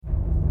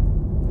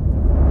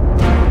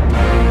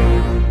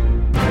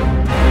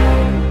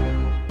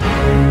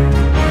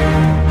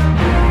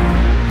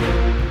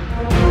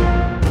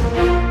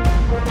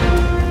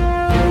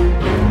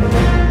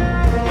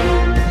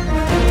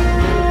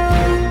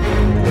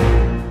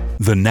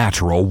The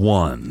Natural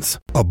Ones.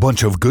 A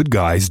bunch of good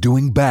guys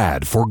doing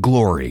bad for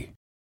glory.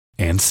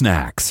 And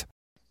snacks.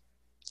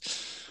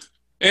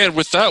 And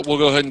with that, we'll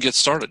go ahead and get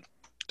started,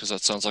 because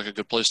that sounds like a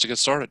good place to get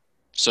started.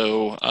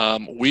 So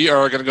we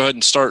are going to go ahead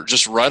and start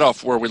just right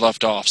off where we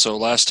left off. So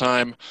last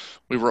time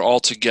we were all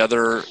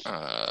together,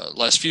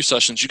 last few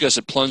sessions, you guys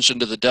had plunged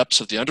into the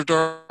depths of the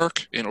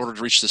Underdark in order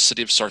to reach the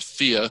city of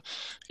Sarthea.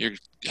 You're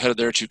headed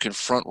there to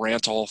confront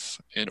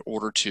Rantolf in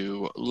order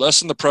to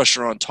lessen the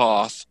pressure on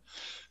Toth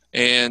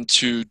and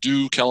to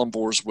do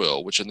Kalimvor's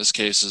will, which in this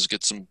case is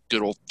get some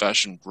good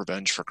old-fashioned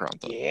revenge for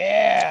Krantha.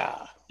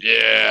 Yeah.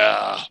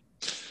 Yeah.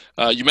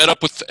 You met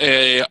up with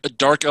a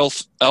dark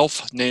elf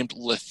named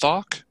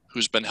Lithok,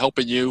 who's been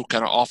helping you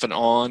kind of off and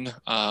on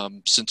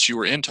since you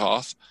were in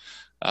Toth.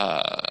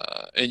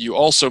 And you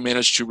also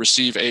managed to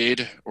receive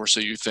aid, or so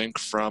you think,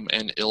 from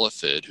an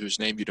Illithid, whose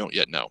name you don't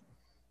yet know.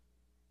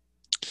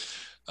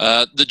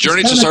 The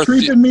journey to Sarthea...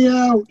 creeping me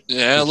out.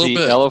 Yeah, a little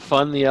bit.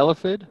 Elefun the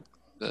Elephid?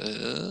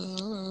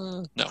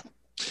 No.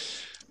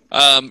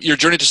 Your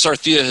journey to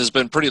Sarthea has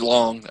been pretty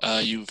long.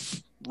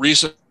 You've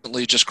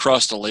recently just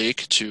crossed a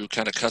lake to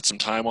kind of cut some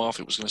time off.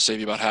 It was going to save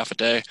you about half a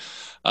day.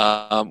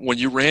 When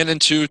you ran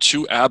into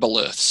two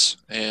aboleths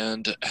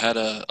and had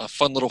a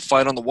fun little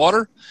fight on the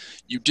water,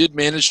 you did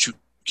manage to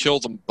kill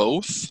them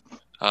both.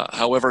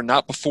 However,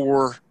 not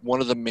before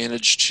one of them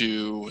managed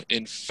to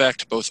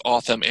infect both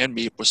Otham and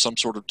Meep with some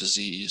sort of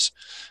disease.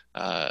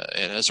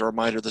 And as a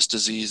reminder, this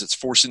disease, it's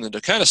forcing them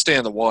to kind of stay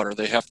in the water.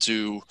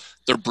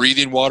 They're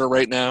breathing water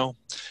right now,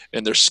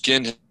 and their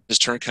skin has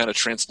turned kind of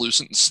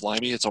translucent and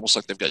slimy. It's almost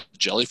like they've got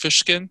jellyfish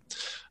skin.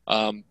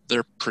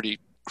 They're pretty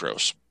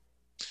gross.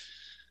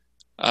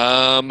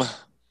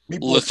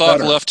 Lithok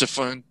left to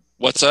find...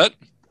 What's that?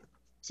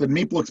 Said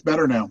Meep looks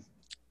better now.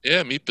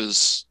 Yeah, Meep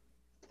is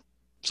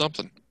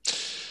something.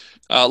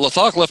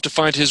 Lithok left to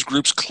find his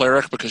group's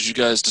cleric because you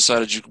guys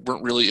decided you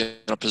weren't really in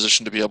a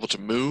position to be able to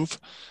move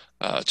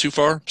too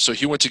far. So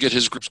he went to get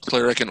his group's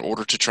cleric in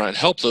order to try and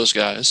help those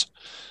guys.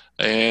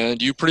 And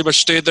you pretty much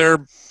stayed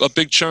there a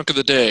big chunk of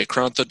the day.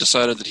 Krantha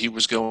decided that he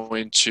was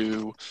going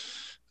to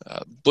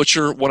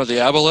butcher one of the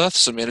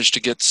aboleths and managed to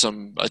get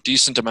a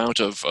decent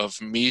amount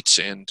of meat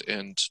and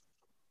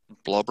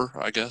blubber,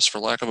 I guess, for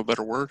lack of a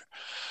better word.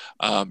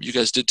 You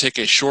guys did take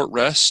a short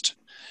rest,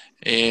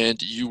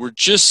 and you were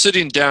just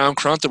sitting down.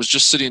 Krantha was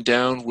just sitting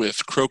down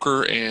with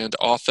Croker and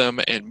Otham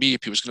and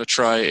Meep. He was going to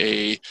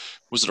try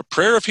was it a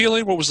prayer of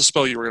healing? What was the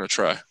spell you were going to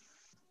try?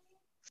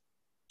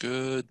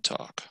 Good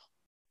talk.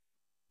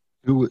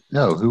 Who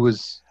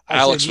was...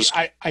 Alex was...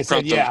 I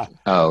said, yeah.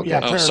 Oh, okay.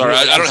 Yeah, Oh, sorry.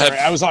 I don't have...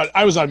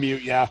 I was on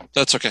mute, yeah.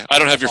 That's okay. I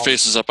don't have your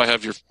faces up. I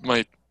have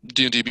my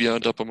D&D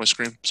Beyond up on my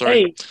screen.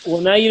 Sorry. Hey,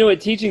 well, now you know what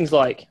teaching's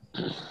like.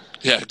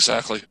 Yeah,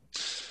 exactly.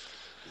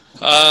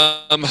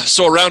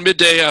 So around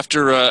midday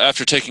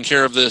after taking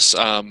care of this,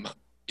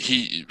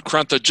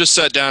 Krantha just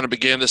sat down and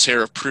began this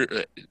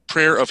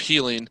prayer of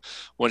healing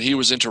when he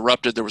was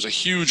interrupted. There was a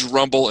huge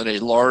rumble and a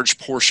large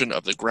portion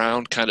of the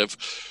ground kind of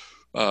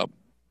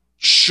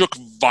shook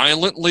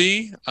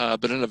violently,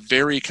 but in a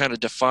very kind of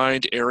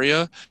defined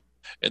area.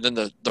 And then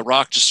the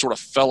rock just sort of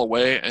fell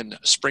away, and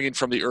springing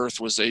from the earth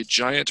was a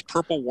giant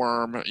purple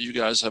worm you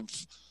guys have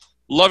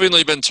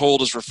lovingly been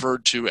told is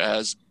referred to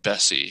as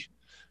Bessie.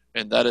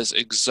 And that is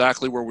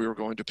exactly where we were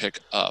going to pick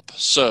up.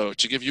 So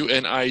to give you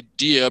an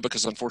idea,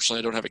 because unfortunately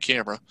I don't have a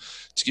camera,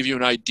 to give you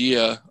an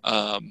idea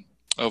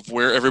of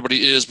where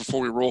everybody is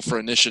before we roll for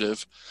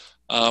initiative,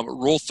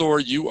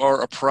 Rolthor, you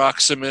are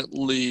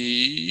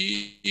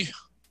approximately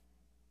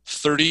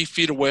 30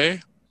 feet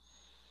away.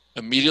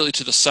 Immediately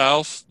to the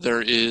south,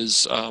 there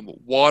is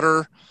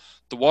water.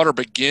 The water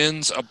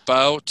begins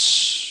about,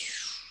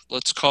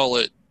 let's call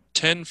it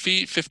 10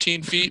 feet,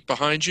 15 feet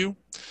behind you.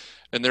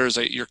 And there's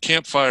your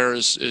campfire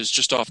is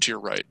just off to your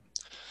right.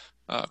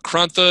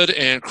 Krantha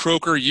and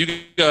Croker, you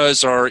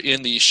guys are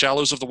in the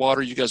shallows of the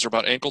water. You guys are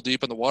about ankle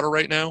deep in the water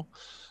right now.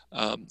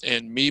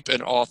 And Meep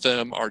and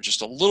Otham are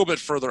just a little bit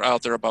further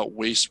out there, about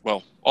waist.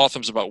 Well,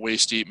 Otham's about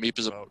waist deep. Meep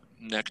is about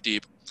neck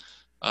deep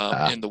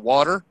in the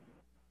water.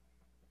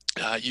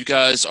 You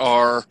guys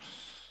are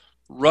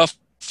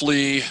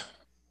roughly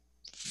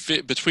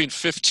between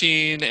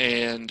 15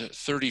 and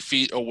 30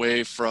 feet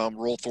away from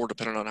Rolthor,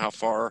 depending on how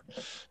far.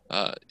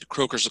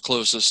 Croker's the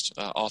closest.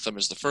 Otham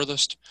is the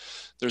furthest.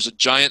 There's a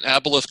giant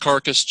aboleth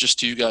carcass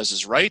just to you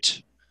guys'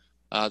 right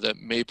that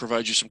may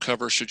provide you some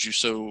cover should you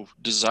so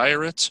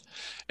desire it.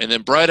 And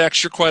then Bright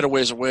Axe, you're quite a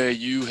ways away.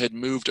 You had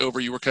moved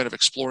over. You were kind of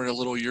exploring a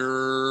little.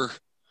 You're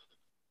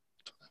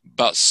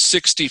about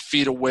 60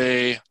 feet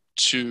away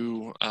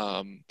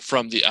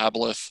from the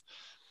aboleth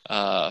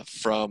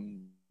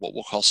from what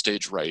we'll call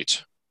stage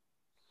right.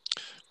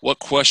 What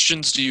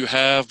questions do you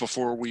have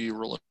before we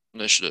roll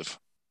initiative?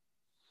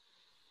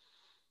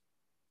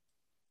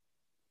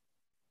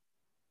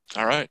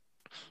 All right.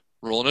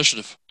 Roll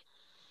initiative.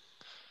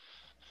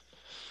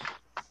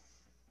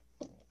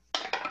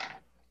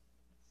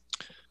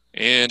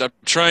 And I'm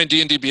trying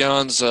D&D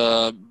Beyond's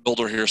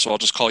builder here, so I'll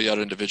just call you out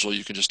individually.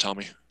 You can just tell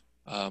me.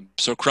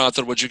 So,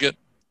 Krantha, what'd you get?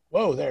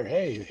 Whoa there.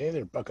 Hey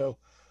there, bucko.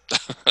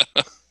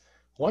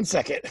 1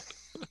 second.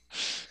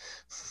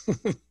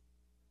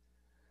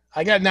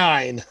 I got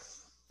 9.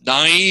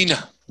 9.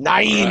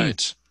 9. All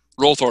right.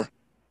 Roll Thor.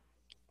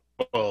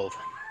 12.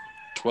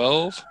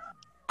 12.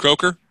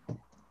 Croaker.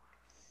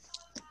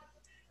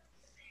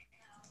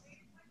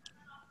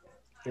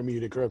 You're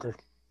muted, Croker.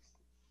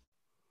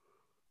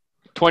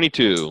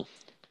 22.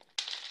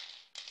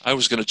 I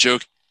was going to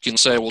joke and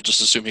say, we'll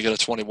just assume he got a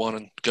 21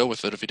 and go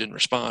with it if he didn't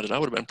respond, and I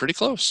would have been pretty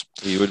close.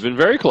 You would have been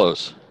very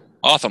close.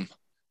 Awesome.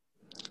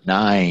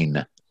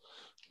 9.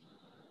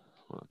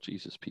 Oh,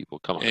 Jesus, people,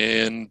 come on.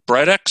 And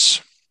Bright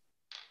X.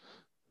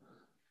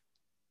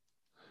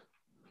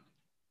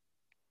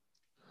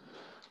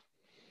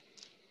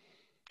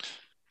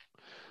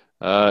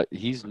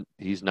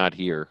 He's not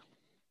here.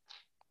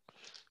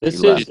 This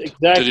He left. is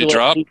exactly Did he what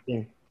drop? I'm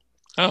teaching.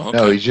 Oh, okay.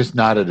 No, he's just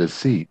not at his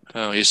seat.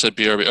 Oh, he said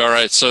BRB. All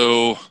right,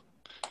 so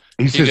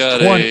He says got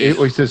 20. a-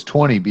 He says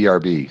 20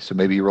 BRB. So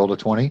maybe he rolled a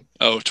 20.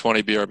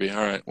 20 BRB.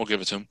 All right, we'll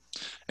give it to him.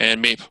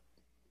 And Meep.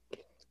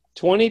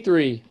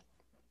 23.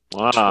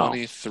 Wow.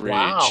 23.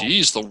 Wow.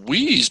 Jeez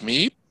Louise,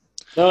 Meep.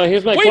 No,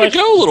 here's my Way to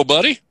question. go, little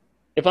buddy.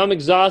 If I'm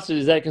exhausted,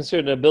 is that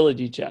considered an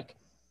ability check?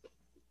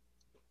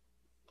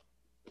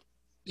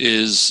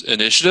 Is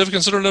initiative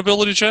considered an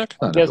ability check?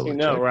 I'm guessing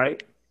no,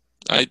 right?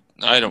 I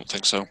don't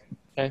think so.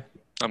 Okay.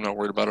 I'm not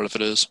worried about it if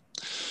it is.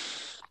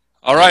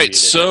 All right,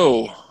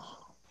 so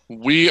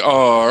we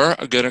are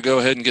going to go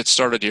ahead and get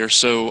started here.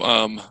 So,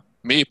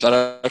 Meep,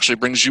 that actually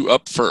brings you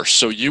up first.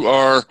 So you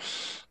are,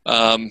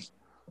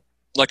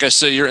 like I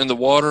say, you're in the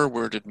water.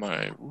 Where did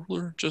my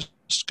ruler just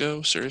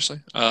go?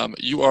 Seriously?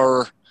 You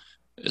are,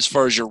 as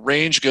far as your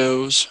range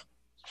goes,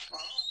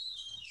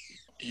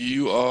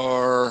 you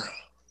are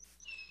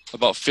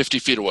about 50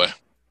 feet away.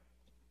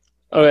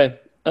 Okay.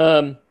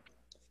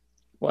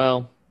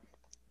 Wow.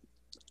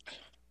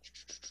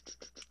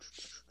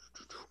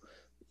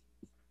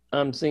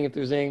 I'm seeing if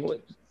there's any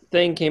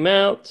thing came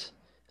out.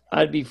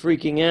 I'd be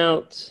freaking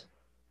out.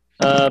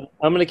 I'm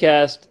going to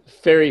cast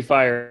Fairy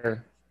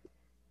Fire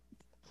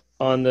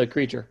on the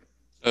creature.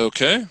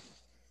 Okay.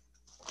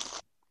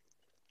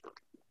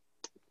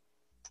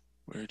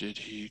 Where did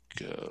he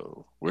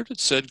go? Where did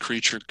said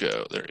creature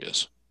go? There he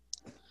is.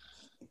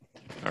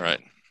 All right.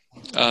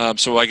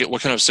 So I get,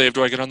 what kind of save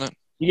do I get on that?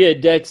 You get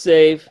a deck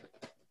save.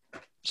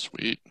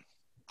 Sweet.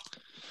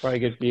 Probably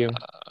good for you.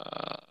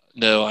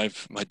 No,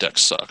 my deck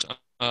sucked.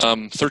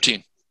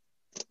 13.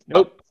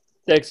 Nope.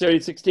 Dexterity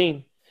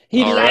 16.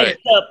 He All lights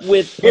up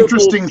with purple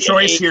Interesting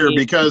choice here flame.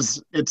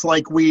 because it's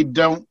like we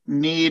don't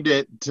need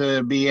it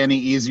to be any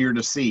easier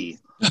to see.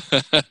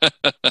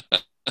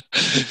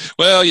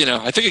 Well,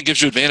 I think it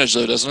gives you advantage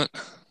though, doesn't it?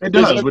 It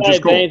Gives does, them which is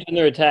cool. advantage in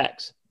their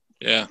attacks.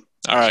 Yeah.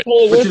 All right.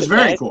 Totally Which worth is it,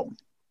 very guys. cool.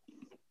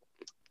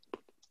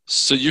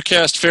 So you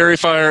cast Fairy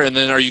Fire, and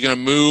then are you going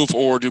to move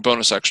or do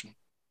bonus action?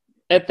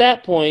 At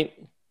that point,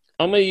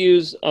 I'm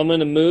going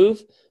to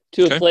move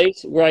to Okay. a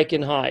place where I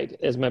can hide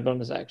as my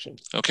bonus action.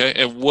 Okay.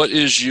 And what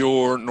is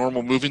your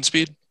normal moving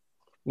speed?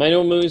 My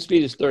normal moving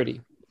speed is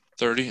 30.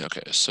 30.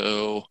 Okay.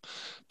 So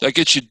that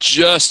gets you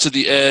just to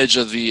the edge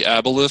of the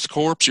aboleth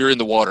corpse. You're in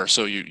the water,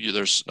 so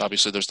there's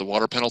the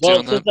water penalty Well,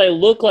 on that. since I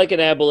look like an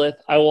aboleth,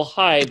 I will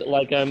hide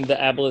like I'm the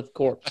aboleth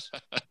corpse.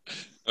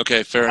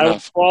 Okay, fair I will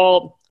enough.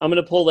 crawl. I'm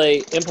going to pull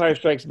a Empire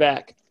Strikes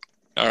Back.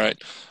 All right.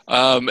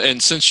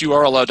 And since you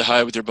are allowed to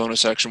hide with your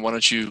bonus action, why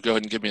don't you go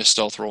ahead and give me a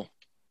stealth roll?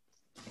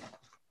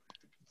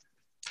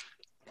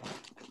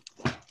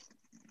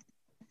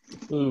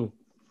 Ooh.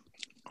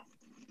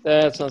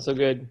 That's not so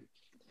good.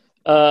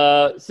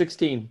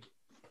 16.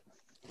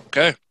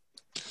 Okay.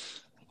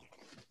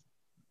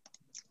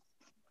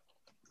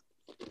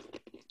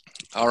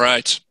 All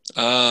right.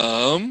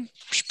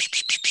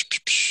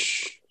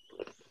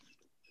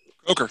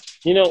 Croaker.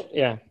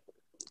 Yeah.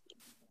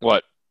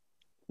 What?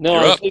 No, You're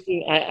I was up.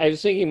 thinking. I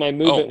was thinking my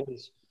movement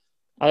was.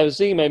 I was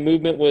thinking my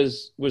movement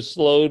was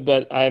slowed,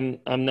 but I'm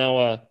now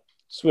a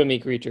swimmy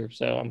creature,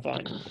 so I'm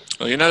fine.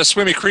 Well, you're not a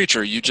swimmy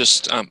creature. Your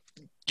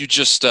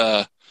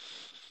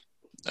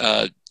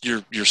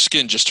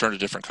skin just turned a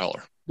different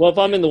color. Well, if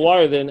I'm in the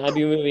water, then I'd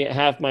be moving at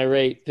half my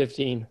rate,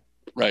 15.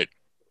 Right.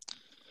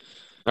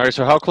 All right,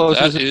 so how close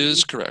is That it?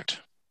 is correct.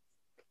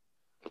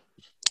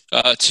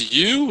 To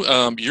you,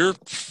 you're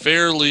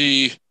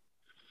fairly.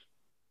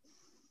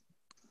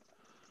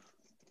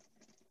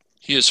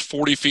 He is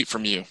 40 feet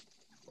from you.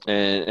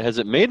 And has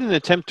it made an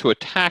attempt to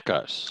attack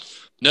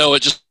us? No,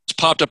 it just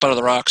popped up out of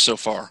the rocks so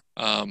far.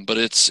 But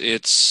it's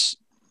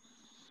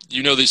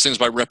these things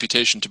by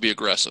reputation to be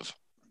aggressive.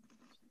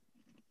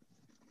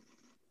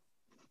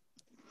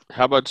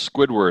 How about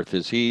Squidward?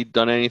 Has he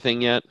done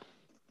anything yet?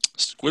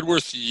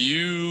 Squidward,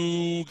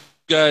 you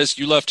guys,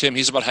 you left him.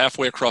 He's about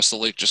halfway across the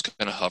lake, just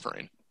kind of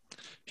hovering.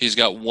 He's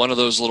got one of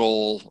those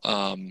little,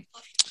 I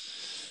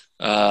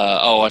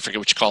forget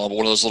what you call them, but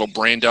one of those little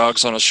brain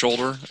dogs on his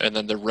shoulder, and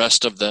then the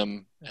rest of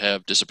them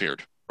have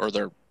disappeared, or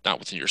they're not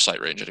within your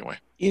sight range anyway.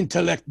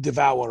 Intellect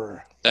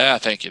Devourer.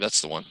 Thank you. That's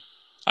the one.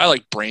 I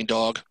like brain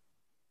dog.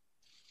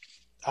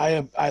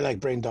 I like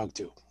Brain Dog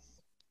too.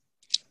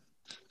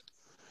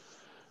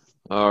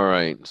 All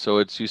right. So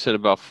you said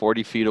about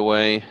 40 feet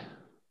away.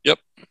 Yep.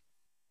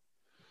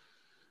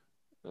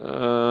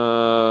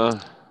 I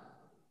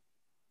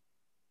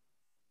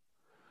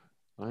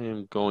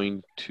am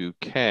going to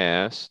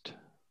cast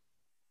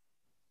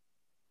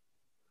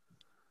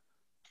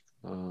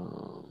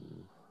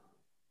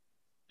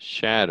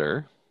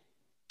Shatter.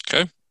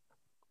 Okay.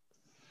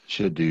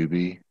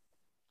 Shadooby.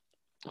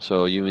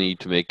 So you need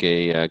to make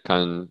a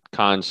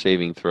con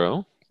saving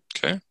throw.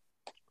 Okay.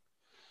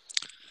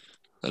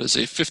 That is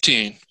a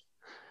 15.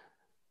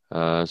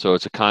 So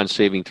it's a con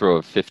saving throw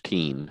of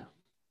 15.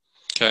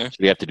 Okay. So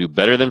you have to do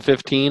better than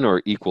 15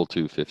 or equal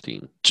to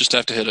 15. Just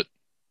have to hit it.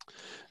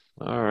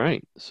 All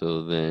right.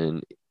 So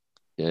then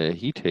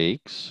he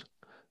takes.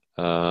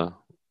 Wow,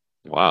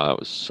 that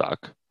was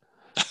suck.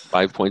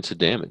 5 points of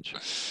damage.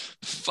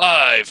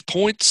 5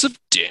 points of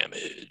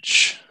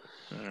damage.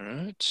 All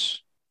right.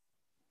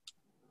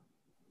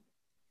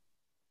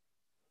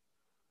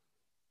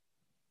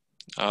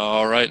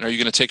 All right. And are you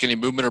going to take any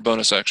movement or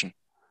bonus action?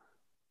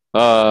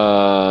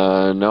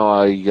 No,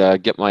 I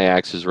get my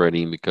axes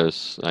ready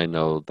because I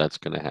know that's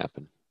going to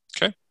happen.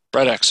 Okay.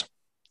 Bright axe.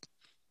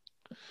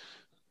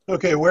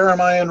 Okay, where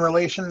am I in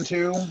relation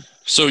to?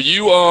 So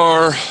you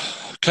are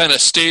kind of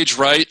stage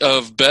right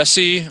of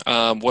Bessie.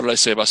 What did I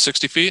say, about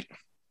 60 feet?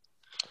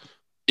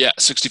 Yeah,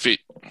 60 feet.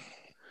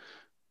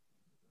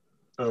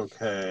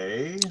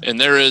 Okay. And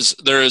there is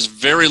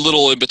very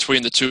little in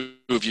between the two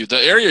of you.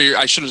 The area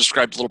I should have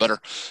described a little better.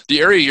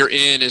 The area you're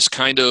in is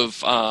kind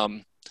of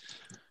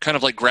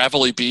like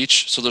gravelly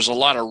beach. So there's a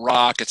lot of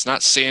rock. It's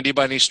not sandy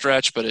by any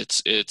stretch, but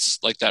it's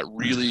like that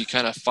really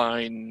kind of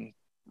fine,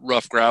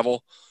 rough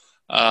gravel.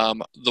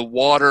 The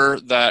water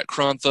that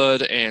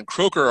Kronthud and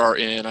Croker are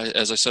in,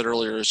 as I said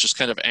earlier, is just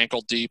kind of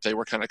ankle deep. They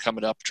were kind of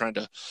coming up, trying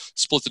to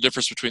split the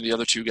difference between the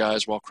other two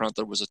guys while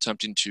Kronthud was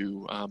attempting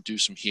to do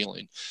some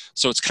healing.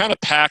 So it's kind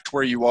of packed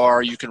where you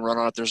are. You can run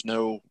on it. There's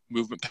no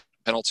movement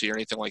penalty or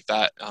anything like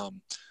that.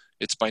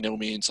 It's by no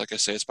means, like I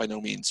say, it's by no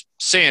means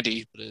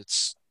sandy, but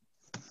it's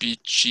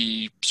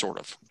beachy, sort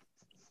of.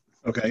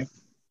 Okay.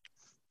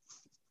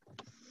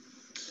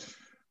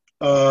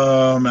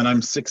 And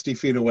I'm 60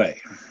 feet away.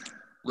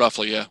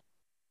 Roughly, yeah.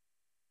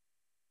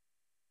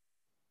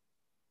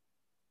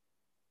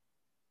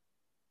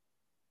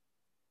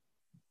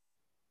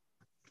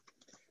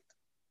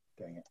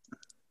 Dang it.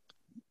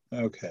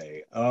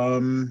 Okay.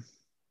 I'm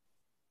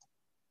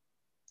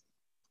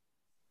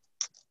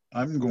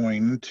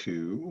going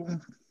to.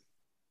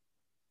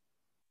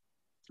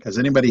 Has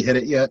anybody hit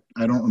it yet?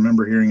 I don't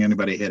remember hearing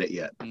anybody hit it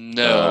yet.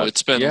 No,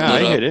 it's been yeah,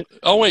 lit I up. hit it.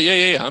 Oh, wait,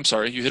 yeah. I'm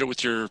sorry. You hit it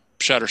with your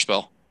shatter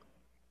spell.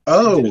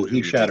 Oh,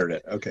 he shattered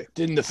it. Okay.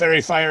 Didn't the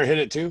fairy fire hit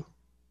it too?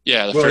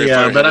 Yeah, the Well, fairy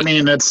yeah, fire but hit I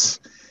mean, it's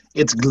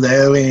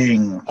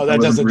glowing. Oh, that It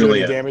wasn't doesn't do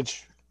really any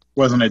damage.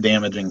 wasn't a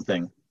damaging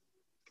thing.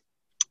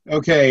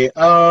 Okay.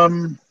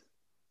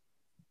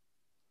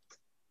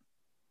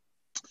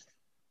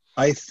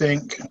 I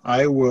think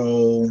I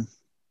will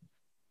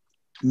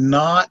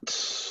not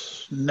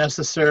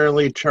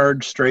necessarily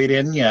charge straight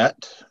in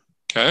yet.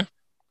 Okay.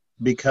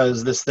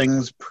 Because this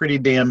thing's pretty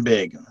damn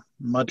big.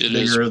 Much It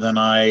is. bigger than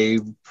I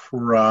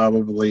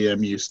probably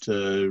am used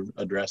to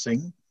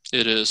addressing.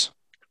 It is.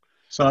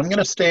 So I'm going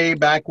to stay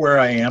back where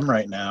I am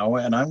right now,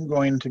 and I'm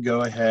going to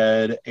go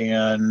ahead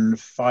and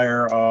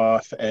fire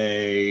off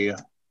a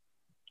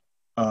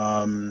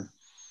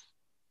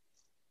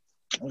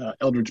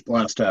Eldritch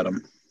Blast at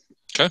him.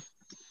 Okay.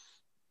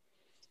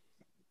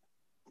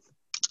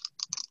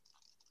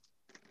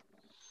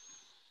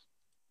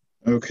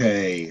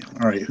 Okay.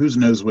 All right. Who's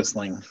nose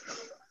whistling?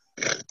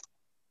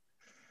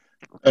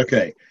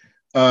 Okay.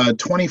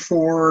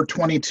 24,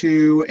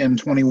 22, and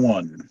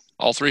 21.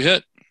 All three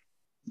hit.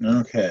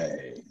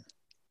 Okay.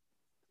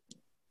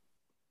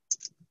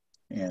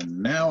 And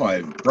now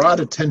I've brought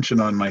attention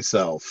on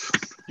myself.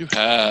 You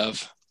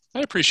have.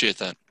 I appreciate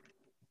that.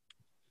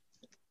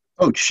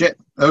 Oh, shit.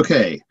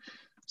 Okay.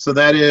 So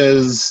that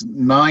is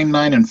 9,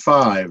 9, and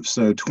 5.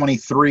 So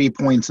 23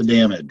 points of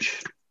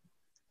damage.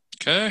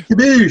 Okay.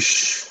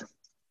 Kaboosh!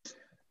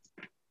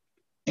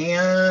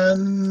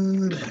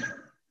 And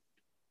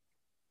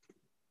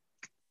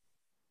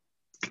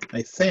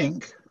I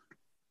think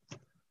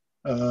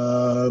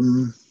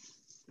do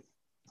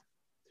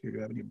you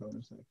have any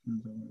bonus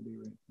actions I want to do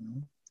right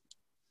now?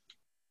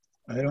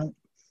 I don't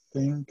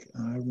think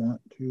I want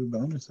to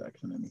bonus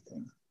action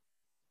anything.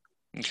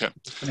 Okay.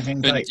 Just gonna hang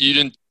And tight.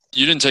 you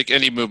didn't take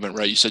any movement,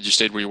 right? You said you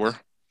stayed where you were.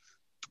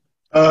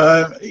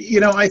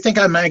 I think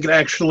I might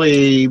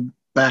actually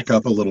back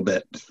up a little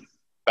bit.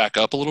 Back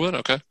up a little bit.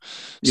 Okay.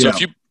 So Yeah.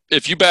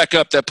 if you back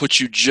up, that puts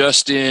you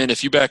just in.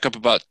 If you back up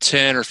about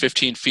 10 or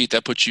 15 feet,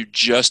 that puts you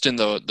just in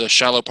the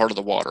shallow part of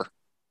the water.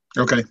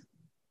 Okay,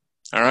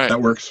 All right.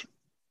 that works.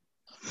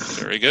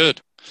 Very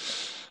good.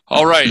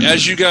 All right.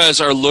 As you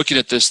guys are looking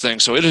at this thing,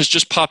 so it has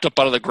just popped up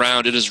out of the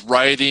ground. It is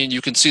writhing.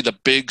 You can see the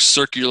big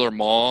circular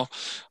maw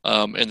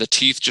and the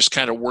teeth just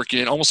kind of working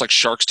in, almost like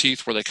shark's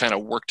teeth, where they kind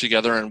of work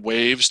together in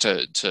waves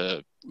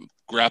to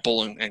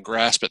grapple and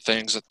grasp at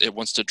things that it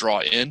wants to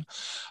draw in.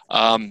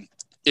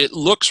 It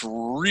looks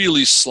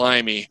really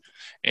slimy.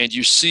 and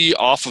you see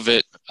off of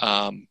it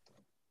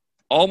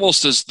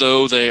almost as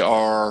though they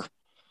are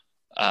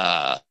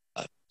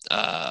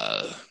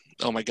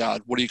oh my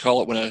God, what do you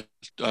call it when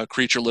a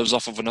creature lives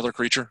off of another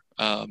creature?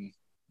 Alex,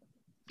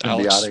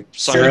 Symbiotic.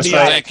 Simon,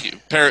 Parasitic. thank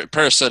you.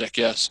 Parasitic,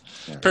 yes.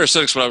 Yeah.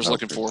 Parasitic's what I was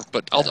looking for,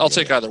 but I'll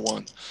take either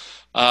one.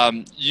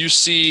 You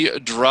see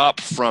drop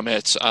from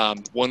it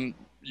one.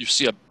 You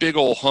see a big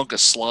old hunk of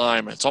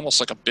slime. It's almost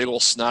like a big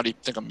old snotty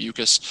thing of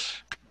mucus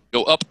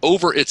go up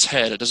over its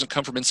head. It doesn't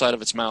come from inside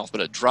of its mouth, but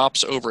it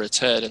drops over its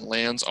head and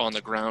lands on the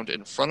ground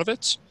in front of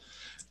it.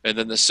 And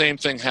then the same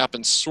thing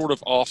happens sort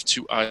of off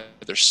to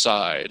either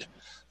side.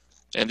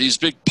 And these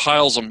big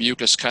piles of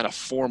mucus kind of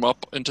form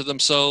up into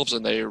themselves,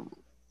 and they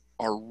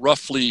are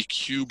roughly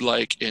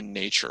cube-like in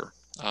nature.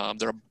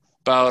 They're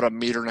about 1.5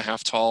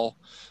 meters tall.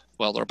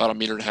 Well, they're about 1.5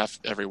 meters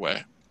every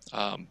way.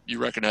 You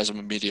recognize them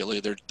immediately.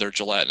 They're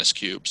gelatinous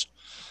cubes.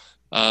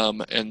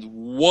 And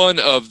one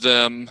of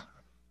them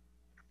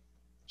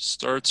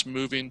starts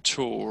moving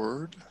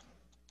toward...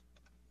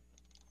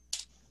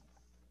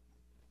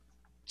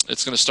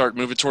 It's going to start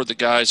moving toward the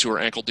guys who are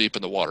ankle deep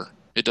in the water.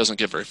 It doesn't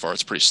get very far.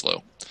 It's pretty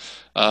slow.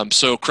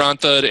 So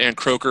Kronthud and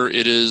Croaker,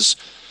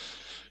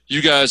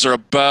 you guys are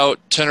about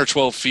 10 or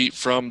 12 feet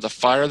from the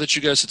fire that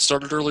you guys had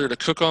started earlier to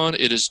cook on.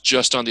 It is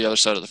just on the other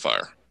side of the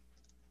fire.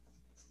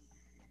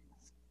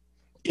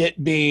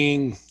 It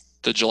being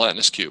The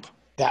gelatinous cube.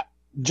 that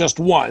just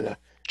one.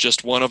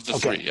 Just one of the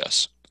Okay. three,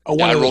 yes. Oh,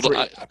 Yeah, one I of the rolled,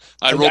 three.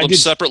 I rolled them did-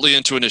 separately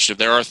into initiative.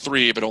 There are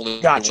 3, but only one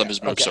of Gotcha. them has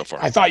moved Okay. so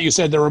far. I thought you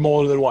said there were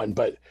more than one,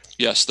 but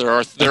Yes, there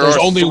are there's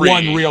only 3.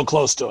 one real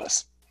close to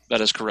us. That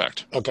is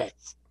correct. Okay.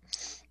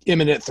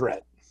 Imminent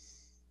threat.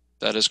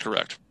 That is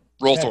correct.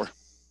 Roll Okay. Thor.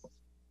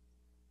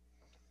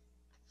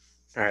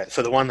 All right.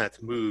 So the one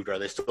that's moved, are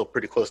they still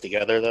pretty close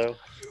together though?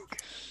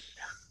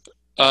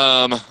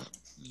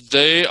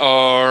 They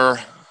are...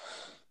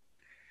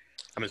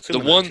 I'm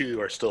assuming one- the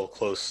 2 are still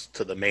close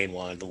to the main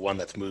one. The one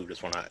that's moved is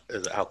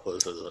how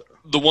close is it?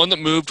 The one that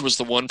moved was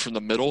the one from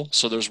the middle,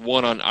 so there's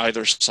one on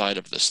either side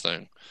of this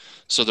thing.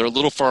 So they're a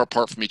little far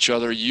apart from each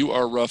other. You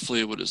are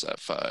roughly, what is that,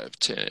 5,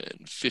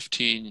 10,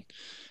 15.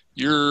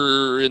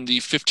 You're in the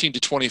 15 to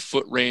 20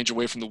 foot range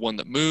away from the one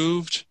that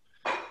moved,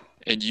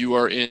 and you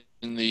are in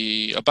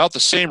the about the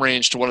same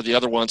range to one of the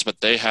other ones, but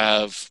they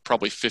have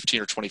probably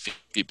 15 or 20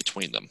 feet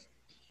between them.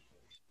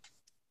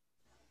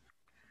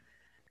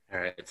 All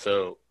right.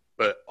 So,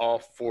 but all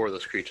 4 of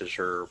those creatures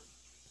are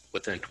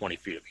within 20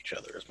 feet of each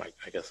other.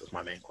 I guess is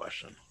my main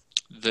question.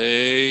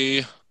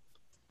 The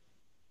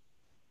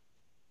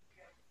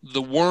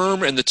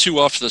worm and the 2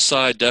 off to the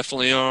side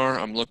definitely are.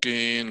 I'm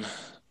looking.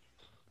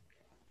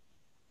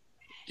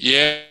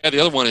 Yeah, the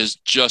other one is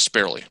just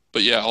barely.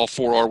 But yeah, all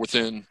 4 are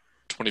within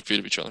 20 feet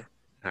of each other.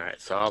 All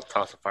right. So I'll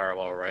toss a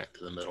fireball right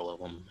into the middle of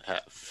them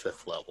at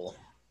 5th level.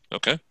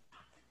 Okay.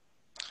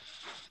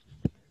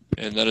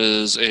 And that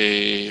is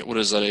a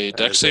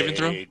dex saving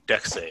throw? A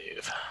dex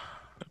save.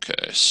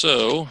 Okay,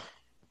 so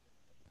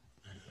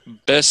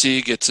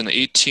Bessie gets an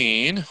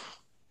 18.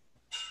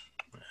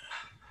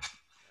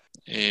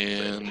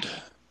 And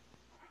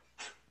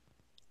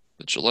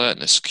the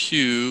gelatinous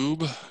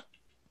cube,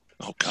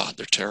 oh God,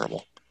 they're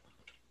terrible.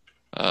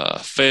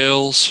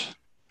 Fails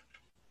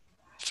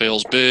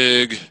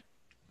big,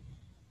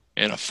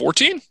 and a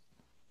 14?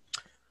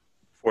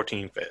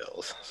 14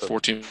 fails. So,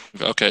 14,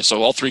 okay,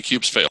 so all 3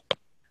 cubes fail.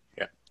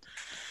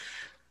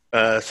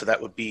 so that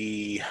would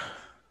be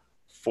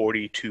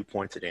 42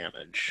 points of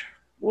damage.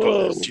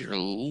 Whoa. Oh, dear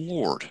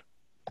Lord.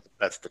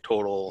 That's the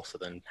total. So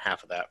then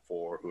half of that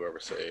for whoever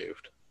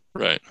saved.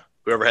 Right,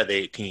 Whoever had the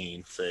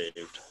 18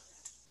 saved.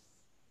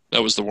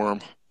 that was the worm,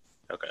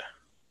 Okay.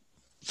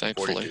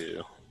 thankfully.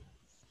 42.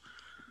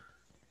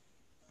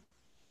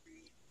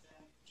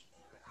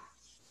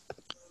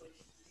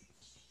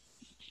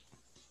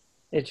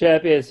 Hey,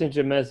 Chappie, I sent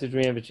you a message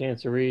when you have a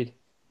chance to read.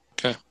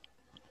 Okay.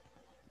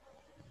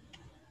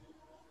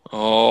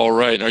 All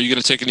right, are you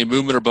going to take any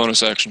movement or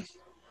bonus action?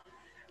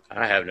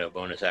 I have no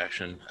bonus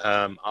action.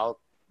 I'll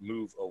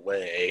move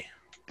away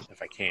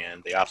if I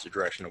can, the opposite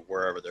direction of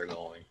wherever they're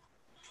going.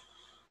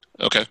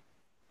 Okay.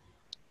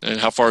 And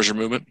how far is your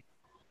movement?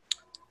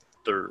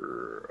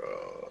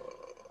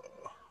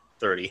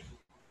 30.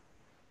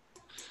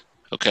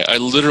 Okay, I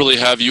literally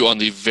have you on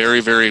the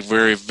very, very,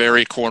 very,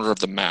 very corner of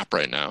the map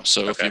right now.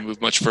 So if Okay. you move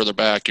much further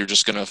back, you're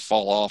just going to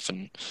fall off,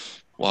 and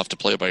we'll have to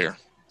play it by ear.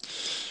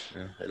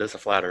 Yeah, it is a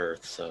flat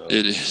Earth, so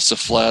It is a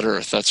flat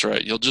Earth. That's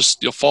right.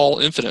 You'll fall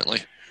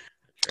infinitely.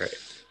 right.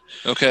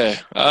 Okay.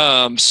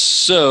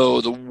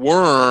 So the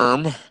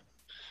worm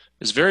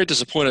is very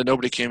disappointed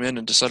nobody came in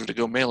and decided to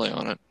go melee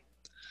on it.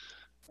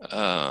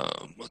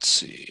 Let's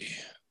see.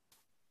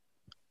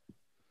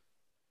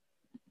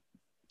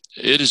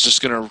 It is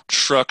just going to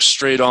truck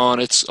straight on.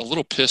 It's a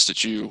little pissed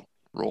at you,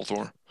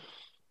 Rolthor,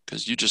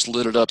 because you just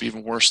lit it up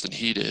even worse than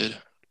he did,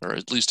 or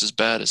at least as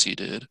bad as he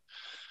did.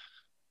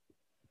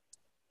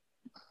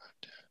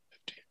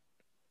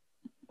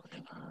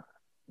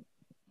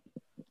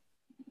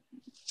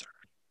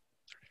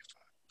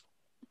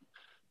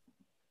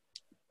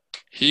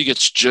 He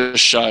gets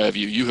just shy of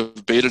you. You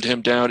have baited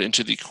him down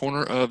into the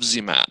corner of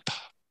the map.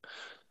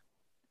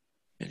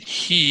 And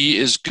he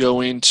is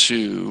going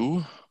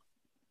to...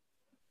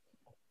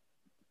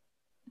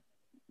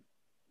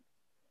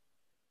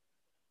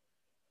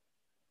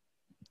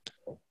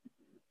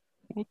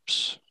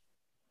 Whoops.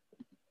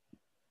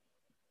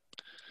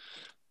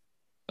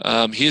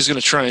 He's going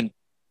to try and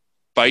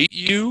bite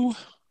you.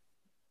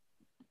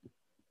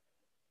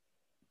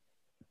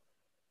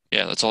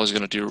 Yeah, that's all he's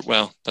going to do.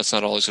 Well, that's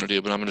not all he's going to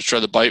do, but I'm going to try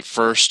the bite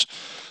first.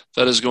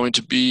 That's going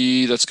to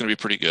be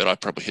pretty good. I'll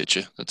probably hit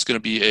you. That's going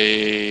to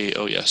be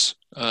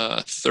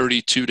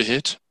 32 to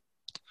hit.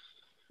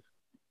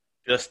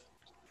 Just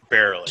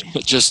barely.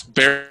 Just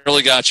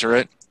barely got you,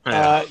 right?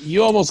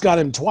 You almost got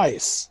him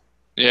twice.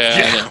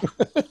 Yeah.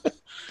 I know.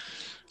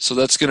 So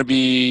that's going to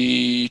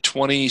be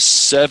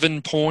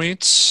 27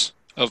 points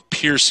of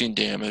piercing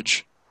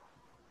damage.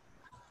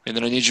 And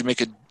then I need you to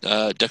make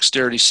a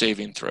dexterity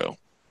saving throw.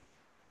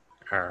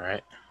 All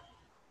right.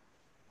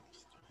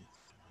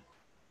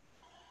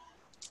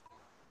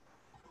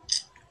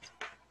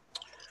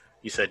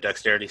 You said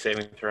dexterity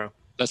saving throw?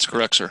 That's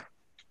correct, sir.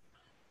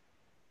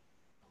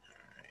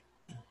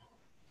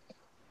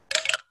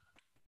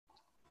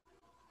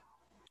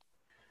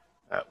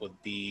 That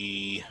would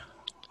be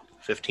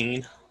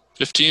 15.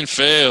 15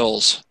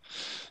 fails.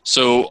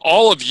 So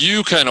all of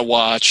you kind of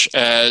watch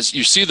as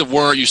you see the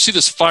worm, you see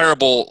this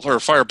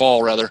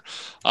fireball rather,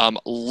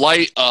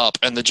 light up,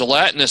 and the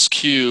gelatinous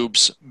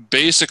cubes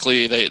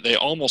basically they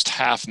almost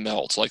half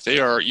melt. Like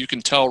you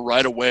can tell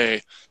right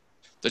away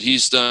that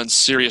he's done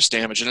serious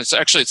damage, and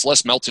it's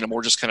less melting and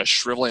more just kind of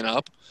shriveling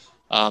up.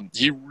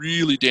 He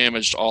really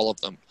damaged all of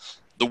them.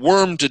 The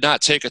worm did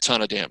not take a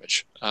ton of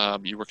damage.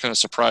 You were kind of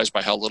surprised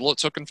by how little it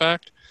took, in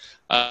fact.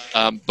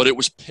 But it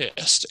was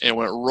pissed and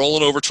went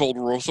rolling over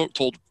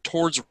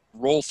towards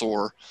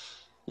Rolthor,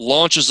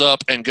 launches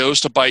up and goes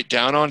to bite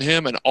down on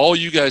him, and all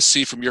you guys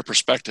see from your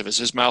perspective is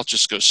his mouth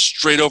just goes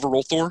straight over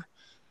Rolthor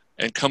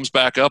and comes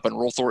back up, and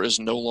Rolthor is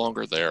no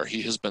longer there.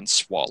 He has been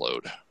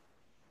swallowed.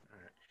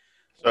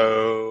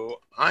 So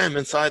I am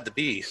inside the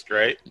beast,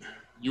 right?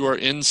 You are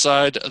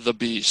inside the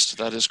beast.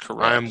 That is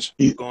correct.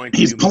 He's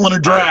pulling a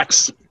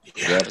Drax.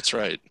 Yeah, that's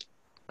right.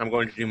 I'm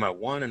going to do my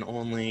one and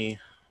only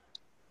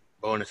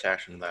bonus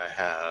action that I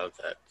have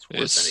that's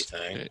worth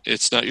anything.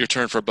 It's not your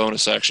turn for a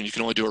bonus action. You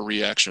can only do a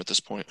reaction at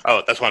this point.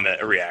 Oh, that's what I meant,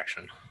 a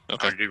reaction.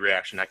 Okay. I'm going to do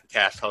reaction. I can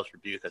cast Hellish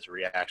Rebuke as a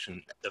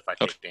reaction if I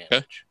take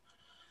damage.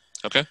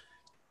 Okay.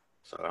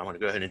 So I'm going to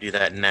go ahead and do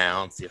that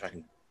now and see if I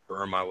can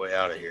burn my way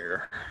out of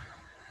here.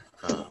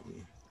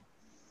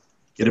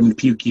 Get him to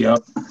puke you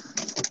up.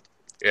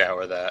 Yeah,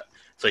 or that.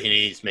 So he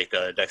needs to make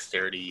a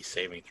dexterity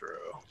saving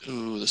throw.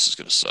 Ooh, this is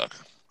going to suck.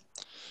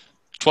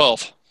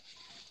 12.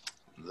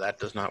 That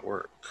does not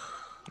work.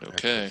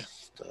 Okay.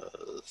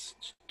 Does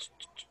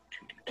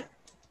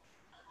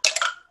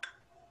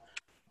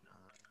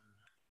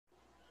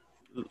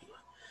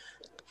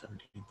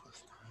 17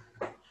 plus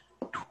 9.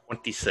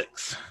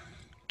 26.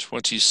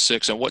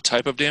 26. And what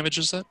type of damage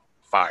is that?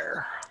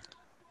 Fire.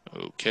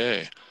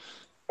 Okay.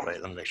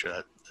 Wait, let me make sure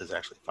that is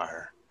actually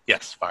fire.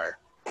 Yes, fire.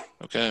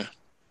 Okay.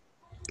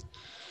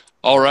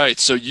 All right.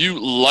 So you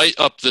light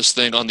up this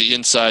thing on the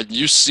inside.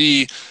 You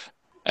see,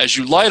 as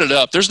you light it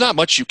up, there's not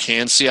much you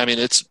can see. I mean,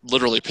 it's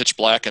literally pitch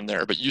black in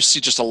there, but you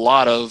see just a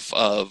lot of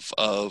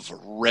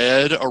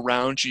red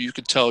around you. You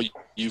can tell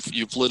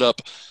you've lit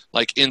up,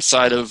 like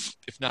inside of,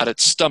 if not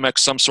its stomach,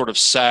 some sort of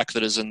sac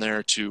that is in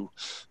there to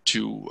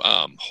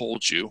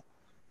hold you.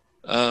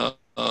 Let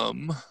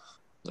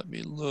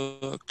me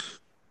look.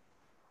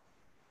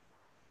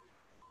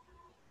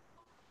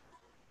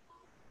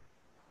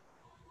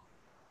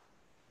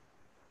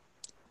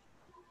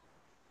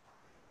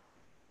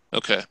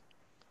 Okay.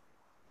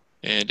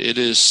 And it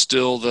is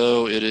still,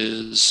 though,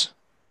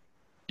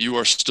 you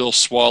are still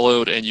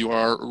swallowed and you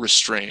are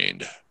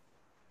restrained.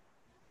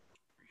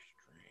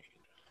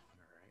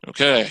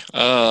 Okay.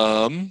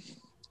 Awesome.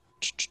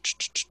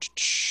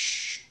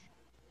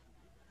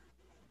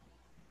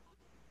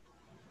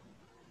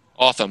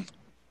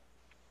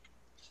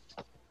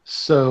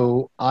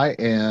 So I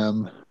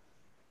am.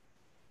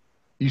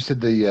 You said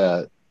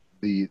the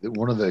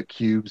one of the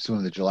cubes, one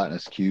of the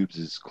gelatinous cubes,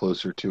 is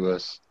closer to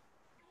us.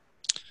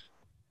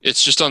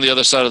 It's just on the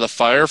other side of the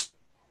fire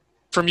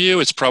from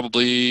you. It's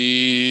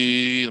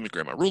probably, let me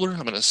grab my ruler. I'm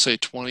going to say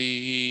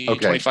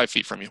 25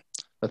 feet from you.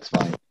 That's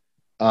fine.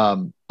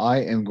 I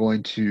am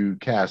going to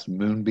cast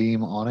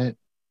Moonbeam on it.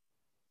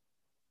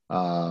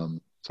 So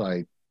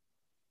I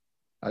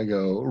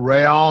go,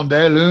 Rayon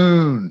de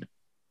Lune,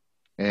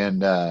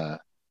 and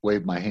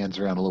wave my hands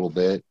around a little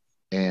bit,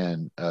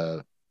 and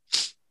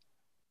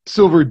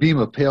silvery beam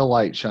of pale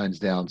light shines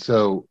down.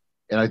 So,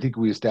 and I think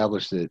we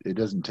established that it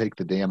doesn't take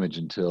the damage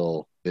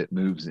until it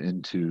moves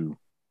into,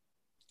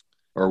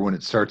 or when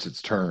it starts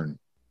its turn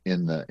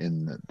in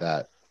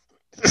that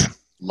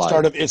light.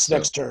 Start of its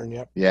next turn.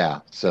 Yep.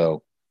 Yeah.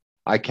 So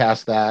I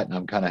cast that, and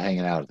I'm kind of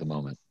hanging out at the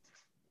moment.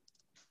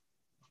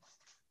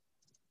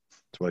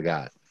 That's what I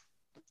got.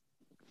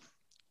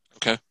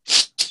 Okay.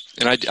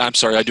 And I'm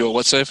sorry, I do a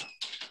what save?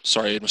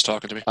 Sorry, Aiden was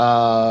talking to me.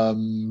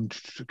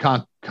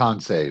 Con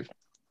save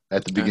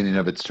at the beginning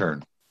of its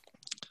turn.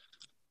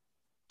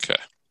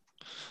 Okay.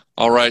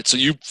 All right, so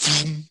you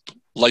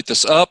light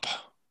this up.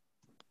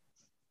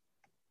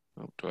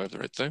 Oh, do I have the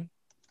right thing?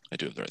 I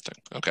do have the right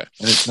thing. Okay.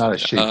 And it's not a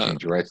shape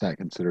changer, right? It's not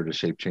considered a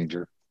shape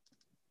changer.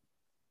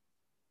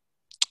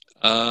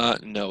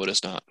 No, it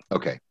is not.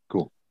 Okay,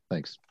 cool.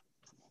 Thanks.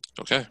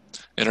 Okay.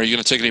 And are you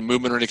going to take any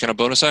movement or any kind of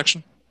bonus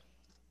action?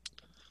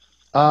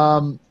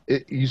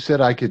 You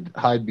said I could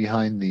hide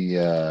behind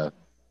the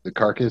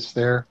carcass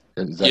there.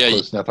 Is that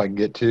close enough I can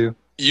get to?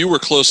 You were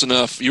close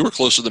enough. You were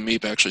closer than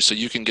Meep, actually, so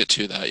you can get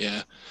to that,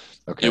 yeah.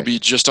 Okay. You'll be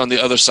just on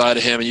the other side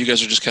of him, and you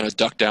guys are just kind of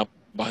ducked down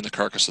behind the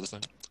carcass of the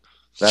thing.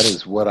 That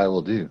is what I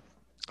will do.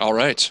 All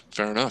right.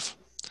 Fair enough.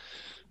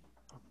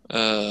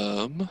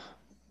 All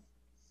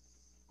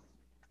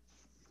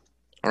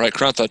right,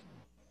 Krantha.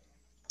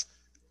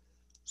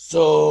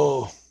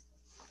 So,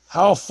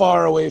 how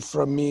far away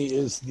from me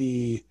is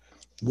the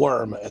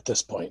worm at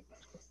this point?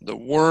 The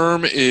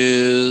worm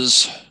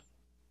is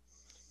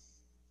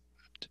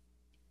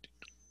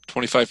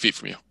 25 feet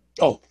from you.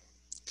 Oh,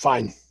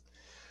 fine.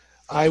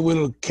 I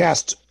will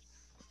cast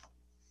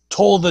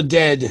Toll the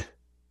Dead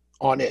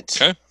on it.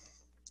 Okay.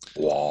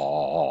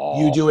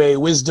 You do a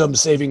wisdom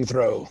saving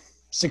throw.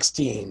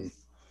 16.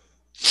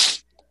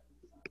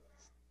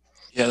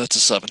 Yeah, that's a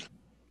 7.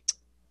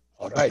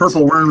 All right.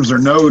 Purple worms are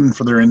known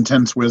for their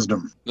intense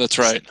wisdom. That's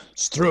right.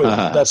 It's true.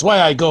 That's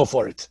why I go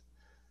for it.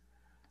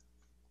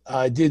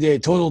 I did a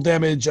total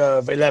damage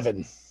of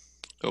 11.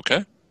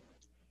 Okay.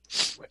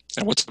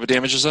 And what type of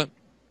damage is that?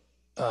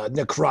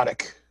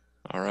 Necrotic.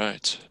 All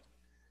right.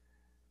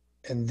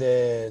 And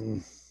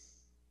then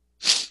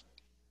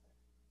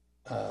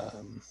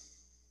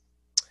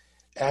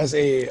as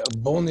a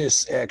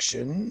bonus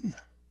action,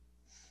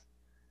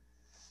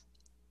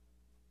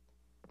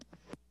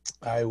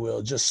 I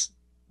will just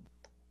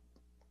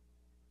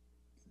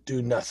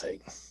do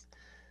nothing.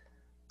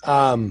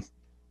 I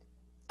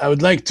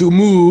would like to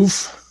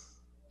move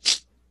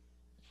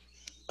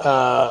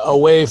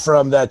away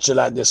from that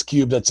gelatinous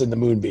cube that's in the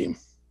moonbeam.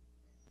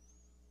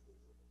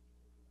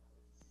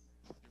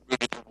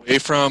 Away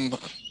from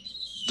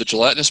the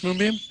gelatinous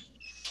moonbeam?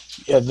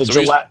 Yeah, the Is that what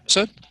you gelatinous.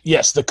 said?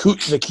 Yes, the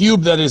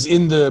cube that is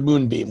in the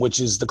moonbeam, which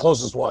is the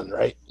closest one,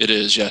 right? It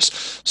is,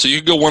 yes. So you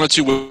can go one of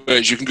two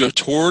ways. You can go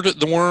toward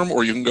the worm,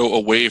 or you can go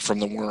away from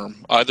the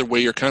worm. Either way,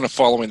 you're kind of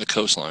following the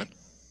coastline.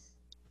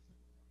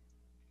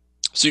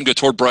 So you can go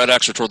toward Bright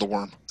Axe or toward the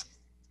worm.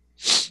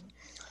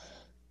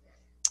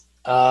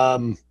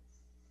 I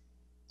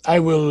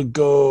will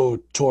go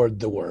toward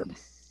the worm.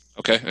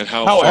 Okay, and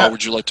how far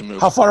would you like to move?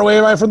 How far away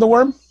am I from the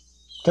worm?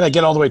 Can I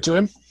get all the way to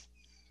him?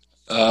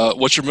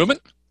 What's your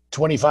movement?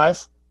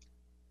 25.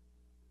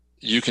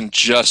 You can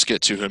just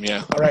get to him,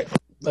 yeah. All right,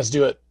 let's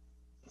do it.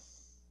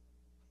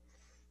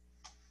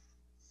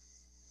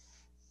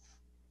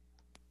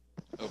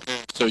 Okay,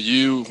 so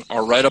you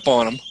are right up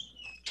on him.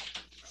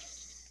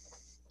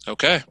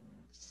 Okay.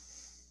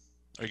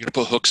 Are you going to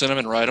put hooks in him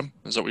and ride him?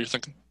 Is that what you're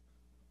thinking?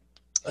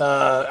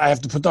 I have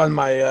to put on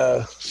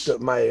my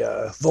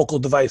vocal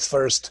device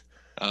first,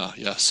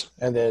 Yes.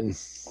 and then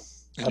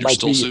In your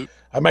still suit?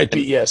 I might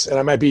be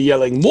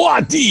yelling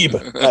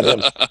Muad'Dib at him.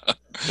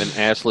 And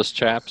assless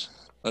chaps.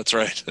 That's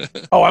right.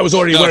 Oh, I was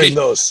already No, wearing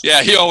those.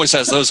 Yeah, he always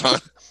has those on.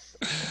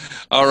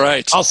 All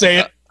right. I'll say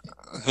it.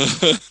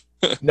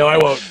 No, I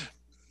won't.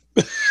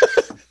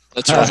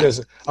 That's I right.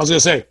 was gonna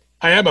say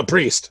I am a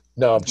priest.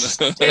 No, I'm just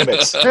damn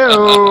it.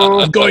 Hello.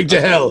 I'm going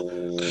to hell.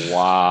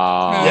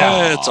 Wow.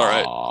 Yeah, it's all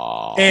right.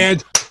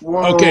 And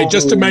okay,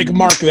 just to make a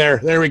mark there.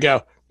 There we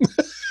go.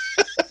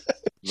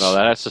 No,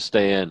 that has to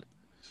stay in.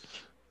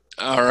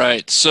 All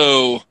right.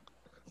 So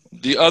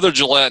the other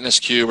gelatinous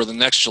cube, or the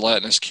next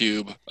gelatinous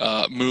cube,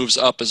 moves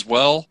up as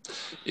well.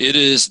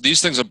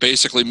 These things are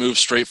basically move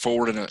straight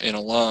forward in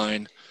a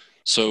line.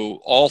 So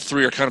all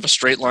three are kind of a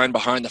straight line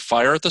behind the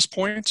fire at this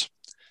point.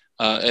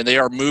 And they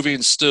are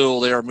moving still.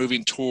 They are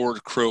moving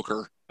toward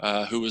Croaker,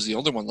 who is the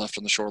only one left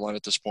on the shoreline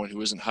at this point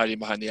who isn't hiding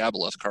behind the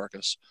Aboleth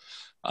carcass.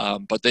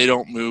 But they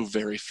don't move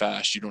very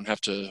fast. You don't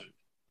have to,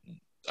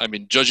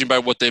 judging by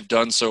what they've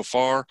done so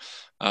far,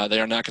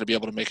 they are not going to be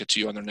able to make it to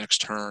you on their next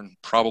turn.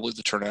 Probably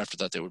the turn after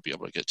that they would be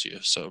able to get to you.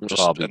 So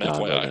just I'll be an gone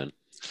by FYI. then.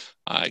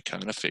 I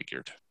kind of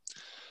figured.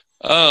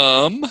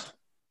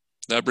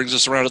 That brings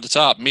us around to the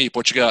top. Meep,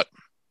 what you got?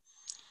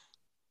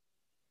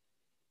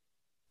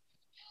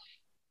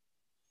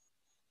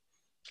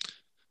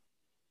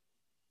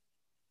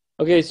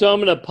 Okay, so I'm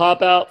going to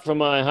pop out from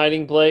my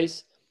hiding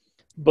place.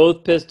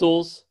 Both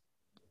pistols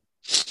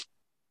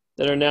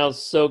that are now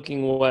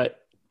soaking wet.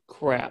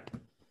 Crap.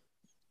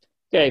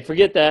 Okay,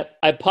 forget that.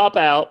 I pop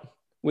out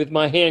with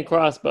my hand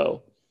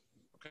crossbow.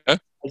 Okay.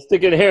 I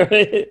stick an arrow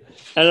in it,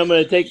 and I'm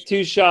going to take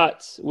 2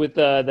 shots with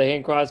the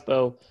hand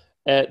crossbow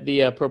at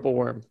the purple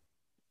worm.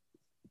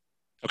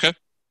 Okay.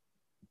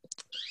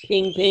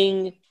 Ping,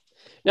 ping.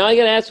 Now I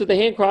got to ask, with the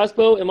hand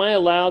crossbow, am I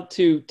allowed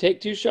to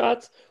take 2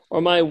 shots, or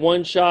am I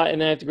 1 shot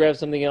and I have to grab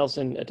something else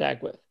and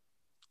attack with?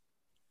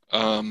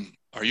 Are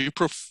you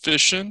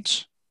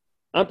proficient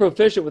I'm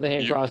proficient with a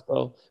hand You-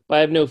 crossbow, but I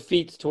have no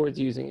feats towards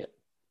using it.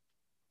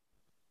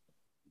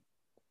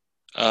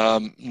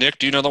 Nick,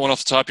 do you know that one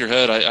off the top of your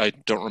head? I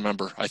don't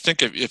remember. I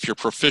think if you're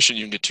proficient,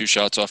 you can get 2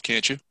 shots off,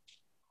 can't you?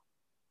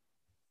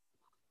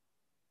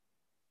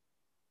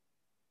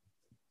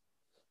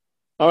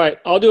 All right,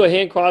 I'll do a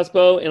hand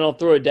crossbow and I'll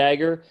throw a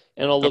dagger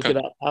and I'll look Okay.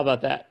 it up. How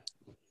about that?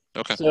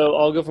 Okay. So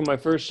I'll go for my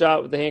first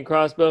shot with the hand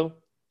crossbow.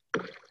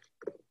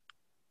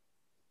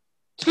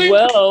 Clink.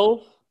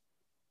 12.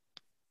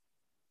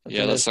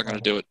 Yeah, that's not going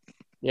to do it.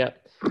 Yeah.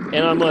 And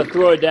I'm going to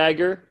throw a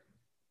dagger.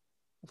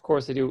 Of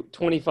course I do.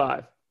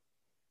 25.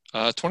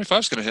 25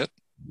 is going to hit.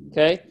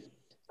 Okay.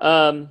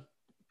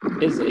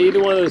 Is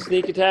either one of those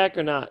sneak attack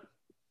or not?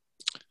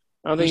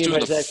 I don't Who's think doing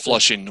the anybody's actually.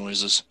 flushing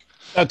noises?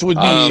 That would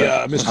be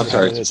Mr. I'm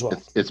sorry. Allen as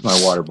well. It's my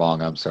water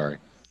bong. I'm sorry.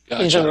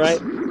 Gotcha. Right?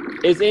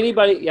 Is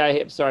anybody?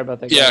 Yeah, sorry about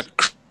that. Guys. Yeah,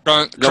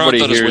 Nobody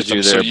Kronthud is hears with him,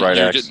 you so there, Bright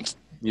you're Axe. getting-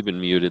 You've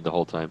been muted the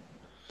whole time.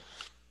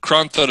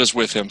 Kronthud is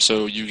with him,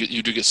 so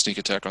you do get sneak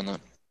attack on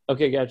that.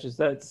 Okay, gotcha.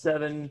 So that's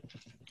 7.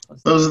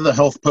 Those are the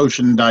health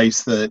potion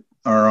dice that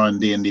are on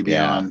D&D Yeah.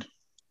 Beyond.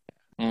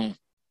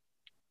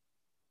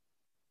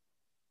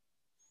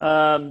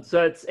 So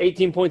that's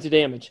 18 points of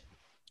damage.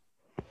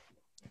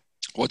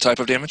 What type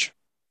of damage?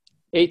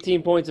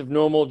 18 points of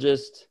normal,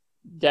 just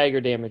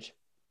dagger damage.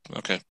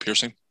 Okay,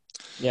 piercing.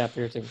 Yeah,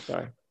 piercing.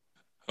 Sorry.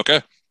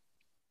 Okay.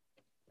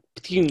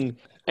 And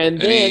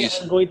then Any-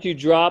 I'm going to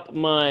drop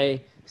my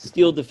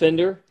Steel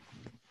Defender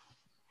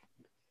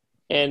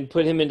and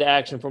put him into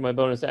action for my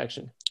bonus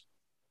action.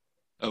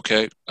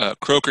 Okay.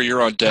 Croaker,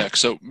 you're on deck.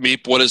 So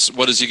Meep, what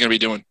is he going to be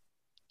doing?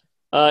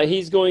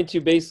 He's going to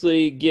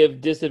basically give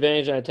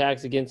disadvantage on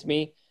attacks against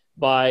me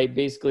by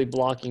basically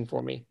blocking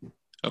for me.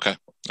 Okay.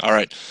 All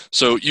right.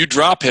 So you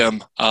drop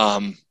him,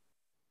 and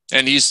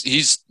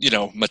he's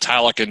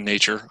metallic in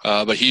nature,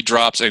 but he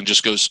drops and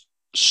just goes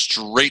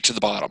straight to the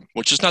bottom,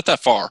 which is not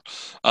that far.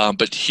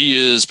 But he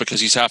is, because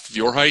he's half of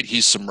your height,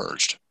 he's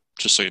submerged.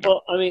 Just so you know.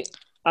 Well, I mean,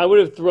 I would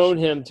have thrown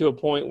him to a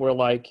point where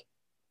like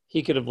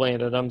he could have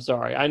landed. I'm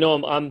sorry. I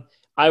know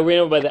I ran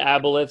over by the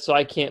aboleth, so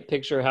I can't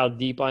picture how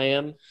deep I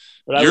am.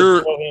 But I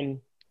would throw him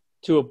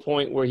to a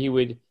point where he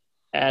would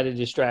add a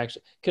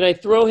distraction. Can I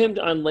throw him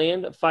on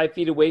land 5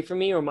 feet away from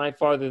me, or am I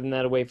farther than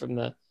that away from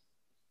the?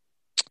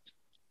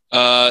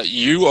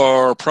 You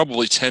are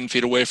probably 10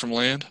 feet away from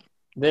land.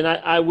 Then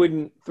I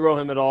wouldn't throw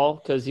him at all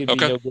because he'd be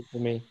Okay. no good for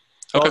me.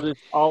 So Okay.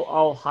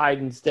 I'll hide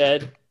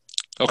instead.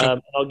 Okay.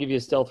 I'll give you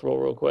a stealth roll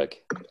real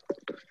quick.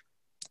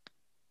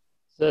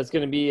 So that's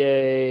going to be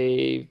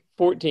a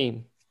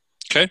 14.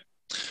 Okay.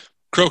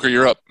 Croaker,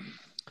 you're up.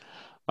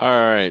 All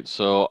right,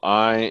 so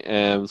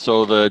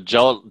the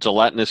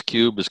gelatinous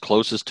cube is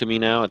closest to me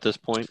now at this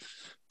point.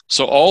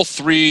 So all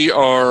 3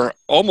 are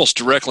almost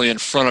directly in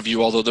front of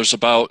you, although there's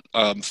about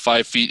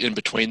 5 feet in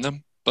between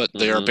them. But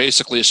they are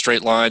basically a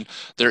straight line.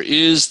 There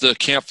is the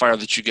campfire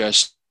that you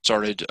guys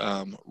started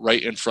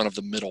right in front of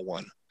the middle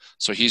one.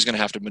 So he's going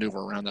to have to maneuver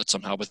around that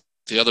somehow. But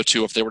the other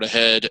 2, if they were to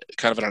head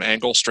kind of at an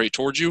angle straight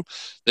towards you,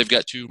 they've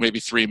got 2, maybe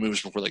 3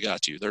 moves before they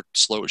got to you. They're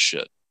slow as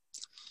shit.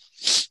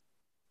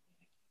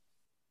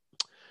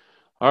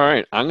 All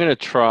right, I'm going to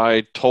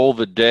try Toll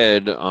the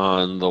Dead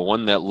on the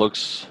one that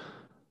looks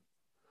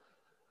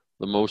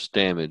the most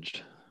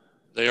damaged.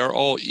 They are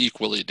all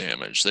equally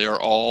damaged. They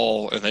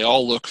all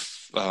look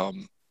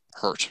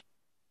hurt.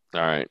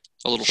 All right.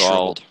 A little So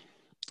shriveled.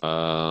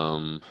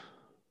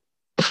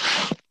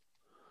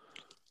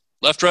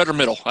 Left, right, or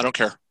middle? I don't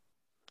care.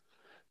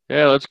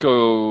 Yeah, let's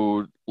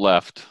go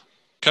left.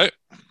 Okay.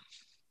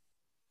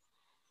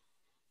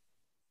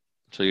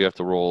 So you have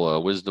to roll a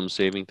wisdom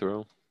saving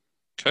throw.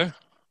 Okay.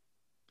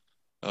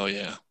 Oh,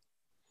 yeah.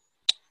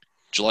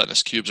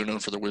 Gelatinous cubes are known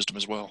for their wisdom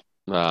as well.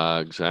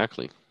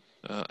 Exactly.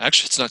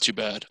 Actually, it's not too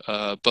bad.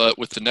 But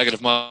with the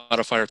negative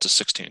modifier, it's a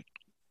 16.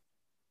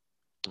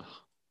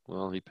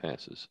 Well, he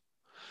passes.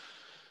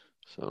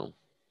 So,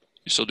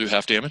 You still do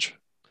half damage?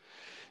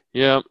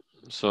 yeah.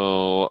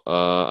 So,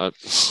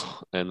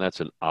 and that's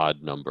an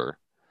odd number.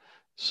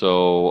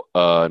 So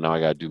now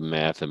I got to do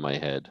math in my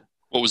head.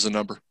 What was the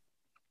number?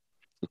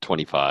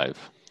 25.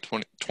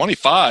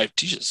 25?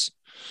 Jesus.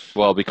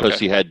 Well, because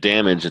Okay. he had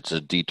damage, it's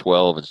a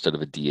D12 instead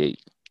of a D8.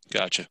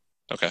 Gotcha.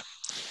 Okay.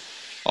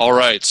 All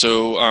right.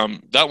 So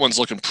that one's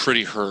looking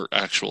pretty hurt,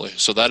 actually.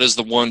 So that is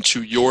the one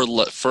to your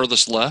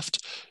furthest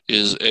left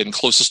and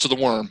closest to the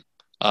worm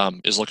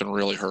is looking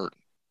really hurt.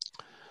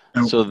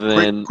 Now, So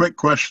then, quick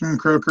question,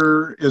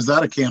 Croaker. Is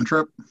that a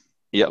cantrip?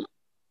 Yep.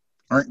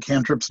 Aren't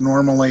cantrips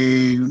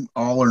normally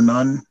all or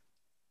none?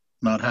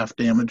 Not half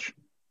damage?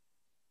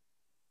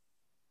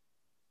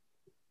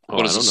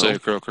 What does I it don't say, know.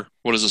 Croaker?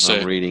 What does it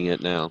say? I'm reading it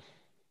now.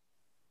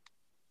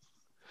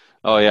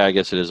 Oh, yeah, I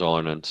guess it is all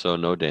or none, so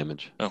no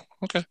damage. Oh,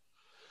 okay.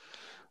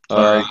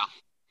 Sorry.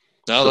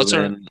 No, So that's all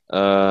right.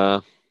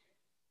 then,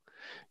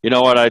 you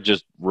know what? I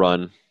just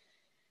run.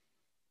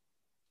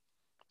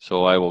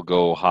 So I will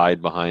go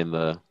hide behind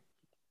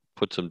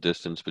put some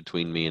distance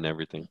between me and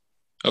everything.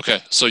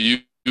 Okay. So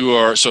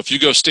so if you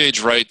go stage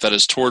right, that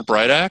is toward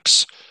Bright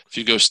Axe. If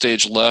you go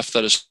stage left,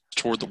 that is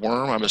toward the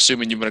worm. I'm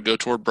assuming you're going to go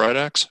toward Bright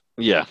Axe.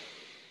 Yeah.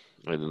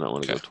 I do not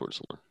want to Okay. go towards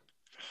the worm.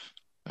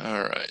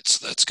 All right,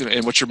 so that's gonna.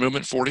 And what's your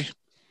movement? 40.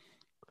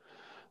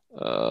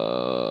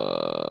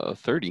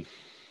 30.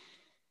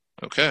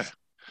 Okay.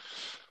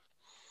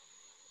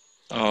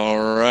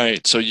 All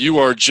right. So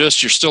you're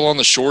still on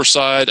the shore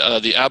side.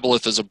 The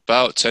aboleth is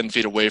about 10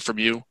 feet away from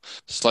you,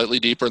 slightly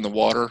deeper in the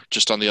water.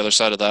 Just on the other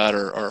side of that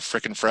are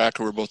Frickin' Frack,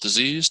 who are both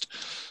diseased.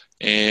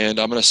 And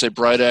I'm going to say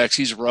Bright Axe,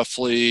 he's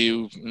roughly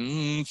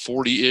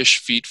 40-ish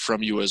feet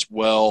from you as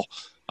well,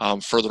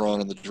 further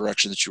on in the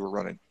direction that you were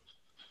running.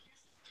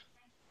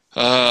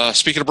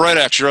 Speaking of Bright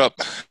Axe, you're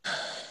up.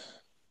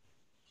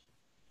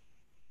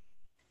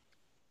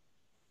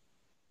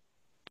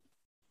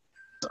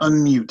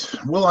 Unmute.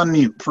 We'll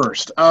unmute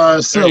first. There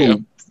you So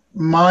go.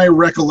 my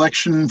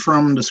recollection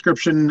from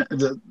description,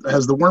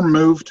 has the worm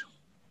moved?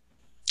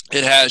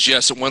 It has,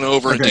 yes. It went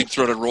over and Okay.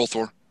 deep-throated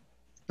Rolthor.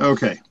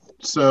 Okay.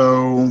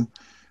 So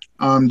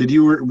did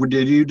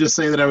you just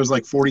say that I was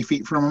like 40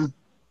 feet from him?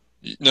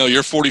 No,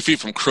 you're 40 feet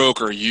from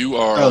Croaker. You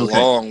are Oh, a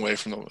okay. long way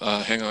from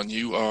the. Hang on,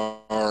 you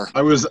are.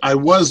 I was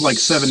like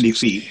 70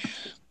 feet.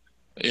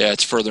 Yeah,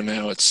 it's further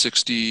now. It's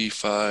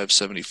 65,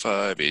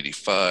 75,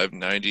 85,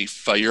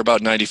 95. You're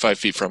about 95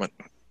 feet from it.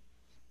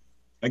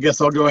 I guess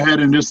I'll go ahead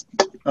and just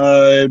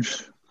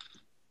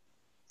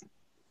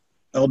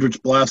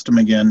Eldritch Blast him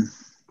again.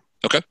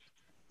 Okay.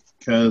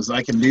 Because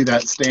I can do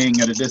that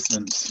staying at a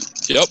distance.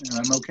 Yep. And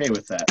I'm okay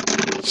with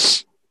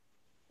that.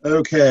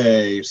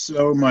 Okay,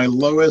 so my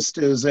lowest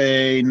is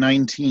a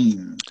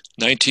 19.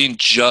 19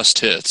 just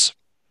hits.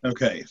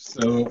 Okay,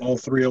 so all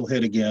three will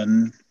hit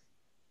again.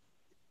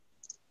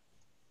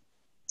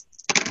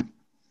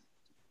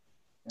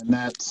 And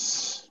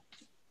that's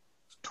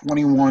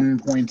 21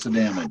 points of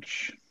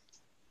damage.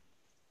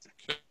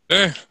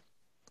 Okay.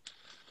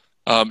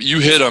 You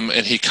hit him,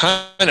 and he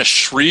kind of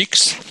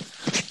shrieks.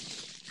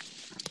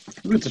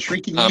 Ooh, it's a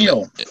shrieking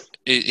meal.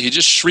 He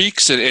just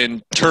shrieks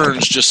and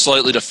turns just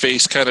slightly to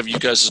face kind of you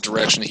guys'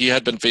 direction. He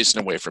had been facing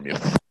away from you.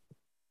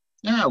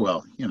 Yeah,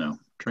 well,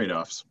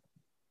 trade-offs.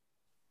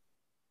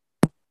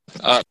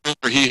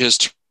 He has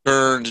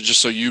turned, just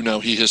so you know,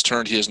 he has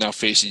turned. He is now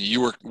facing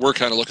you. We're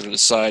kind of looking at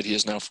his side. He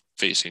is now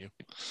facing you.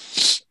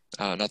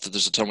 Not that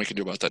there's a ton we can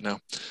do about that now.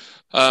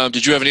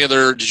 Did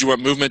you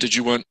want movement? Did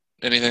you want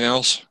anything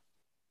else?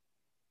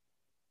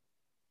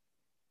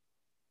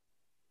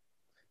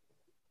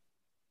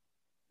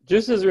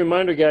 Just as a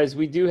reminder, guys,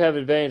 we do have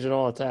advantage on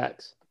all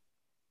attacks.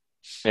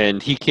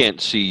 And he can't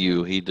see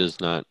you. He's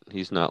not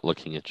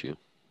looking at you.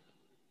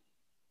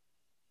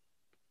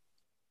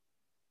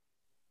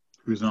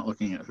 Who's not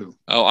looking at who?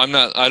 Oh,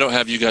 I don't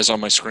have you guys on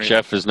my screen.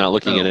 Jeff is not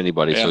looking at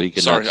anybody, Yeah, so he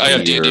cannot sorry, I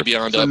have see D&D your...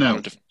 Beyond So up.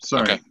 no,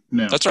 sorry, Okay.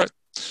 no. That's all right.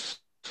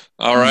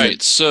 All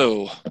right,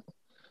 so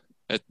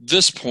at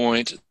this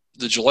point,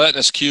 the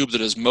gelatinous cube that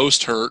is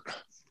most hurt 5,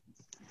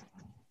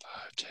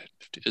 10,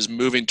 15, is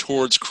moving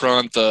towards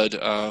Kronthud.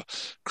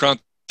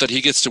 Kronthud,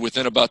 he gets to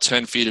within about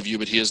 10 feet of you,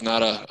 but he is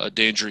not a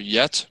danger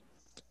yet.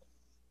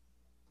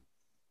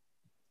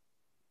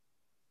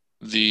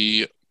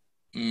 The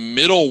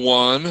middle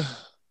one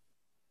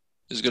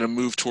is going to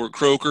move toward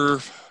Croaker,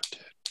 10,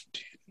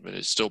 15, but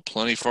it's still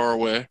plenty far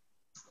away.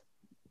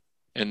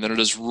 And then it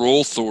is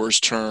Rolthor's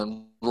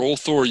turn.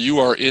 Rolthor, you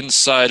are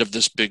inside of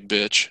this big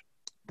bitch.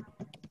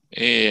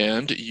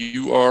 And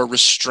you are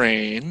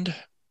restrained.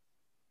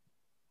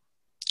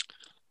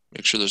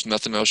 Make sure there's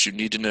nothing else you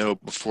need to know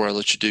before I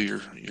let you do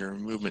your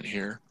movement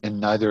here. And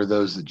neither of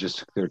those that just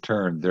took their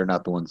turn, they're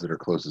not the ones that are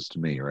closest to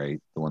me,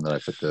 right? The one that I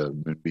put the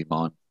moonbeam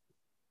on.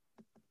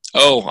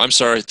 Oh, I'm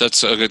sorry.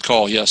 That's a good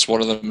call. Yes, one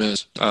of them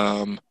is.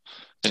 And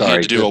he Sorry,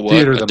 had to do the a what?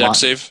 theater, A the deck mon-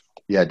 save?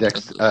 Yeah,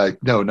 Dex.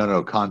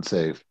 No, con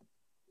save.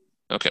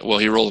 Okay, well,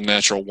 he rolled a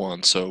natural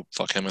 1, so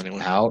fuck him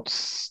anyway.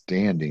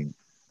 Outstanding.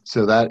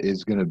 So that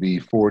is going to be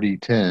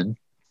 40-10.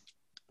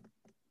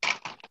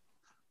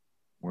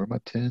 Where are my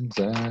 10s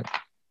at?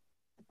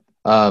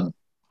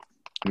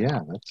 Yeah,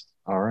 that's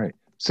all right.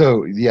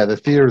 So yeah, the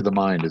theater of the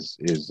mind is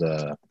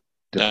No,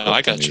 difficult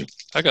I for got me. you.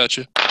 I got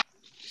you.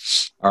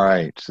 All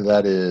right, so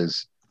that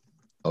is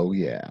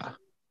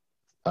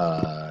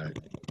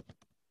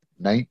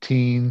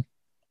 19,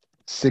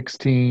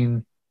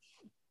 16,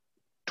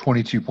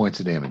 22 points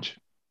of damage.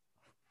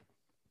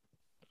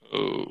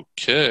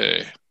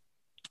 Okay.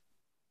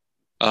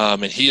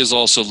 And he is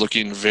also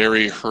looking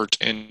very hurt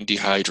and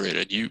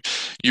dehydrated. You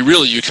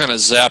kind of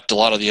zapped a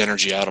lot of the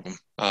energy out of him.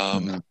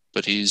 Mhm.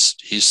 But he's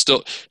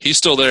still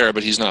there,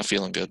 but he's not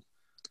feeling good.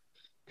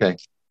 Okay.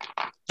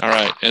 All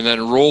right, and then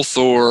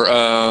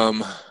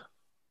Rolthor.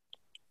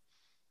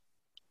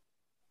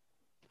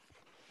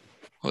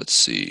 Let's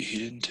see. He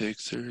didn't take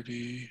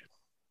 30.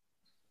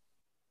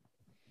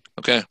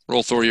 Okay,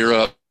 Rolthor, you're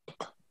up.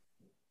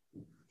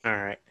 All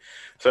right.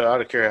 So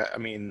out of curiosity, I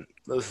mean,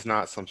 this is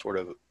not some sort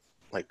of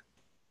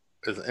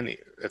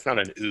it's not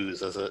an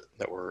ooze, is it?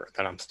 That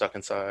I'm stuck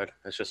inside.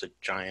 It's just a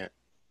giant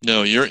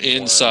No, you're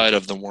inside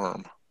of the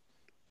worm.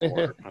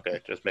 worm.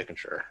 Okay, just making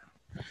sure.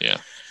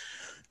 Yeah.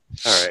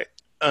 All right.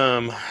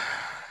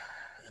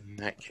 In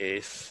that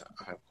case,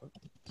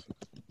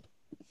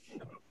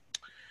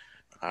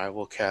 I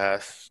will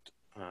cast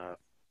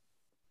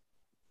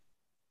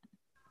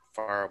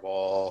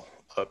Fireball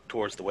up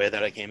towards the way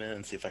that I came in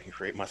and see if I can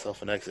create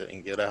myself an exit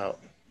and get out.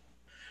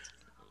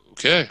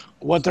 Okay.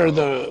 What are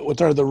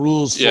the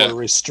rules Yeah. for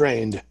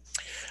restrained?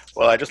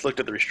 Well, I just looked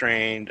at the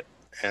restrained,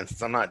 and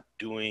since I'm not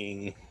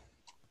doing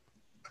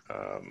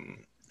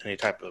any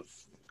type of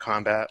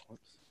combat,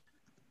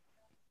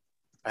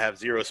 I have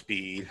 0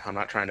 speed. I'm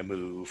not trying to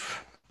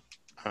move.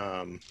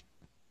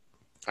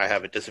 I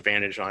have a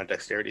disadvantage on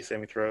dexterity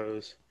saving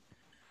throws,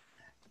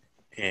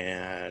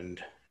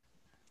 and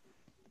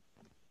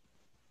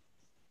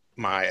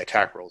my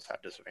attack rolls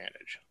have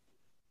disadvantage.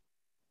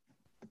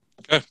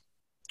 Okay.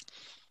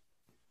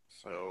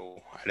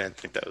 So I didn't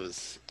think that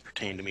was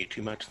pertained to me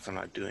too much, since I'm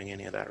not doing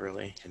any of that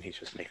really, and he's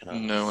just making a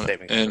No,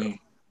 saving throw. and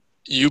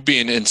you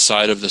being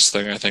inside of this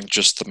thing, I think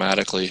just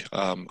thematically,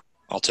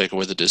 I'll take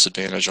away the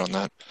disadvantage on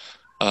that.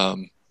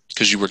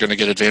 Because you were going to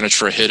get advantage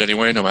for a hit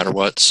anyway, no matter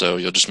what, so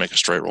you'll just make a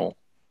straight roll.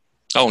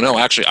 Oh, no,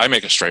 actually, I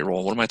make a straight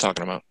roll. What am I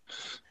talking about?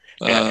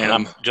 And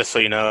I'm just so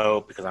you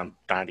know, because I'm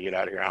trying to get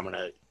out of here, I'm going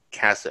to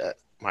cast it at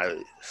my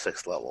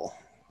 6th level.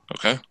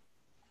 Okay.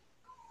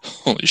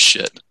 Holy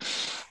shit.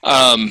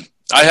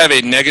 I have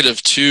a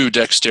 -2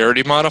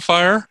 dexterity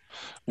modifier,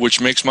 which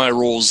makes my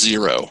roll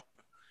 0. Does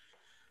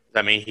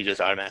that mean he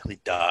just automatically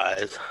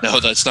dies? No,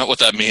 that's not what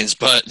that means,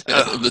 but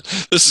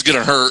this is going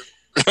to hurt.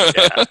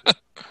 Yeah.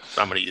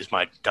 So I'm going to use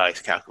my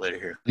dice calculator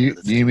here. Do you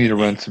need me to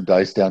run some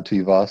dice down to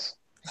you, Voss?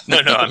 No,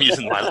 I'm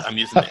using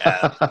the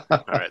app.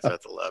 All right, so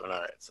that's 11. All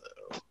right, so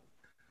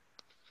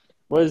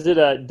What is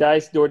it?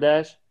 Dice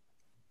DoorDash?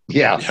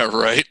 Yeah, Yeah,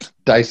 right.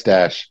 Dice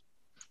Dash.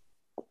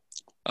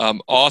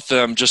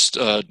 Otham, just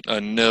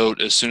a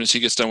note, as soon as he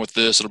gets done with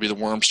this, it'll be the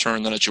worm's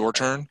turn, then it's your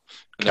turn.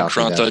 And then Copy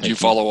that, Krantha, thank you you.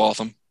 follow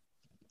Otham.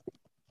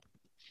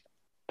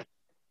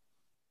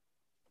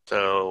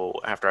 So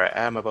after I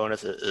add my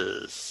bonus, it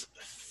is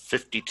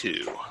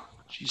 52.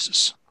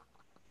 Jesus.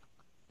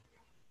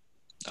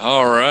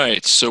 All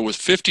right, so with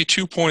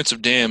 52 points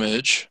of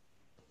damage,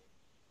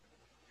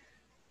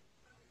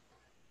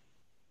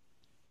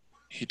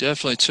 he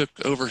definitely took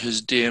over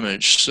his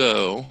damage,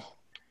 so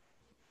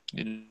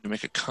you need to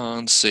make a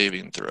con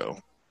saving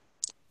throw.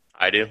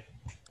 I do?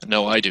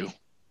 No, I do.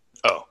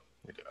 Oh,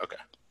 you do. Okay.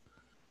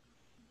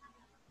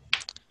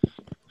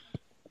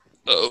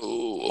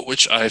 Oh,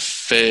 which I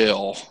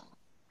fail.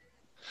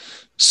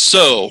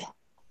 So,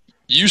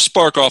 you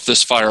spark off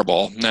this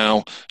fireball.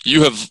 Now,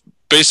 you have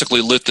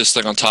basically lit this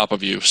thing on top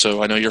of you,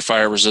 so I know you're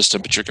fire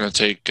resistant, but you're going to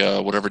take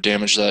whatever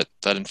damage that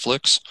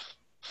inflicts.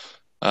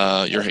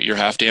 Your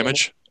half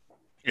damage.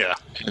 Yeah.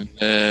 And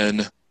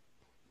then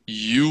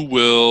you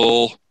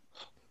will...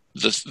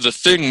 The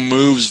thing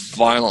moves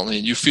violently,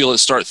 and you feel it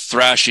start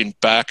thrashing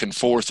back and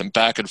forth,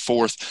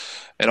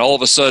 and all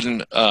of a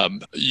sudden,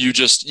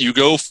 you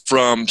go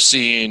from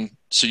seeing,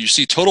 so you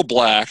see total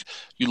black,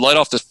 you light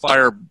off this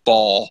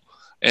fireball,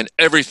 and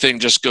everything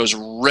just goes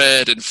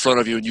red in front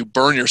of you, and you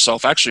burn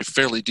yourself actually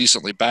fairly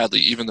decently badly,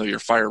 even though you're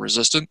fire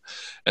resistant,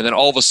 and then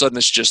all of a sudden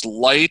it's just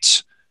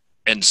light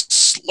and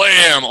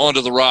slam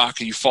onto the rock,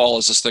 and you fall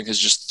as this thing has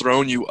just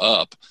thrown you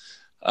up.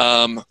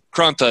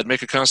 Krantha,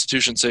 make a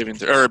Constitution saving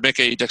throw, or make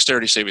a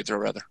Dexterity saving throw,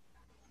 rather.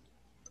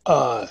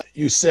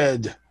 You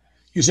said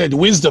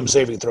Wisdom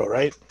saving throw,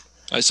 right?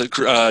 I said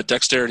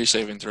Dexterity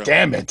saving throw.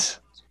 Damn it!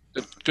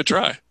 Good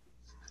try.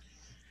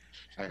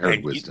 I heard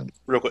And wisdom.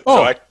 Real quick.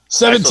 Oh,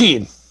 So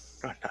 17.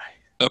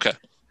 Okay,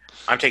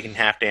 I'm taking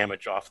half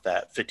damage off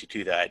that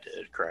 52 that I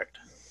did, correct?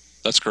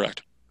 that's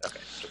correct. Okay,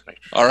 just make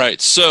sure. All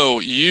right, so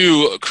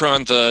you,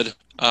 Krantha,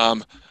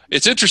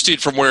 it's interesting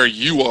from where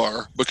you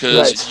are because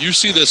Right. you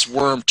see this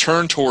worm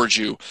turn towards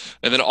you,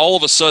 and then all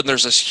of a sudden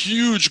there's this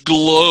huge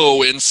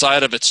glow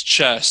inside of its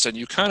chest, and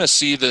you kind of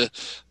see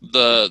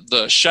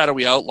the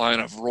shadowy outline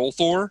of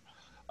Rolthor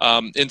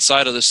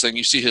inside of this thing.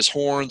 You see his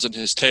horns and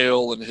his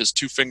tail and his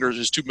two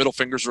middle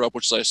fingers are up,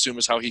 which I assume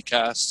is how he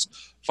casts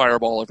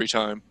Fireball every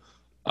time.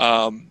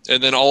 And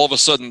then all of a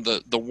sudden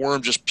the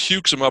worm just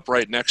pukes him up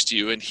right next to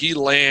you, and he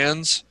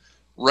lands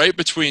right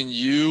between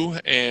you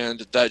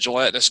and that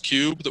gelatinous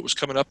cube that was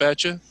coming up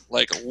at you,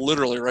 like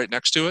literally right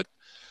next to it.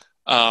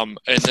 And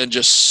then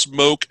just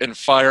smoke and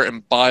fire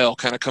and bile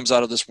kind of comes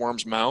out of this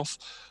worm's mouth,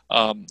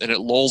 and it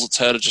lolls its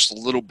head just a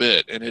little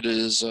bit. And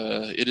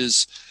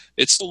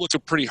it's still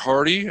looking pretty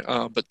hardy,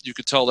 but you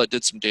could tell that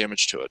did some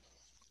damage to it.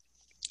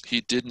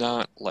 He did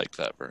not like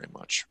that very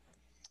much.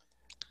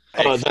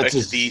 I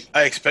that's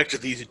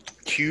expected these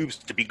cubes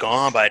to be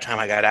gone by the time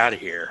I got out of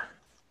here.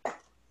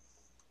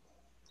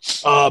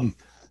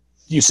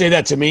 You say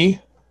that to me?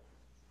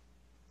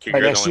 You're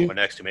Right the next to only you? one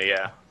next to me,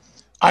 yeah.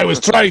 I was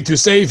trying to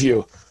save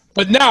you,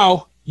 but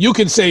now you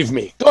can save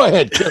me. Go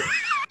ahead.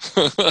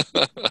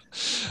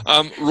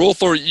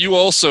 Rolthor, you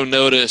also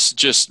notice,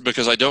 just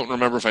because I don't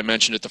remember if I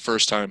mentioned it the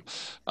first time,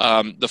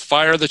 the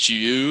fire that you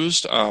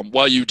used,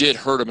 while you did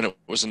hurt him and it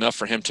was enough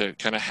for him to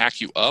kind of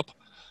hack you up,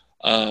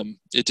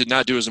 it did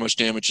not do as much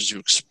damage as you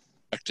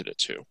expected it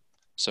to.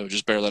 So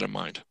just bear that in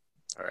mind.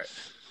 All right.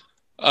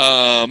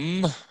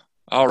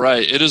 All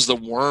right, it is the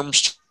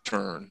worm's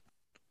turn.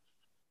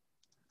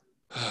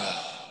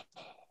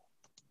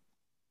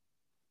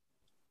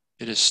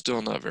 It is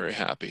still not very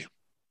happy.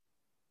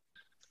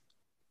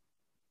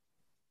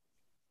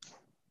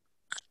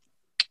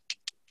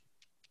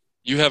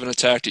 You haven't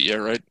attacked it yet,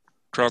 right,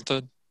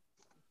 Kronthud?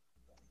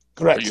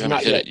 Correct. Or you haven't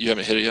Not hit yet. it. You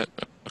haven't hit it yet.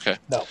 Okay.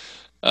 No.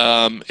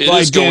 It Well, I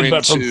is did, going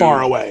but from to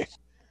far away.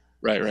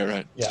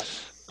 Right. Yeah.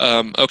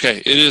 Okay.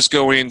 It is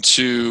going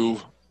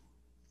to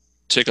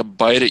take a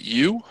bite at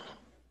you.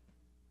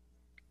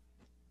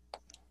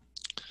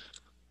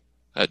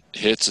 That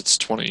hits. It's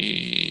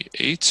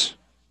 28.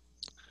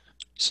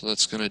 So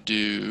that's going to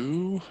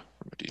do. Where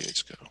my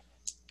d8s go?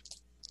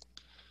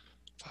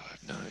 5,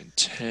 9,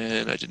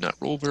 10. I did not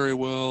roll very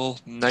well.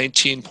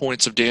 19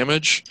 points of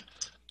damage,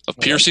 of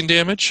piercing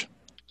damage.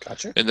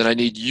 Gotcha. And then I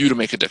need you to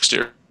make a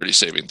dexterity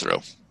saving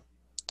throw.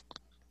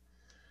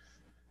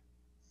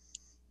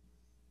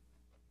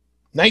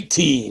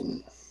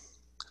 19.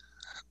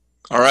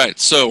 All right,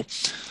 so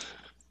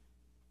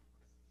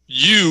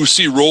you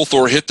see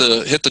Rolthor hit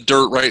the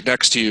dirt right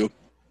next to you,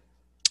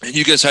 and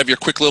you guys have your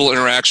quick little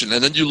interaction,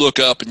 and then you look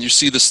up and you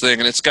see this thing,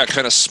 and it's got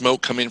kind of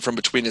smoke coming from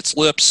between its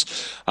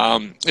lips.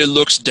 It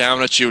looks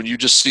down at you, and you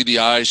just see the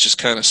eyes just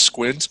kind of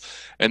squint,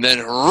 and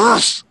then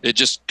it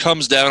just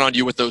comes down on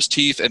you with those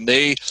teeth, and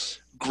they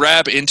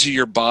grab into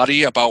your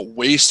body about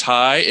waist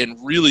high, and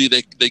really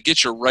they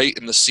get you right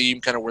in the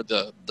seam, kind of where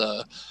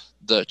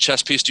the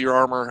chest piece to your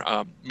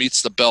armor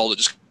meets the belt. It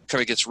just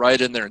kind of gets right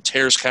in there and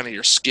tears kind of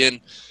your skin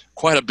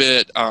quite a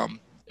bit. And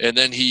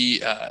then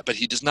but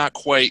he does not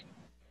quite.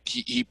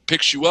 He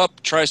picks you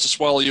up, tries to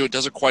swallow you, it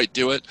doesn't quite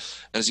do it.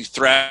 And as he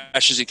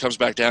thrashes, he comes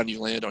back down. You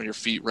land on your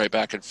feet right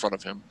back in front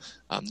of him.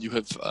 You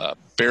have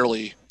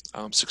barely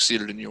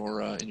succeeded in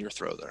your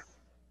throw there.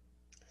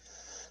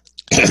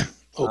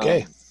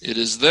 Okay. It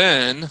is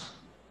then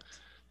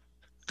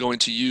going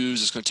to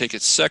use. It's going to take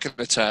its second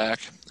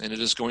attack, and it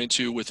is going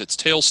to, with its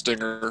tail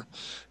stinger,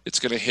 it's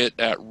going to hit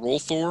at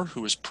Rolthor,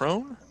 who is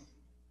prone.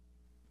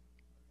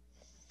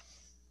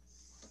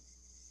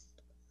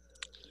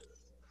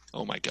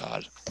 Oh my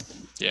God.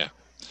 Yeah.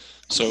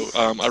 So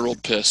I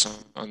rolled piss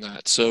on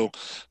that. So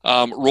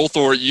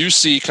Rolthor, you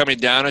see coming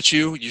down at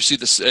you, you see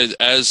this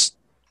as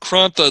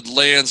Krantha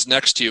lands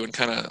next to you and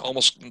kind of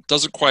almost,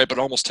 doesn't quite, but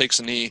almost takes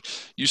a knee.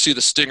 You see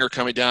the stinger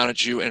coming down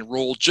at you and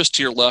roll just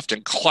to your left,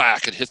 and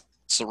clack, it hits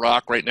the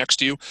rock right next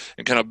to you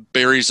and kind of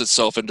buries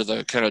itself into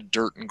the kind of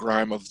dirt and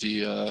grime of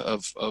the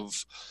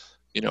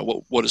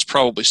what is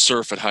probably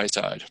surf at high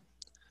tide.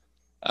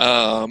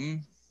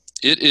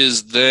 It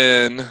is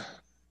then.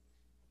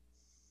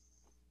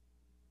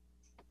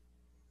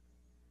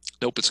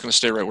 Nope, it's going to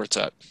stay right where it's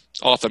at.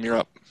 Autumn, you're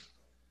up.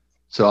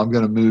 So I'm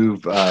going to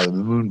move the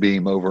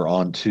moonbeam over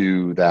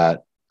onto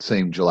that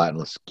same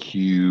gelatinous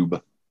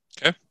cube.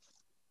 Okay.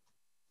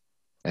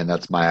 And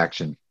that's my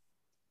action.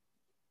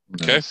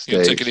 Okay. You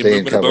can take any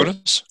movement or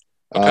bonus?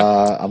 Okay.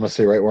 I'm going to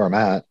stay right where I'm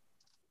at.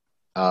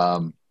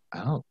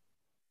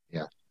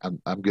 Yeah,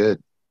 I'm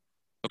good.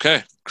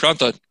 Okay.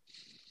 Krantha.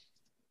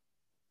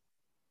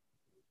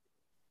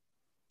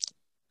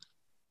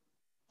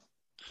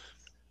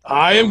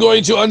 I am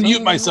going to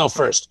unmute myself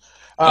first.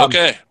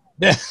 Okay.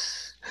 I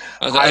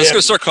was going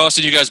to start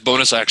costing you guys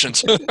bonus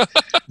actions.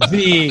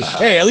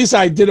 Hey, at least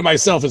I did it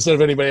myself instead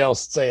of anybody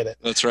else saying it.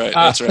 That's right.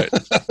 That's right.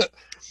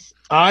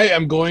 I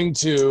am going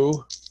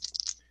to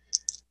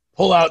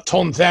pull out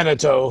Ton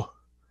Thanato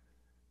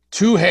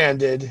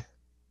two-handed.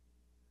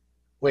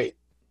 Wait.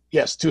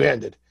 Yes,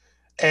 two-handed.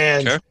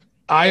 And Okay.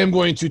 I am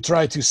going to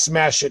try to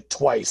smash it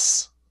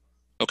twice.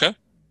 Okay.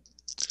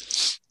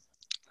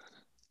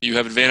 You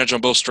have advantage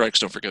on both strikes,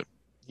 don't forget.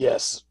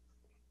 Yes.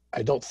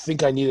 I don't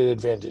think I need an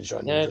advantage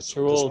on this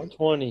Natural one.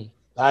 20.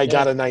 I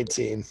got a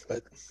 19,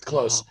 but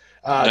close.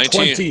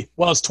 19. 20.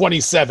 Well, it's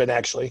 27,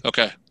 actually.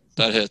 Okay.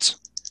 That hits.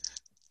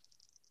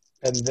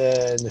 And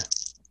then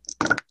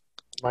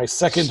my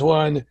second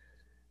one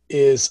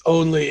is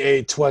only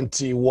a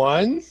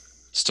 21.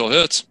 Still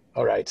hits.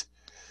 All right.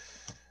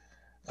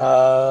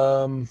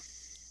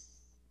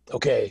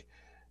 Okay.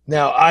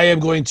 Now I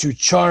am going to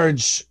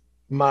charge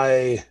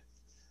my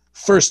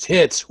first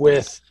hit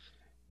with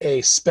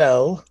a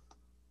spell.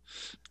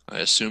 I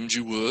assumed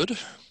you would.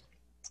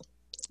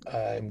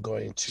 I'm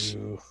going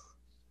to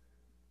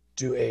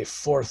do a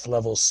 4th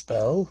level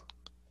spell.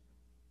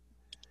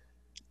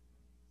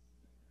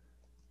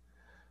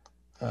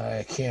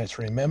 I can't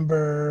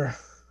remember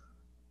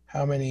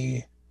how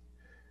many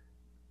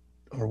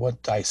or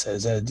what dice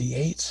is that, a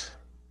D8?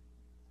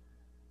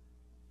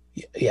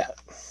 Yeah.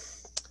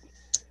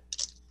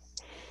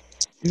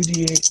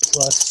 2D8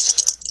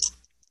 plus.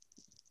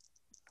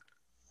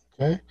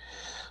 Okay.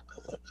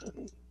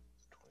 11,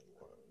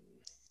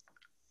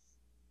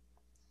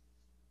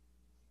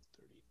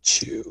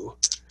 21,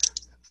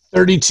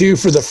 32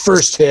 for the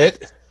first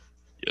hit.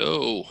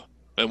 Yo.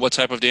 And what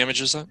type of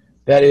damage is that?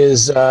 That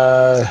is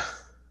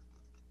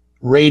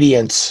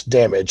radiant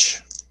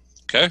damage.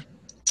 Okay.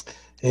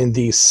 And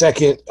the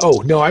second,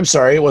 oh, no, I'm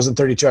sorry. It wasn't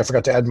 32. I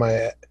forgot to add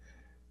my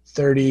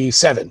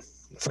 37.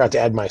 I forgot to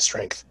add my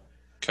strength.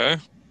 Okay.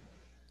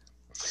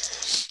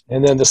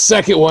 And then the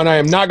second one, I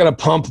am not going to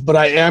pump, but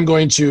I am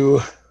going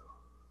to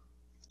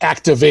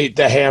activate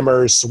the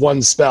hammer's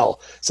one spell,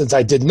 since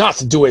I did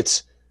not do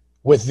it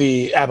with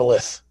the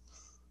aboleth.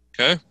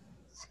 Okay.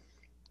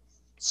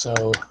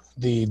 So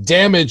the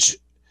damage,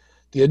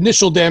 the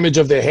initial damage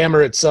of the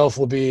hammer itself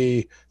will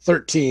be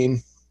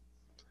 13.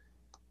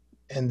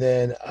 And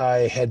then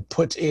I had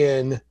put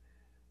in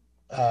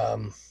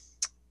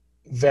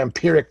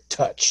Vampiric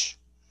Touch.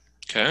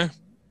 Okay.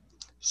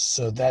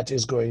 So that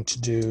is going to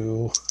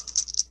do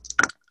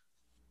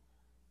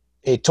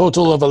a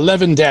total of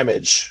 11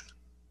 damage.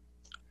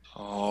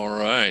 All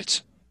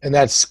right. And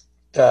that's,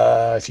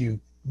 if you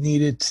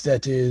need it,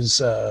 that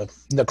is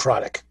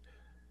necrotic.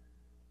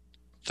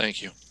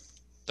 Thank you.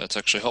 That's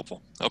actually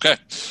helpful. Okay.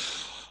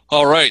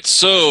 All right.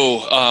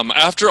 So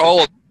after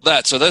all of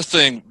that, so that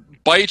thing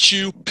bites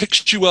you,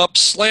 picks you up,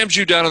 slams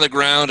you down on the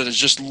ground, and is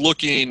just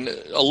looking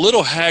a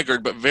little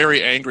haggard but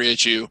very angry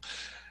at you.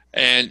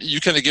 And you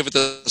kind of give it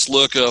this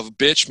look of,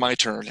 bitch, my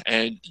turn.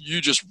 And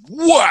you just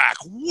whack,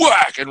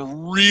 whack,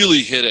 and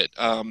really hit it.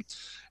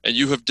 And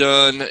you have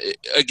done,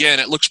 again,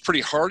 it looks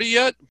pretty hardy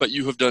yet, but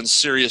you have done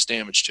serious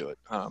damage to it.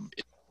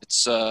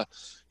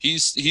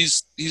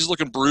 He's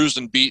looking bruised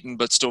and beaten,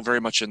 but still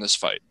very much in this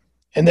fight.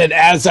 And then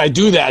as I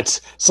do that,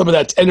 some of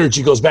that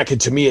energy goes back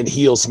into me and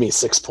heals me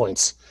 6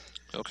 points.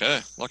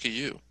 Okay, lucky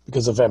you.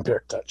 Because of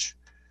Vampiric Touch.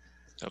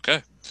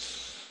 Okay.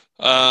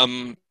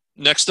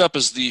 Next up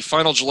is the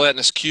final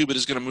gelatinous cube. It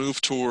is going to move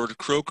toward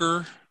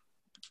Croaker.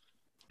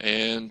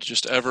 And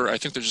I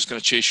think they're just going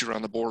to chase you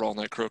around the board all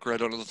night, Croaker. I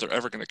don't know that they're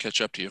ever going to catch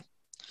up to you.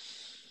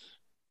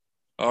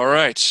 All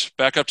right,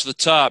 back up to the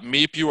top.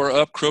 Meep, you are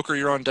up. Croaker,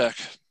 you're on deck.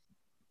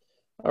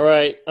 All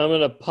right, I'm going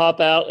to pop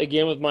out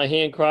again with my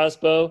hand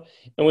crossbow.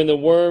 And when the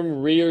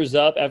worm rears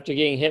up after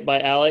getting hit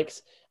by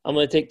Alex, I'm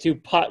going to take 2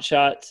 pot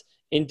shots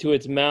into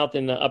its mouth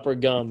and the upper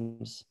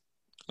gums.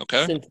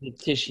 Okay. Sensitive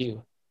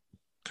tissue.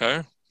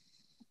 Okay.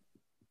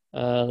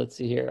 Let's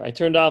see here. I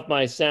turned off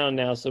my sound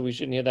now, so we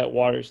shouldn't hear that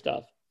water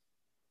stuff.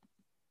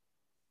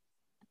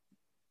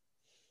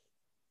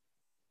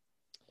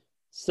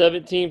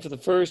 $17 for the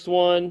first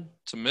one.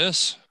 It's a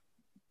miss.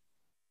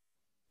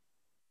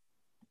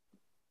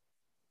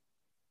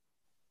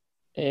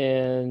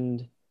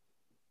 And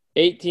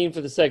 18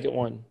 for the second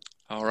one.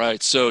 All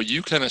right, so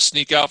you kind of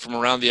sneak out from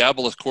around the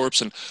aboleth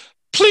corpse and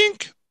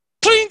plink,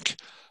 plink.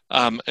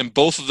 And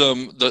both of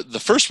them, the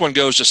first one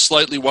goes just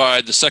slightly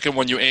wide. The second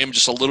one you aim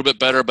just a little bit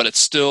better, but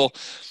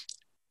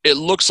it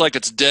looks like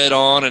it's dead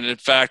on. And in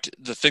fact,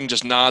 the thing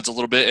just nods a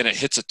little bit and it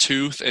hits a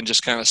tooth and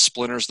just kind of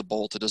splinters the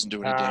bolt. It doesn't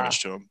do any damage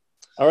to him.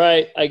 All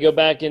right, I go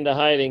back into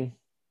hiding.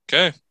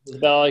 Okay. That's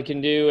about all I can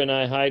do, and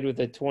I hide with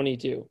a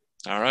 22.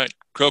 All right.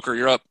 Croaker,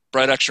 you're up.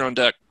 Bright Axe, you're on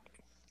deck.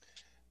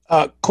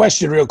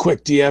 Question real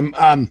quick, DM.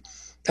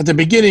 At the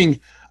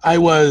beginning, I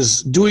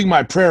was doing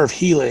my prayer of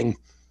healing.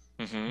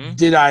 Mm-hmm.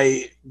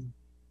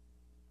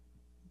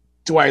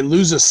 Do I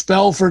lose a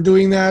spell for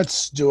doing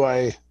that?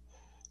 I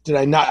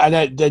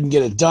didn't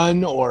get it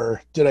done,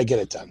 or did I get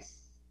it done?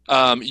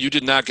 You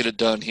did not get it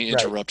done. He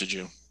interrupted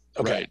you.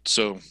 Okay. Right.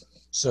 So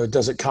it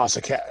doesn't cost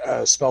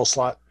a spell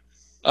slot?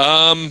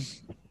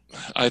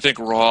 I think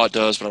raw it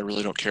does, but I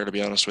really don't care, to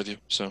be honest with you.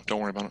 So don't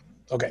worry about it.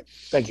 Okay.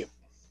 Thank you.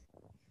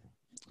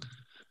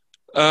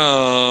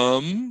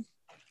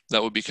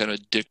 That would be kind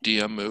of dick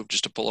DM move,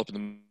 just to pull up in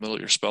the middle of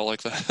your spell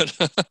like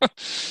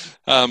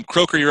that.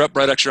 Croaker, you're up.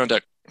 Bright Axe, you're on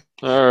deck.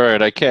 All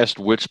right, I cast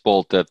Witch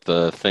Bolt at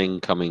the thing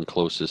coming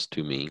closest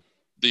to me.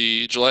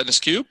 The gelatinous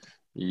cube?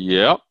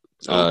 Yep.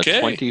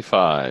 Okay.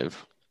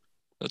 25.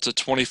 That's a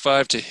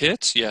 25 to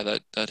hit. Yeah,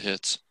 that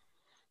hits.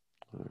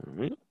 All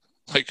right.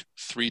 Like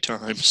 3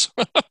 times.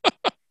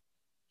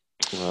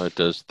 It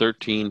does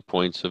 13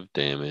 points of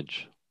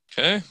damage.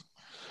 Okay.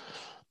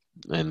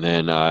 And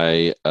then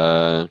I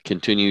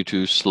continue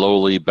to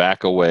slowly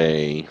back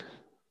away.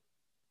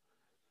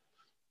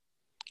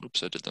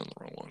 Oops, I did that on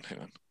the wrong one. Hang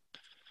on.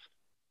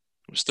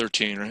 It was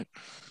 13, right?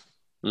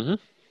 Mm-hmm.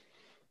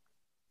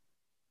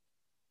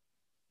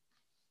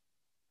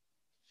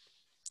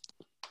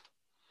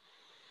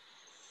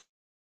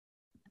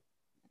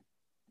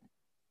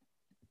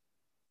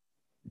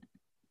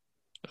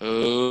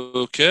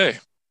 Okay.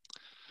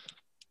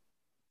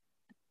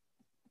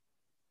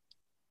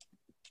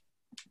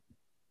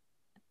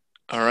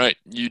 All right.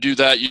 You do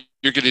that.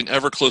 You're getting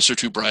ever closer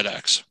to Bright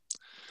Axe.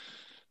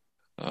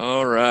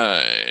 All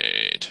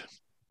right.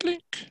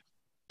 Blink.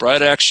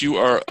 Bright Axe, you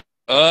are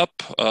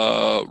up.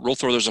 Roll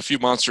Thor, there's a few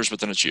monsters,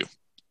 but then it's you.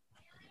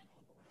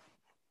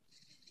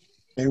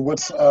 Okay,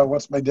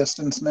 what's my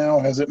distance now?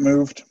 Has it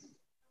moved?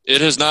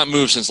 It has not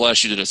moved since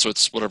last you did it, so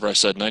it's whatever I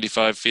said,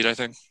 95 feet, I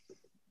think.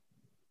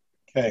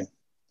 Okay.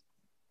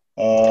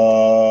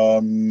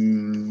 Gonna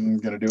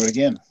do it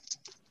again.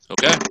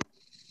 Okay.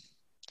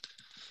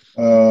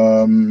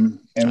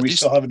 And we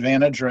still have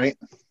advantage, right?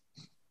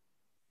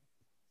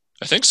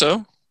 I think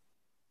so.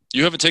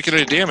 You haven't taken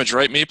any damage,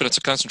 right, Meep? But it's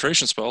a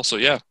concentration spell, so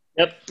yeah.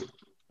 Yep.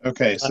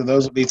 Okay, so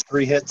those will be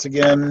 3 hits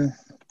again.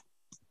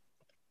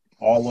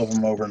 All of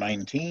them over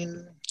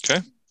 19.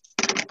 Okay.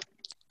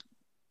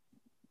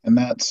 And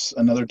that's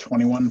another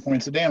 21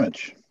 points of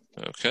damage.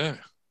 Okay.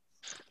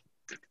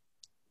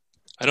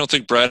 I don't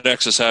think Brad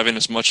X is having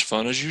as much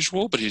fun as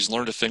usual, but he's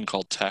learned a thing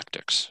called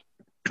tactics.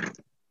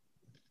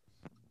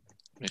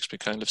 Makes me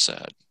kind of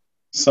sad.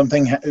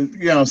 Something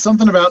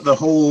about the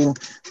whole,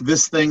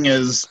 this thing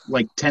is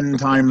like 10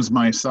 times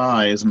my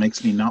size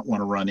makes me not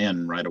want to run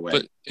in right away.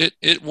 But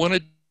it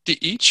wanted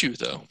to eat you,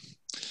 though.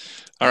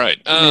 All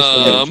right.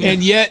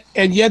 And yet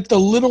the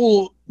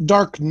little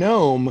dark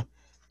gnome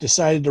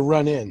decided to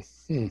run in.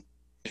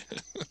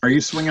 Are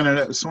you swinging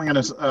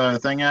a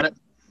thing at it?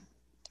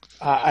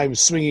 I'm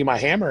swinging my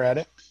hammer at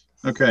it.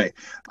 Okay.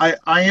 I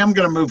am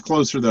going to move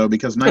closer, though,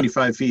 because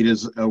 95 feet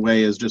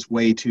away is just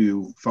way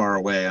too far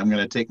away. I'm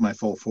going to take my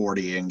full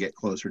 40 and get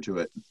closer to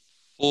it.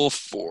 Full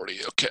 40,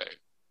 okay.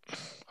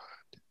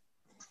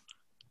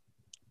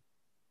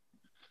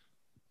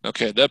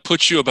 Okay, that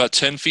puts you about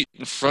 10 feet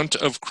in front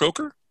of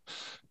Croaker,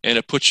 and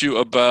it puts you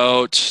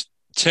about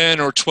 10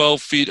 or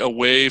 12 feet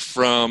away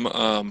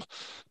from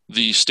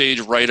the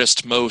stage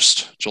rightest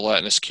most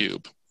gelatinous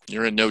cube.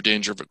 You're in no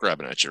danger of it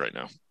grabbing at you right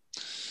now.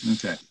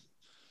 Okay.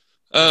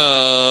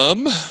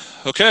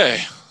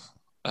 Okay.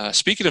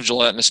 Speaking of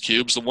gelatinous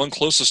cubes, the one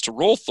closest to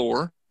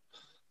Rolthor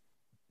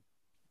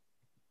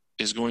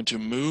is going to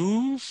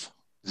move.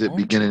 Is it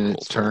beginning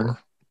its turn?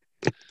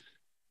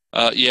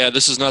 Yeah,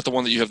 this is not the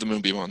one that you have the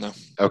moonbeam on, though.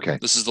 Okay.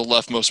 This is the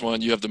leftmost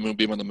one. You have the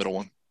moonbeam on the middle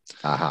one.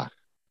 Aha.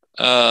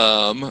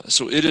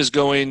 So it is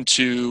going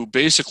to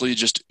basically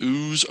just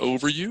ooze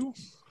over you.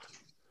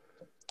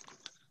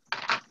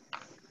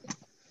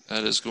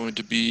 That is going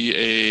to be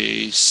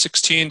a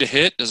 16 to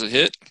hit. Does it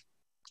hit?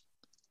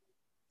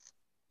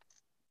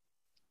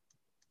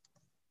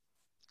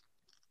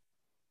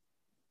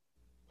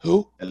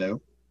 Who?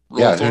 Hello?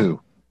 Yeah, Rolthor?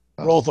 who?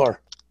 Rolthor.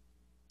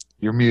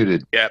 You're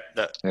muted. Yep,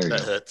 that There you go.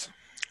 hits.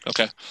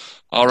 Okay.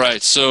 All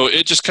right. So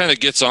it just kind of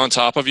gets on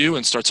top of you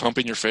and starts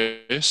humping your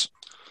face.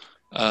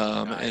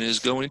 And is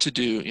going to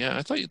do, yeah,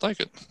 I thought you'd like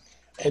it.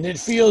 And it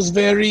feels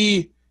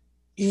very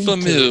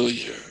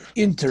Familiar.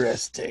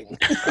 interesting.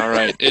 All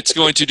right. It's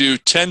going to do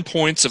 10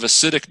 points of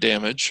acidic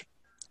damage,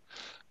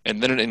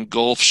 and then it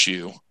engulfs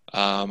you.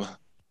 They're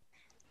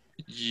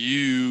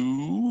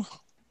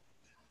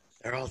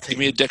all Give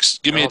me a they're all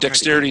trying to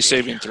dexterity get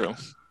saving throw.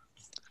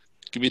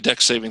 Give me a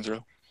dex saving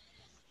throw.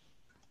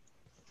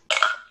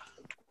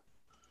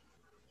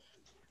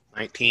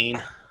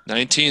 19.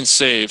 19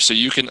 save. So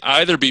you can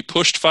either be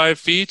pushed 5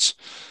 feet,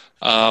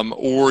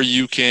 or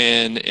you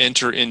can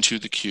enter into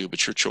the cube.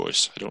 It's your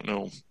choice. I don't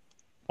know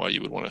why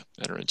you would want to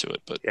enter into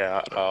it, but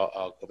Yeah,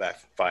 I'll go back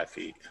 5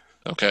 feet.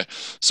 okay.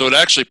 So it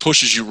actually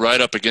pushes you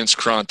right up against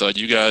Kronthud.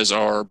 You guys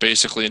are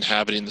basically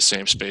inhabiting the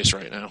same space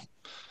right now.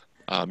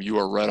 You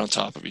are right on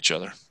top of each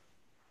other.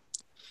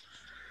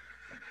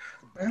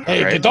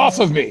 Hey, Right. get off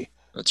of me!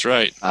 That's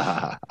right.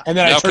 And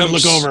then I Now turn to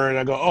comes- look over and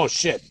I go, oh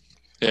shit.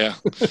 Yeah.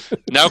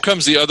 Now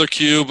comes the other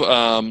cube.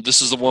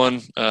 This is the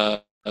one,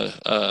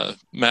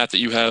 Matt, that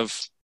you have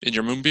in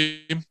your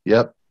moonbeam.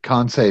 Yep.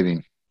 Con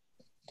saving.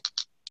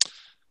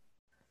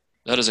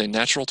 That is a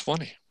natural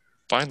 20.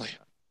 Finally.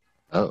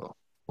 Oh,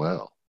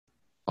 well.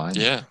 Fine.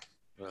 Yeah.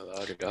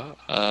 Well, to God.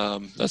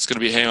 That's going to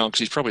be hang on because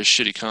he's probably a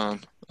shitty con.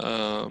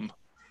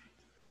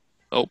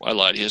 Oh, I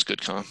lied. He has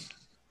good con.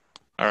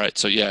 All right.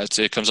 So, yeah,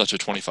 it comes out to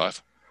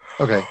 25.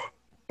 Okay.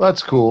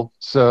 That's cool.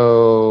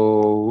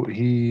 So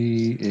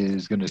he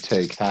is going to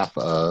take half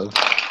of.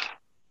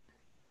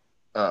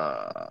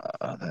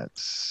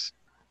 That's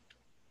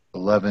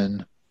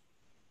 11,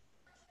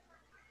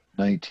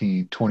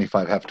 19,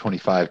 25, half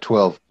 25,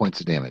 12 points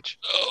of damage.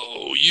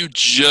 Oh, you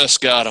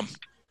just got him.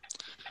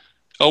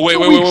 Oh, wait. 2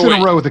 weeks in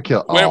a row with a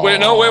kill.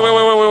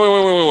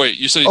 Wait.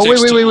 You said he Oh,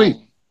 takes wait.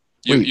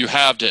 You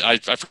halved it. I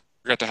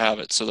forgot to have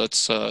it. So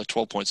that's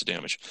 12 points of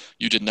damage.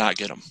 You did not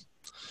get him.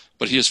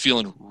 But he is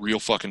feeling real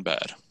fucking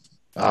bad.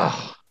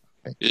 Ah,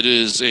 It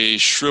is a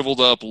shriveled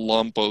up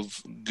lump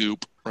of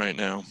goop right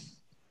now.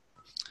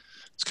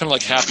 It's kind of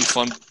like Happy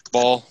Fun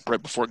Ball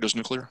right before it goes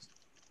nuclear.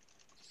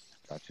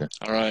 gotcha.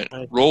 All right.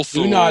 Roll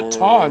Do not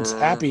taunt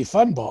Happy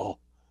Fun Ball.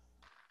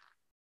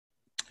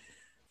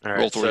 All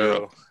Roll right, Thor, you're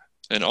so up.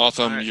 And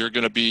Otham, All right. you're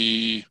going to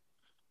be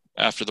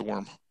after the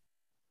worm.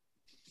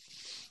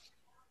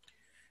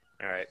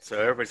 all right, so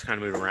everybody's kind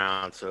of moving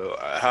around. So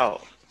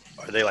how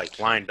are they like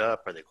lined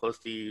up? Are they close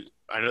to you?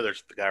 I know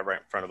there's the guy right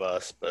in front of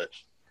us, but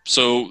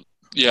So,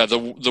 yeah,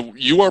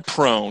 you are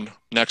prone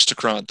next to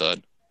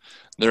Kronthud.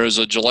 There is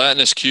a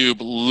gelatinous cube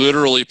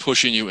literally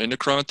pushing you into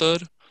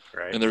Kronthud,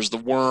 right. and there's the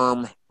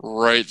worm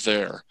right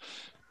there.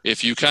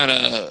 If you kind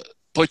of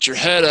put your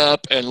head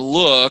up and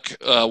look,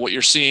 what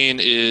you're seeing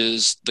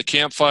is the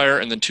campfire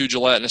and then 2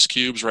 gelatinous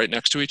cubes right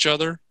next to each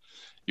other.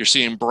 You're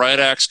seeing Bright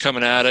Axe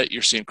coming at it.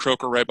 You're seeing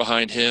Croaker right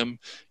behind him.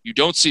 You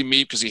don't see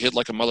Meep because he hit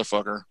like a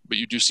motherfucker, but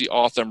you do see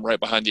Otham right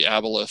behind the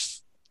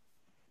Aboleth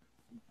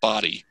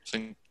body.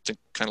 Think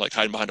kind of like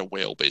hiding behind a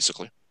whale,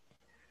 basically.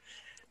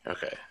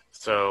 Okay,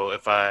 so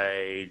if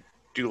I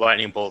do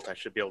lightning bolt, I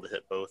should be able to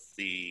hit both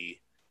the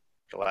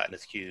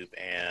gelatinous cube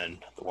and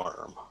the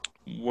worm.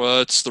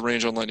 What's the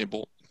range on lightning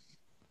bolt?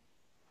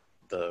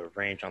 the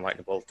range on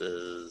lightning bolt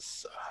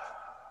is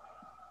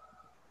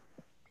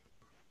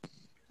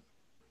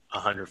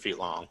 100 feet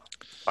long,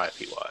 5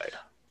 feet wide.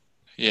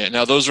 Yeah.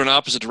 Now those are in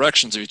opposite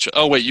directions of each other.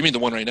 Oh wait, you mean the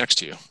one right next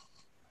to you?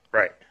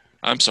 Right.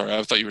 I'm sorry.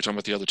 I thought you were talking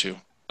about the other two.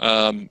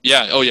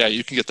 Yeah. Oh yeah,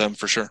 you can get them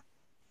for sure.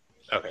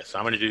 Okay, so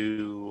I'm going to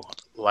do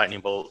lightning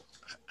bolt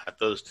at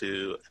those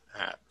two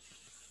at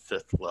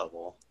 5th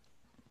level.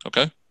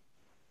 Okay.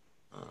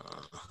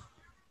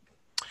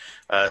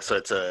 So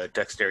it's a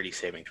dexterity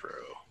saving throw.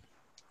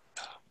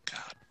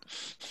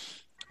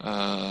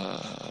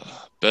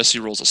 Bessie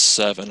rolls a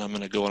 7. I'm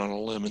going to go out on a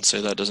limb and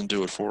say that doesn't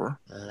do it for her.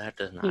 That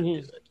does not do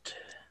it.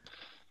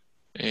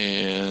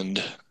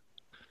 And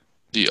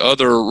the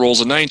other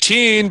rolls a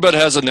 19, but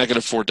has a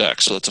 -4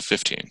 dex, so that's a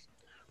 15.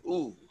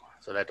 Ooh,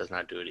 so that does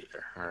not do it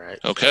either. All right.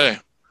 Okay.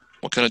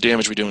 What kind of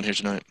damage are we doing here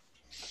tonight?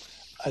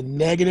 A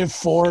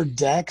 -4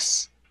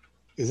 dex?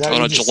 Is that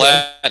On what a you just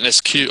said? gelatinous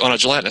cube. On a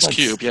gelatinous But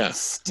cube, yeah.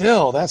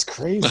 Still, that's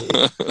crazy.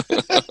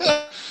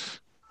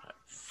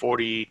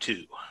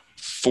 42.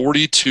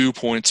 42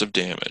 points of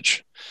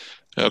damage.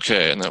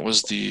 Okay, and that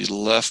was the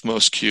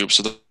leftmost cube.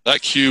 So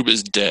that cube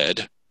is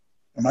dead.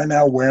 Am I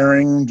now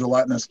wearing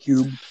gelatinous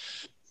cube?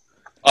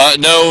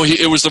 No,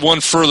 it was the one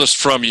furthest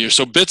from you.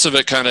 So bits of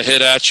it kind of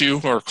hit at you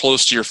or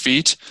close to your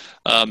feet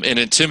and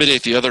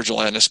intimidate the other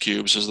gelatinous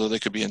cubes as though they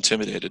could be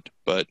intimidated.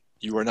 But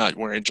you are not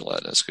wearing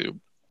gelatinous cube.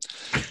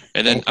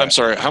 And then, Okay. I'm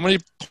sorry, how many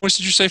points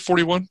did you say?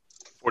 41?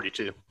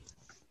 42.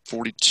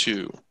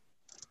 42.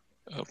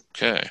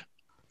 Okay.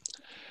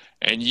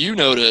 And you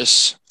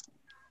notice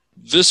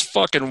this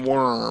fucking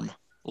worm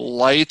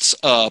lights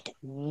up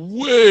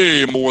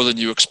way more than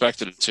you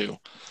expected it to.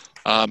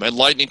 And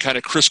lightning kind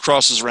of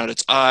crisscrosses around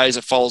its eyes.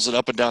 It follows it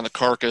up and down the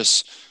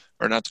carcass,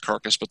 or not the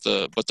carcass, but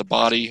the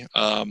body.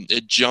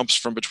 It jumps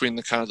from between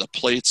the kind of the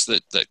plates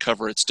that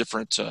cover its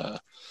different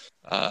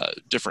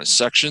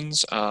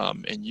sections.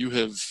 And you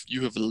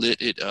have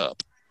lit it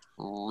up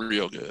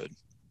real good.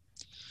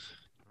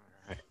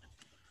 All right.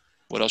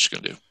 What else you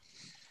gonna do?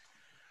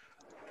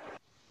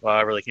 Well,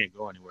 I really can't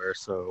go anywhere,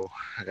 so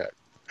I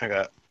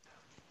got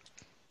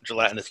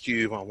gelatinous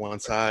cube on one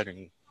side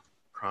and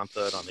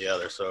Kronthud on the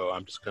other, so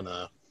I'm just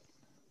gonna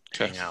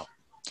hang out.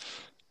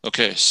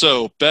 Okay,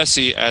 so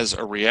Bessie, as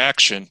a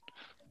reaction,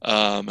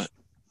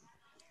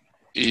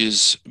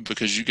 is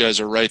because you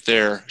guys are right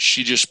there,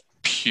 she just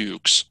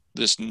pukes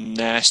this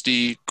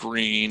nasty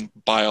green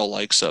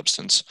bile-like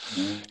substance.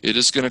 It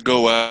is going to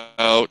go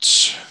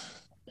out.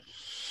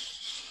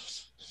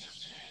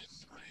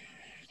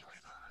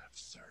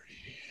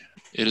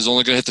 It is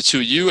only going to hit the two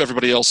of you.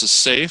 Everybody else is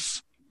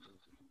safe.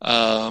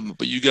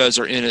 But you guys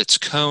are in its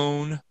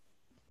cone,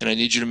 and I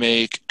need you to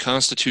make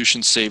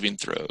Constitution saving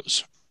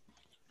throws.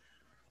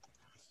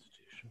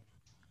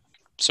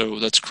 So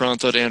that's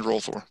Kronthud and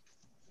Roll4.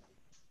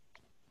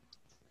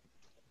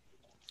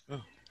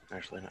 Oh,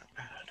 actually not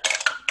bad.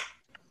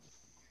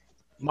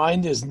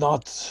 Mine is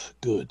not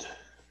good.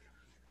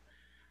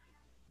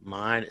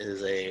 Mine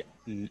is a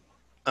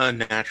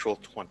unnatural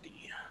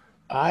 20.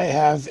 I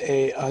have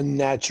a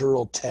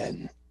unnatural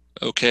 10.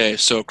 Okay,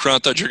 so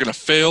Kronthud, you're going to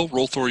fail.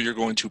 Roll4, you're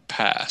going to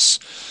pass.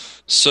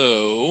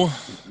 So,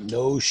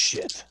 No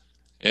shit.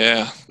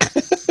 yeah,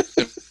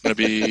 it's going to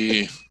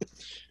be.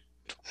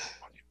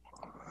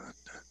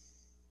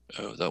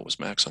 Oh, that was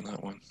max on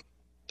that one.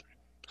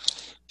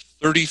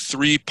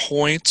 33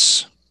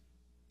 points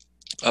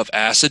of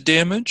acid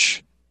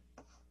damage.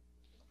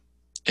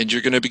 And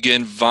you're going to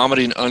begin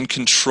vomiting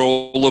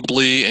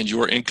uncontrollably, and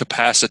you are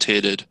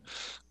incapacitated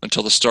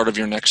until the start of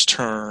your next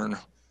turn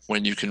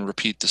when you can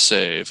repeat the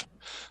save.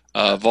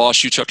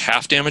 Voss, you took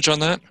half damage on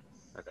that?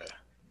 Okay.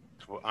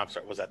 Well, I'm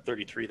sorry, was that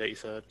 33 that you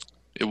said?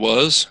 It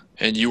was,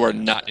 and you are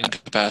not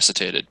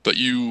incapacitated, but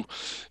you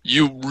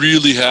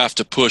really have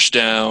to push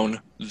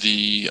down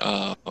the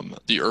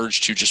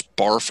urge to just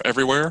barf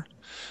everywhere,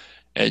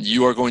 and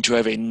you are going to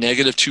have a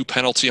 -2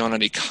 penalty on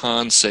any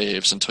con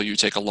saves until you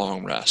take a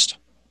long rest.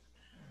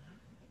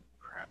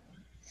 Crap.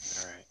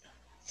 All right.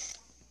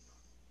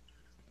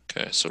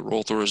 Okay, so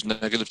Roll4 is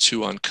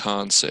 -2 on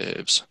con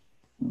saves.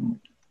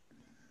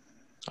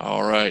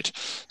 All right.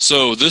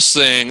 So this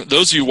thing,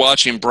 those of you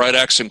watching Bright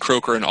Axe and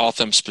Croaker and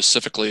Otham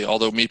specifically,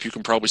 although Meep, you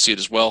can probably see it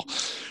as well,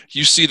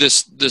 you see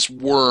this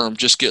worm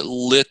just get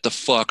lit the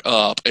fuck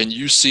up, and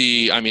you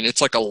see, I mean,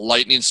 it's like a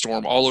lightning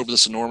storm all over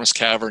this enormous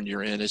cavern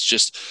you're in. It's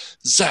just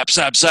zap,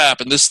 zap,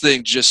 zap, and this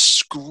thing just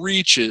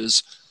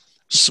screeches.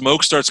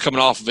 Smoke starts coming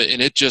off of it,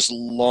 and it just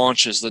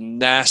launches the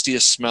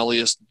nastiest,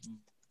 smelliest,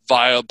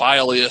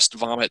 biliest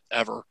vomit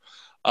ever.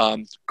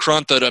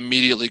 Kronthud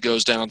immediately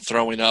goes down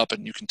throwing up,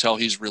 and you can tell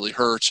he's really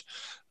hurt.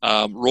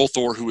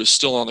 Roll4, who is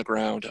still on the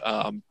ground,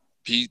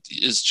 he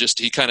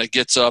kind of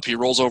gets up, he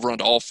rolls over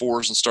onto all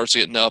fours and starts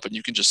getting up, and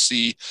you can just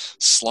see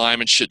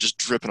slime and shit just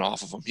dripping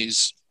off of him.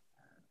 He's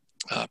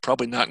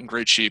probably not in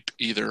great shape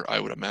either, I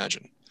would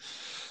imagine.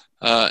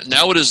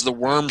 Now it is the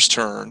worm's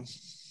turn.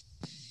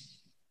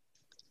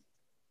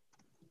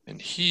 And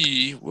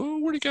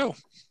where'd he go?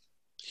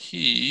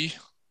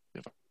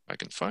 If I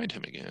can find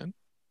him again.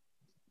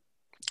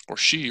 Or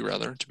she,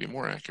 rather, to be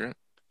more accurate.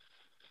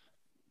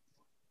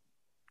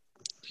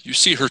 You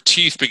see her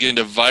teeth begin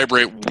to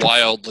vibrate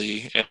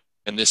wildly,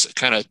 and this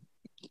kind of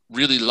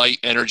really light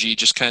energy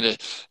just kind of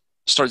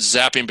starts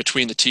zapping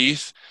between the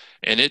teeth,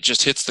 and it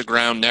just hits the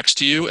ground next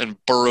to you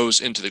and burrows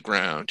into the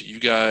ground. You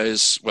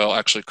guys, well,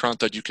 actually,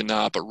 Kronthud, you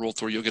cannot, but roll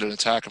through, you'll get an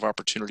attack of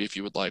opportunity if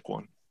you would like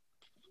one.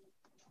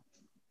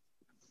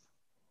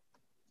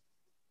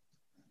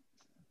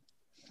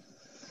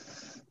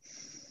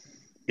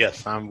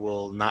 Yes, I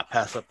will not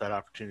pass up that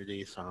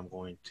opportunity, so I'm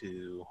going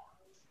to,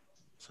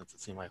 since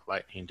it seemed like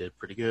lightning did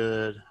pretty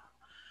good,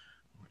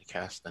 I'm going to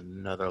cast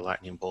another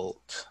lightning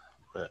bolt,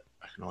 but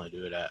I can only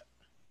do it at,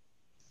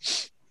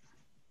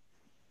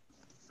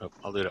 nope,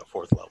 I'll do it at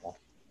 4th level.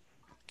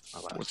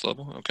 Fourth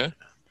level, okay.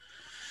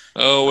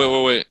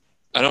 Oh, wait.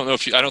 I don't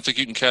think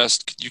you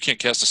can't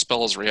cast a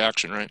spell as a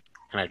reaction, right?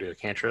 Can I do a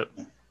cantrip?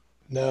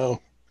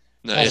 No.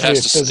 No, it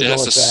has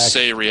to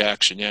say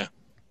reaction, yeah.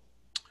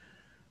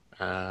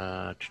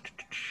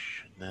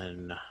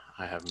 Then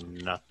I have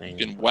nothing.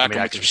 You can whack him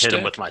I with can your hit him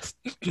stick. with my.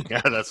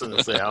 Yeah, that's what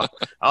I say.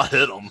 I'll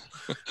hit him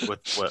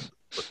with my.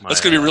 That's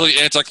gonna be really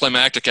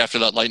anticlimactic after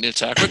that lightning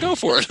attack, but go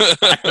for it.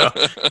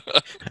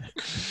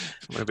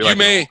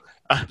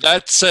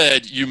 That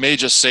said, you may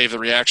just save the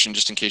reaction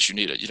just in case you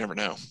need it. You never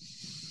know.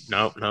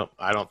 Nope.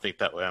 I don't think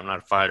that way. I'm not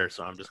a fighter,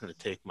 so I'm just gonna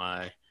take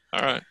my.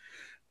 All right.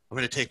 I'm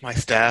gonna take my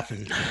staff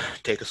and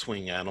take a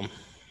swing at him.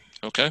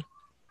 Okay.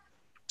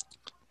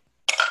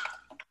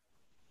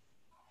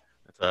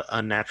 An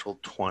unnatural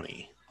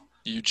 20.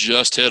 You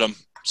just hit him,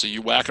 so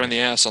you whack him in the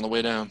ass on the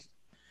way down.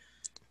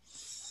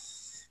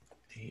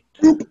 8.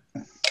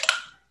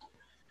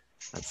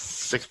 That's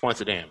 6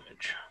 points of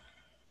damage.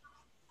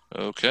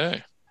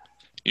 Okay.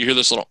 You hear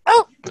this little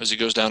as he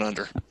goes down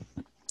under.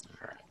 All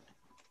right.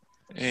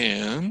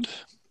 And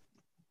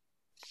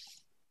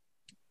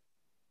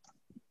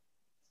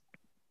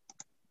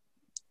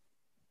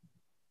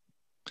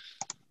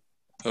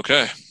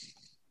okay.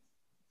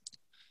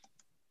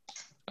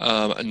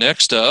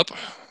 Next up,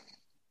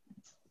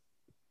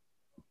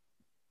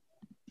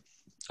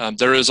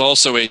 there is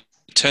also a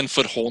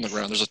 10-foot hole in the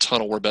ground. There's a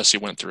tunnel where Bessie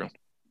went through.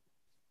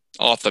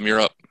 Otham, you're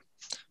up.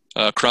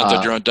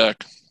 Kronthud, you're on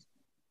deck.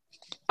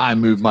 I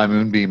move my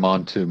moonbeam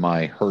onto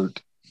my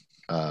hurt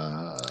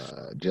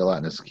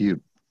gelatinous cube.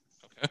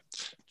 Okay.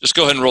 Just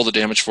go ahead and roll the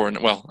damage for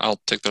it. Well,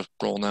 I'll take the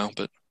roll now,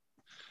 but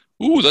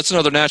ooh, that's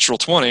another natural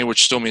 20,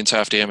 which still means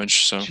half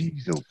damage. So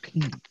Jeez, oh,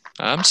 Pete.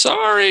 I'm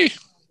sorry.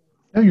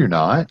 No, you're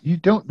not. You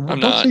don't. I'm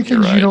don't not. say You're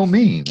things right. you don't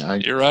mean.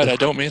 You're right. I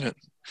don't mean it.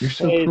 You're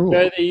so Hey, cruel.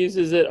 Barry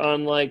uses it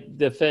on like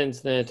defense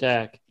than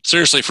attack.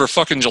 Seriously, for a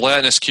fucking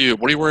gelatinous cube,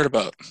 what are you worried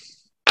about?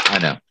 I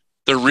know.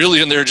 They're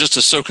really in there just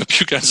to soak up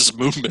you guys'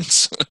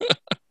 movements.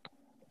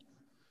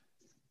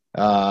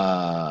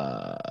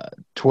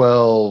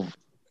 12.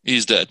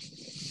 He's dead.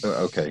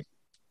 Okay,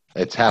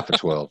 it's half a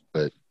 12,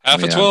 but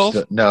Half a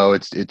 12? No,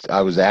 it's.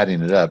 I was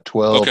adding it up.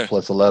 12 Okay.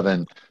 plus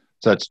 11,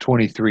 so that's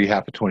 23.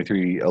 Half of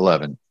 23,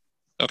 11.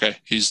 Okay,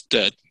 he's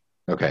dead.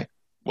 Okay.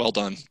 Well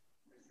done.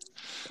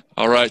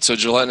 All right, so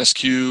gelatinous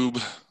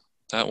cube,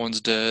 that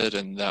one's dead,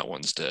 and that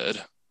one's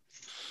dead.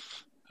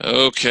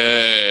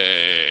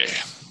 Okay.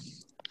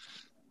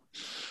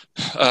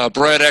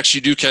 Brad, actually,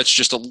 you do catch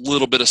just a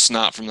little bit of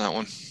snot from that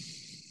one.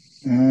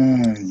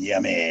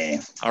 Yummy.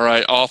 All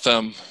right,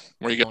 Otham,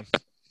 where are you going?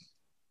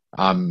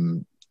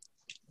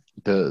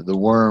 The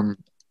worm.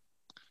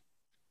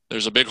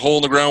 There's a big hole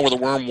in the ground where the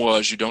worm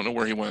was. You don't know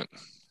where he went.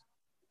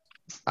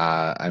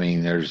 I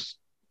mean, there's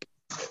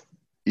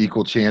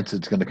equal chance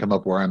it's going to come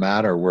up where I'm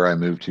at or where I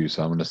move to,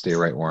 so I'm going to stay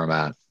right where I'm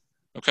at.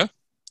 Okay.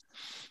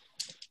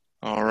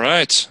 All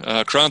right.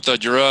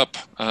 Kronthud, you're up.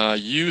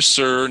 You,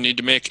 sir, need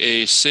to make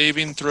a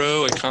saving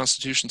throw, a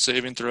constitution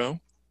saving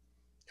throw.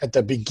 At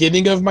the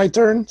beginning of my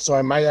turn, so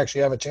I might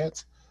actually have a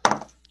chance.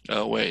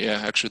 Oh, wait,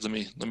 yeah. Actually,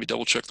 let me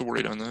double check the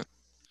wording on that.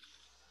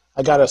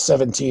 I got a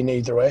 17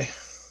 either way.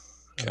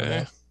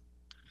 Okay.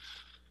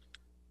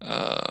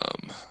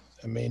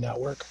 It may not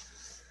work.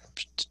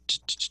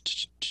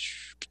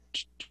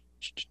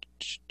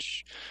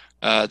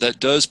 That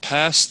does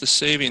pass the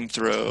saving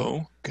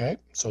throw. Okay,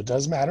 so it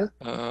does matter.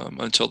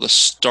 Until the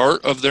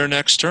start of their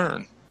next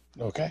turn.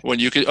 Okay. When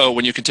you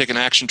can take an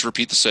action to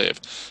repeat the save.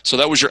 So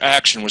that was your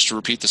action, was to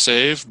repeat the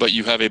save, but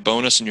you have a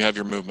bonus and you have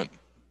your movement.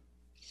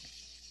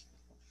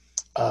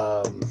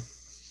 I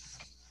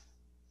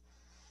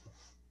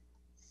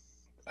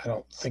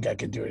don't think I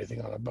could do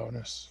anything on a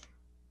bonus.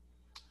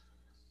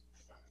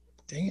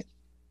 Dang it.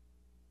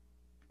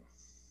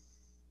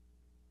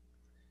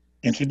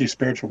 Can't you do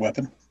spiritual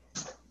weapon?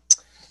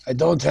 I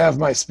don't have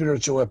my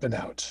spiritual weapon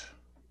out.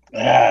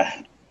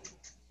 Ah.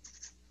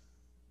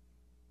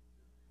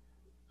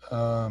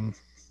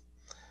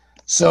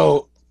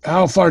 So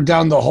how far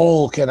down the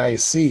hole can I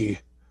see?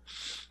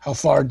 How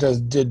far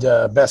did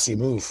Bessie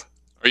move?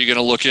 Are you going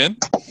to look in?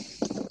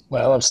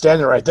 Well, I'm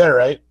standing right there,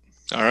 right?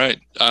 All right.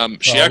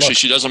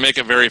 She doesn't make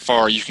it very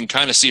far. You can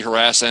kind of see her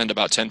ass end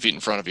about 10 feet in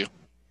front of you.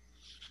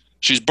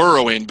 She's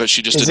burrowing, but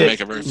she just didn't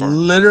make it very far.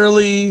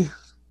 Literally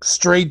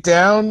straight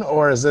down,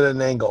 or is it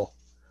an angle?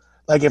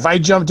 Like if I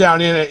jump down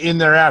in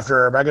there after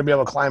her, am I going to be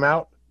able to climb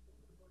out?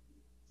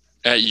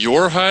 At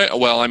your height,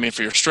 well, I mean,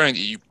 for your strength,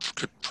 you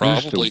could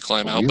probably Just a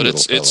climb wee out, but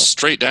little fella. it's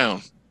straight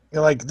down.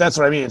 Like that's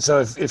what I mean. So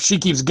if she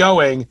keeps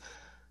going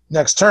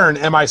next turn,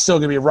 am I still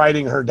going to be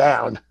riding her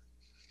down?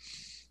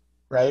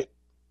 Right?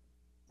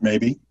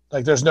 Maybe.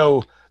 Like there's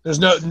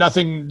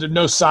nothing,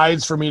 no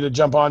sides for me to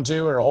jump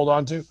onto or hold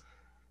onto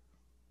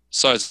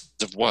Size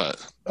of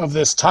what? of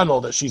this tunnel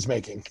that she's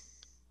making.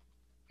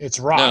 It's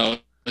rock. No,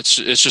 it's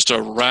just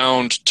a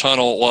round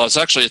tunnel. Well,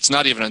 it's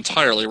not even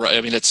entirely right.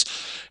 I mean,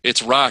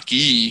 it's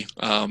rocky,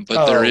 but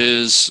there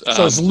is.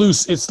 So it's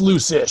loose. It's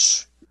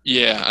loose-ish.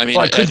 Yeah, I mean,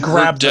 So I could at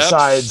grab her the depth,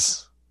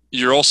 sides.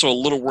 You're also a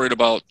little worried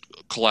about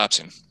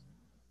collapsing.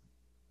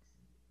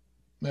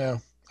 Yeah,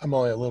 I'm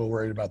only a little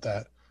worried about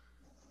that.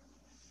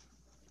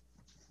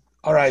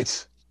 All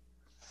right.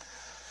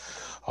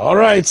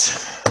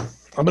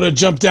 I'm going to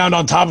jump down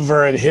on top of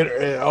her and hit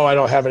her. Oh, I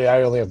don't have any.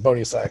 I only have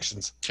bonus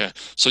actions. Okay,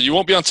 so you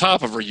won't be on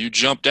top of her. You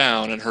jump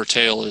down, and her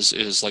tail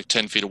is like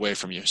 10 feet away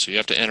from you. So you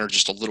have to enter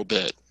just a little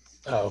bit.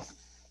 Oh,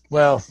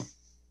 well,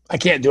 I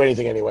can't do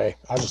anything anyway.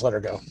 I'll just let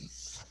her go.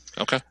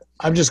 Okay.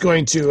 I'm just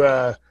going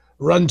to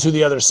run to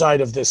the other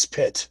side of this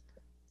pit,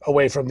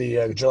 away from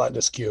the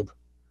gelatinous cube.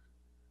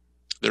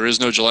 There is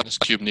no gelatinous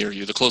cube near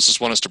you. The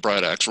closest one is to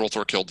Bright Axe.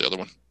 Rolthor killed the other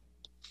one.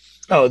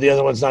 Oh, the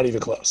other one's not even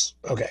close.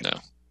 Okay. No.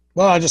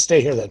 Well, I'll just stay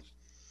here then.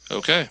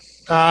 Okay.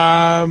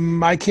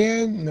 I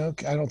can. No,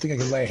 I don't think I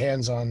can lay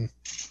hands on.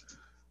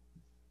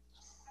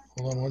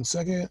 Hold on 1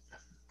 second.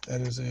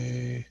 That is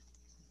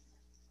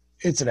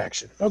it's an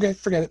action. Okay,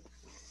 forget it.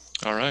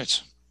 All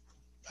right.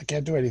 I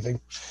can't do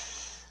anything.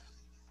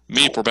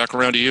 Meep, we're back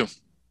around to you.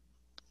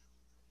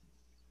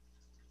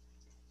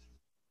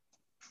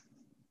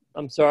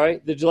 I'm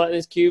sorry. The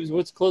gelatinous cubes.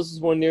 What's the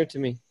closest one near to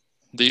me?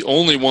 The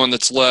only one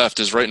that's left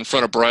is right in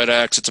front of Bright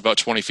Axe. It's about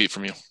 20 feet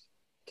from you.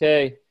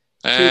 Okay.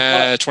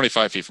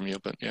 25 feet from you,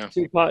 but yeah.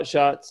 2 pot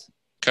shots.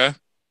 Okay.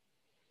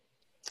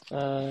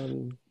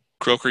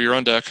 Croaker, you're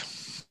on deck.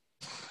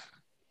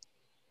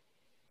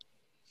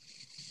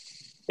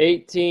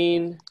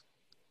 18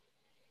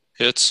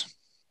 Hits.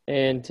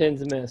 and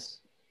 10's a miss.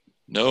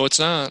 No, it's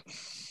not.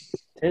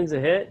 10's a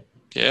hit?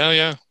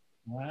 Yeah.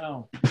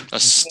 Wow. A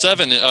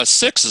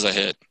 6 is a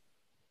hit.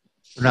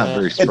 They're not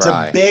very It's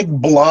spry. a big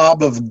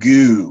blob of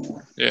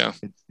goo. Yeah.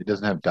 It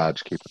doesn't have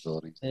dodge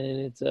capabilities. And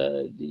it's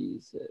a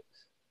D6.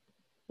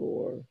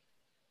 4.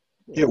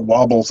 It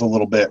wobbles a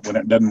little bit when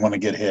it doesn't want to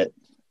get hit.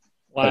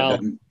 But it Wow.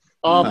 doesn't-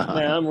 Oh,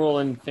 man, I'm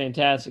rolling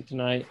fantastic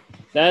tonight.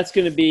 That's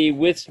going to be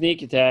with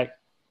sneak attack,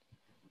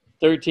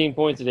 13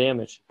 points of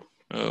damage.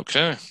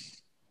 Okay.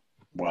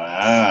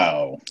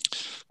 Wow.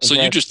 So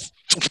you just,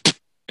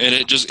 and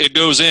it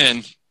goes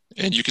in,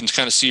 and you can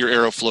kind of see your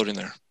arrow floating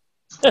there.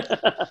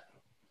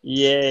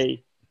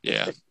 Yay.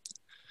 Yeah.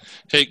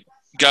 Hey,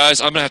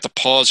 guys, I'm going to have to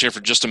pause here for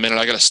just a minute.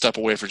 I got to step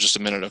away for just a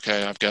minute,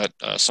 okay? I've got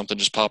something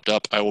just popped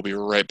up. I will be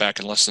right back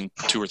in less than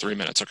 2 or 3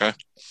 minutes, okay?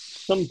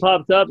 Something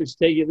pops up. It should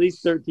take you at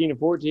least 13 or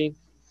 14.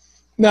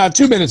 No,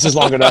 2 minutes is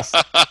long enough.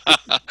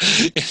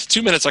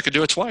 2 minutes, I could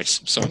do it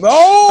twice. So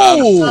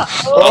No!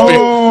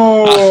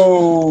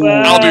 Oh!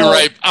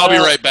 I'll be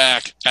right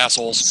back,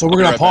 assholes. So we're I'll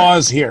be going to right back.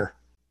 pause here.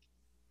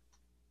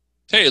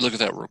 Hey, look at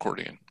that, we're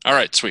recording again. All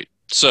right, sweet.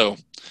 So,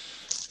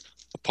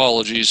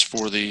 apologies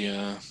for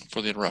the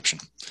interruption.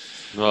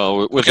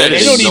 Well, with Okay, that,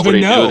 They don't nobody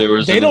even knew know. there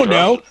was They an don't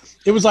know. interruption.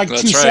 It was like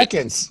That's 2 right.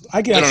 seconds.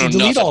 I can They don't actually know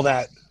delete nothing. all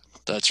that.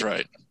 That's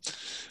right.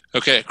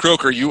 Okay,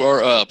 Croaker, you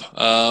are up.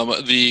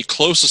 The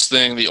closest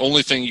thing, the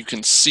only thing you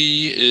can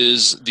see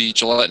is the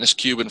gelatinous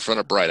cube in front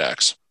of Bright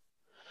Axe.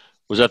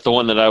 Was that the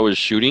one that I was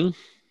shooting?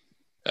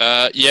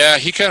 Yeah,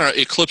 he kind of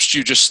eclipsed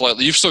you just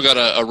slightly. You've still got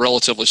a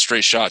relatively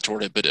straight shot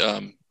toward it, but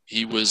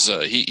he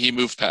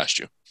moved past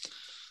you.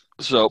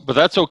 So, but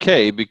that's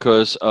okay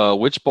because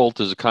Witch Bolt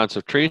is a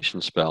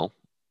concentration spell,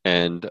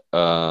 and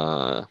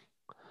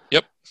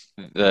Yep.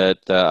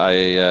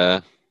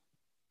 that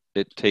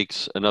it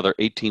takes another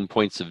 18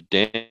 points of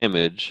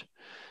damage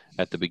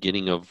at the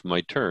beginning of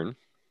my turn.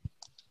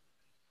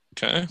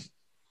 Okay.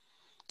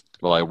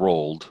 Well, I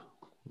rolled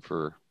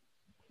for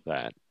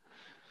that.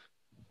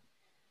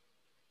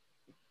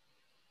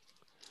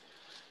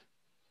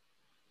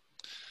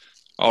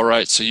 All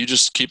right, so you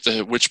just keep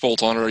the witch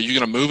bolt on it. Are you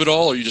going to move it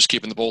all, or are you just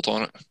keeping the bolt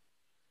on it?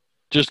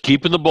 Just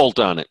keeping the bolt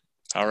on it.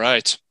 All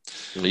right.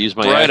 I'm going to use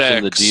my Bright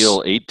action to Axe.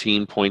 deal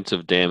 18 points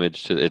of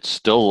damage to. It's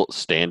still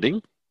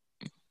standing.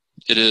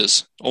 It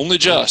is. Only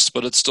just,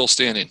 but it's still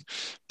standing.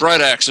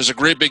 Bright Axe, there's a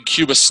great big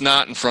cube of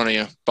snot in front of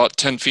you, about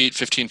 10 feet,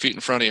 15 feet in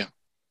front of you.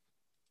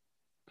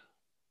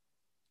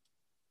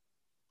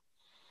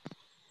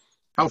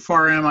 How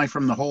far am I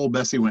from the hole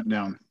Bessie went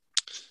down?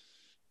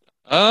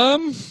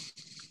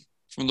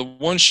 From the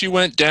one she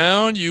went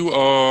down, you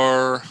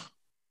are,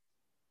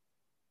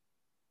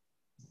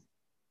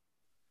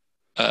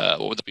 what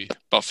would that be?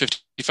 About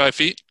 55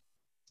 feet?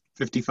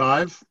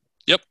 55?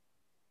 Yep.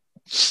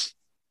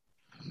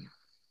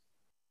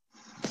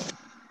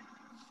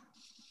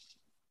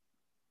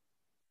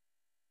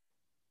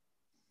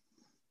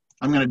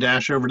 I'm going to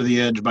dash over to the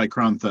edge by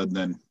Kronthud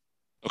then.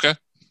 Okay.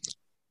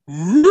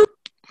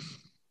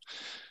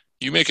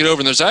 You make it over,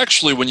 and there's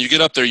actually, when you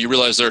get up there, you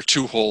realize there are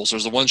two holes.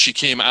 There's the one she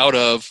came out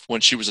of when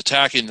she was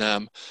attacking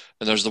them,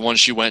 and there's the one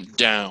she went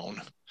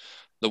down.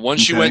 The one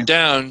she went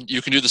down,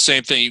 you can do the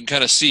same thing. You can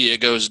kind of see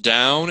it goes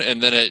down,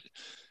 and then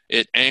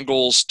it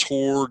angles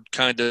toward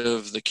kind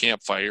of the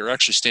campfire. You're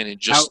actually standing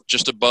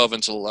just above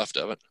and to the left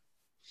of it.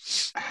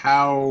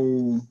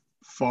 How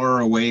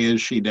far away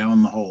is she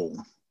down the hole?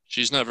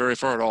 She's not very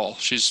far at all.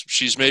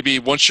 She's maybe,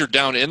 once you're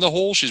down in the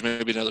hole, she's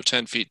maybe another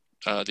 10 feet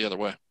the other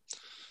way.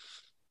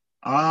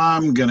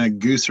 I'm going to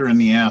goose her in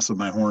the ass with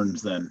my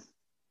horns then.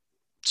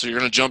 So you're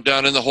going to jump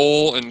down in the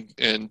hole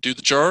and do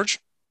the charge?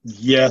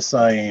 Yes,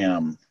 I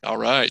am. All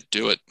right,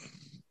 do it.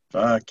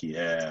 Fuck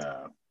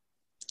yeah.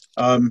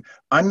 I'm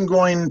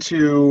going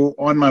to,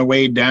 on my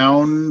way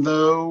down,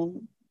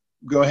 though,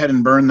 go ahead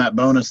and burn that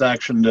bonus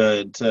action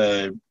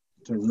to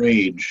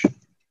rage.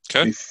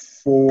 Okay.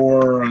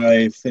 Before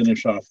I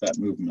finish off that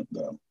movement,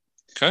 though.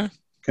 Okay.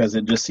 Because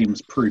it just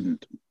seems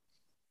prudent.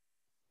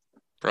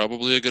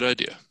 Probably a good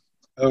idea.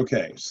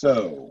 Okay,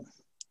 so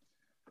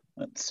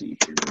let's see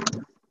here.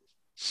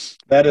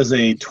 That is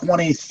a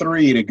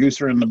 23 to goose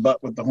her in the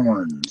butt with the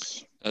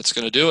horns. That's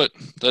going to do it.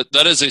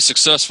 That is a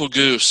successful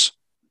goose.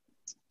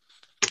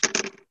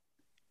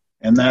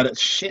 And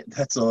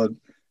that's a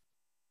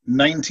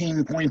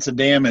 19 points of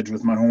damage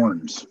with my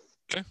horns.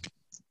 Okay.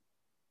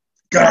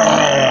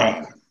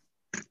 Gah!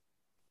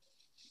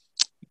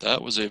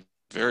 That was a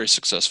very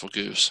successful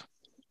goose.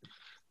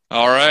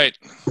 All right.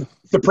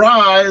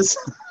 Surprise!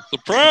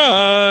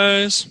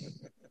 Surprise!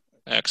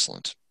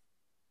 Excellent.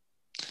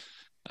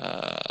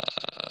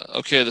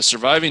 Okay, the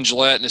surviving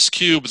gelatinous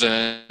cube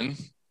then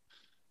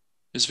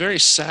is very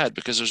sad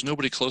because there's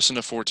nobody close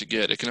enough for it to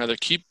get. It can either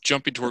keep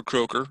jumping toward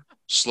Croaker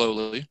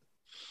slowly.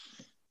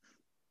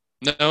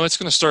 No, it's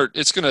going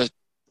to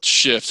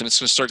shift, and it's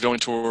going to start going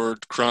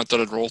toward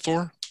Kronthud and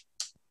Rolthor.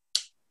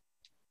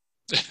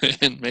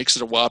 And makes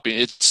it a whopping,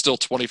 it's still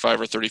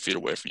 25 or 30 feet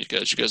away from you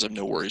guys. You guys have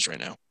no worries right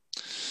now.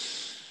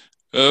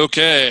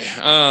 Okay,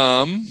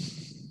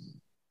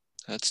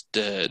 that's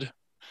dead.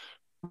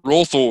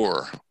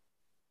 Rolthor,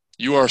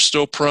 you are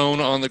still prone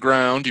on the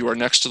ground. You are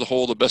next to the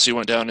hole that Bessie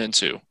went down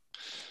into.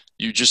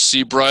 You just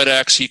see Bright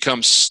Axe. He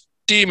comes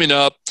steaming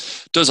up,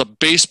 does a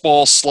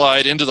baseball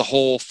slide into the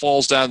hole,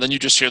 falls down. Then you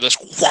just hear this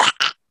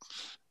whack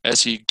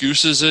as he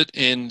gooses it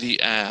in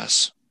the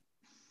ass.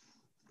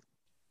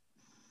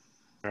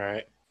 All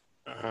right.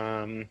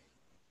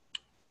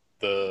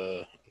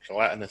 The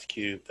gelatinous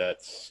cube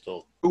that's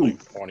still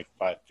like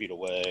 25 feet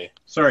away.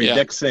 Sorry,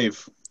 deck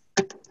save.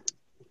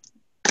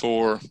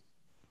 For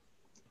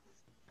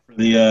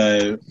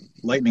the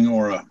lightning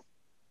aura.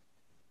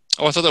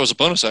 Oh, I thought that was a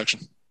bonus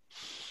action.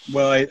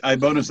 Well, I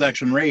bonus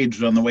action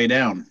raged on the way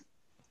down,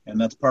 and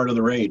that's part of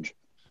the rage.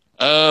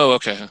 Oh,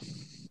 okay.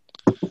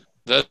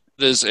 That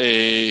is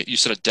you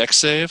said a deck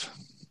save?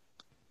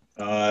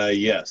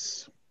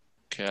 Yes.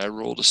 Okay, I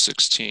rolled a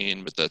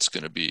 16, but that's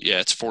going to be,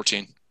 it's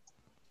 14.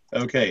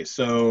 Okay,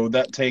 so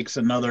that takes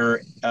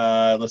another,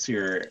 let's see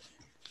here,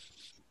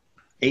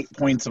 8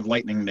 points of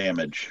lightning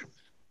damage.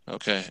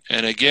 Okay,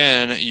 and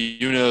again,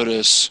 you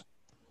notice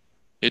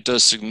it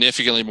does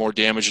significantly more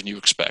damage than you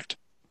expect.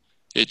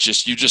 You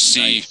just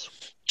see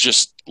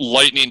just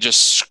lightning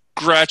just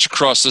scratch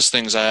across this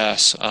thing's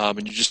ass,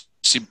 and you just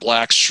see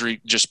black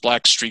streak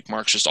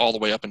marks just all the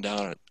way up and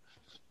down it.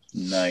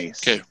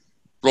 Nice. Okay,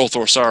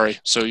 Rolthor, sorry.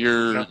 So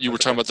you were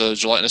talking about the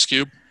gelatinous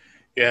cube?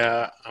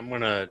 Yeah, I'm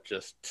gonna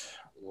just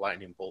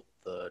lightning bolt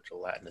the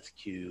gelatinous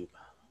cube.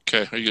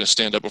 Okay, are you gonna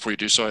stand up before you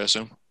do so, I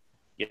assume?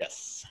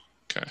 Yes.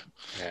 Okay.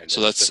 So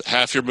that's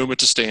half your movement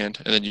to stand,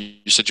 and then you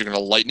said you're gonna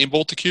lightning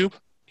bolt the cube?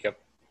 Yep.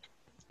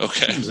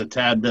 Okay. Seems a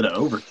tad bit of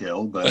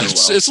overkill, but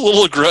it's a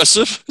little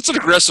aggressive. It's an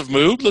aggressive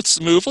move. Let's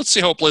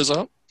see how it plays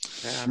out.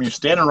 Yeah, I mean, you're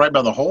standing right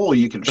by the hole.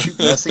 You can shoot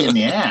Bessie in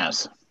the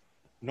ass.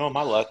 No,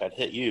 my luck, I'd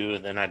hit you,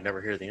 and then I'd never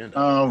hear the end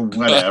of it. Oh,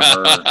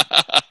 whatever.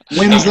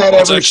 When has that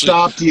ever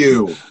stopped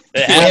you?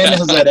 When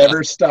has that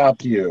ever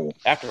stopped you?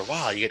 After a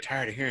while, you get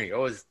tired of hearing. You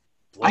always.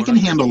 I can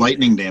handle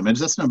lightning damage.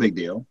 That's no big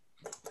deal.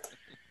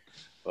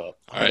 Well,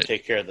 I'm going to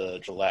take care of the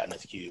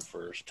gelatinous cube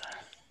first.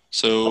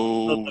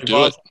 So,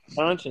 do it.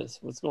 Conscious.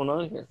 What's going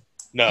on here?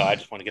 No, I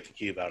just want to get the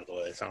cube out of the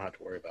way, so I don't have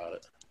to worry about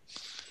it.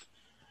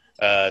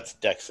 It's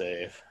deck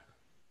save.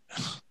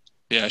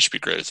 Yeah, I should be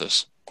great at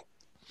this.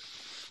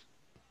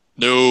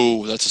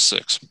 No, that's a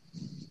 6.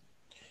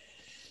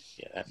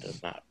 Yeah, that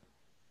does not.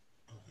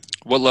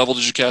 What level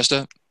did you cast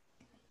at?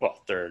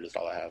 Well, 3rd is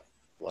all I have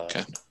left.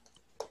 Okay.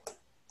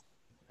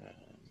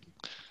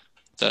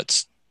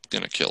 That's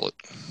going to kill it.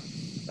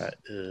 That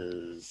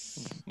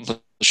is...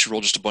 Unless you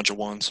roll just a bunch of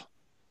 1s.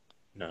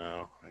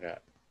 No, I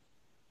got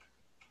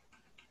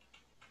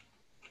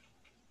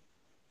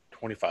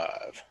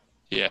 25.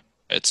 Yeah,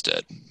 it's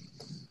dead.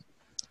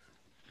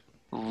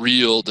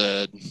 Real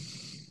dead.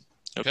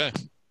 Okay.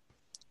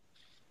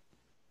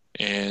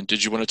 And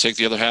did you want to take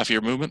the other half of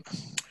your movement?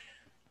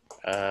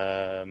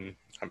 I'm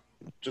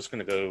just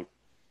going to go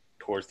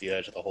towards the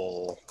edge of the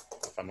hole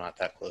if I'm not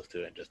that close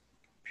to it and just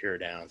peer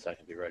down so I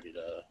can be ready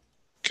to...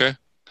 Okay.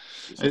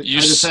 I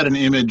just had an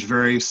image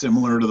very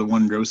similar to the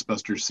one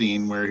Ghostbusters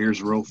scene where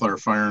here's Rolthar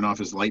firing off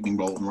his lightning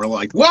bolt, and we're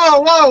like,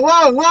 whoa, whoa,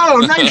 whoa, whoa,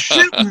 nice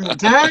shooting,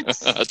 Tex.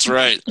 That's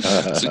right.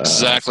 That's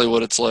exactly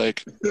what it's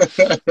like.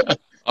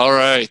 All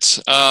right.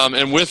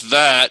 And with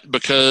that,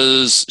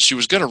 because she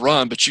was going to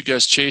run, but you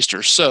guys chased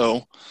her,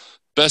 so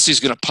Bessie's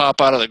going to pop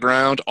out of the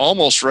ground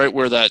almost right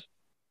where that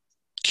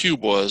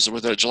cube was, where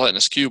that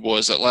gelatinous cube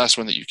was, that last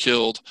one that you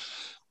killed,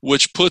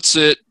 which puts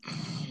it,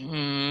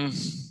 well,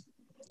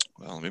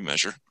 let me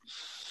measure.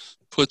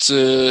 Puts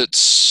it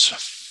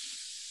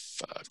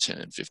 5,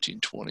 10, 15,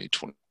 20,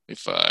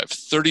 25,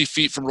 30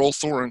 feet from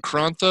Rolthor and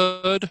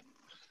Kronthud,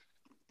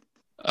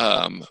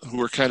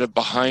 who are kind of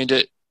behind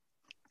it.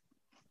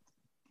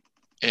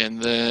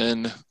 And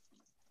then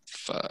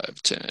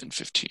 5, 10,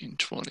 15,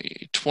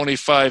 20,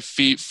 25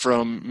 feet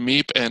from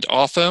Meep and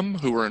Otham,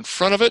 who are in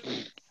front of it.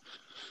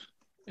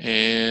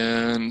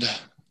 And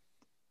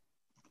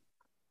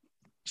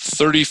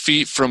 30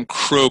 feet from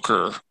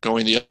Croaker,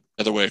 going the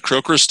other way.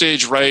 Croaker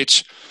stage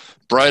right.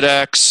 Bright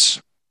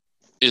Axe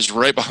is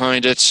right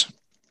behind it.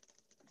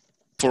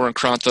 Thor and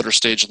Kronthud are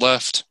stage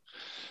left.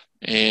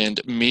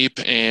 And Meep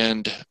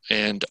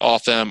and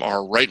Otham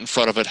are right in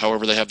front of it.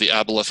 However, they have the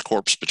Aboleth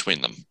corpse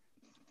between them.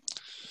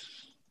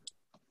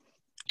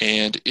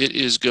 And it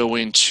is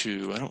going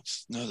to... I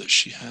don't know that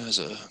she has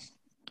a...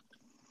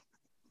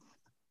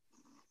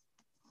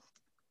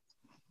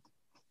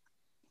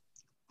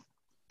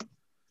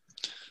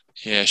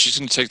 Yeah, she's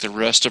going to take the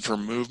rest of her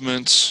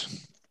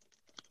movements.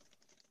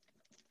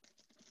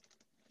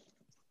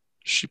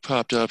 She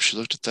popped up. She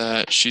looked at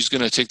that. She's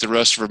going to take the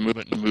rest of her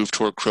movement and move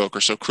toward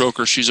Croaker. So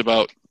Croaker, she's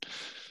about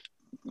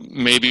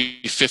maybe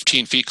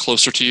 15 feet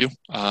closer to you.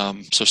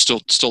 So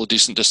still a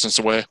decent distance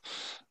away.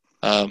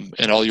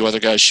 And all you other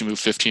guys, she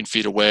moved 15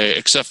 feet away,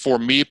 except for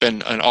Meep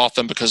and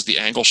Otham, because of the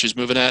angle she's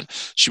moving at.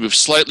 She moves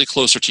slightly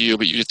closer to you,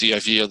 but you get the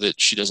idea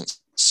that she doesn't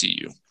see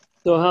you.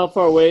 So how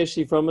far away is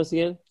she from us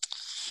again?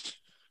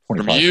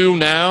 25. From you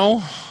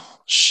now,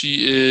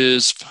 she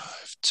is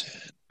 5, 10,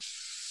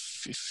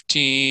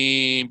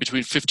 15,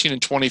 between 15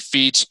 and 20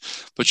 feet,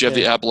 but you have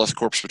the Aboleth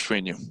corpse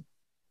between you.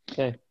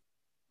 Okay.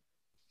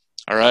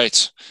 All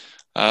right.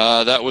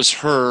 That was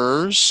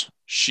hers.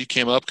 She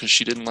came up because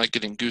she didn't like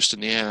getting goosed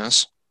in the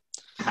ass.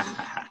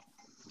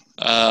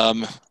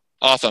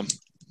 Otham.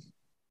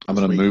 I'm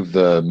going to move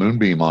the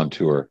moonbeam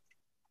onto her.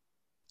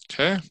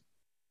 Okay.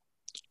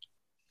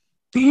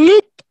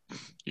 Bloop.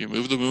 You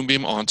move the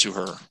moonbeam onto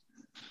her.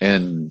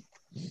 And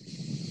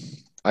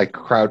I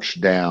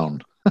crouch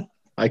down.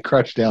 I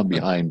crouch down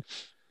behind.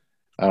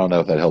 I don't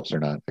know if that helps or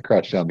not. I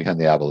crouch down behind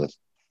the Aboleth.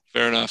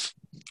 Fair enough.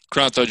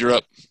 Kronthud, you're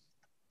up.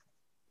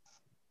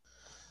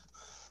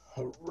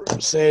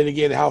 Say it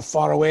again. How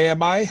far away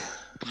am I?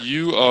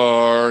 You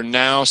are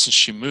now, since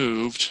she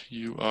moved,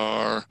 you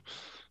are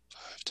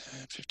 5,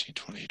 10, 15,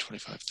 20,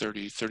 25,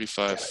 30,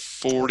 35,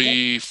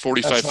 40,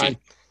 45 That's fine.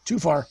 feet. Too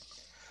far.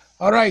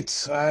 All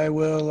right. I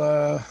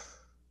will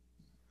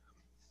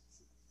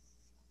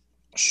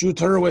shoot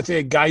her with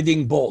a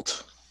guiding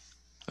bolt.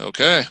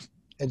 Okay.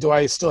 And do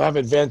I still have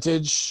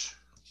advantage?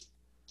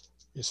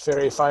 Is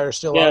Fairy Fire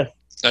still Yeah. on?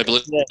 I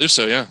believe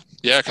so, yeah.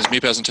 Yeah, because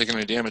Meep hasn't taken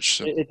any damage.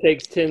 So. It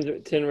takes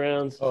 10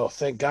 rounds. Oh,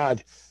 thank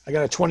God. I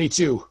got a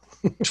 22.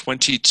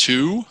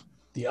 22?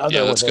 The other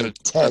Yeah, was a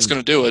 10. that's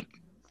gonna do it.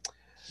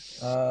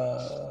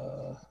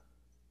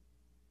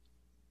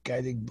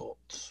 Guiding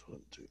bolt. 1,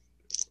 2.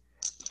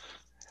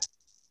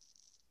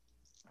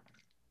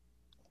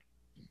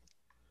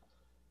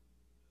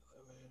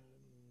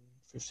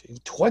 15,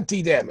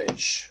 20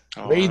 damage.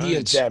 All Radiant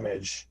right.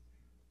 damage.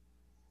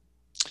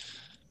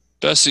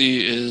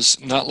 Bessie is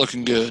not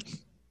looking good.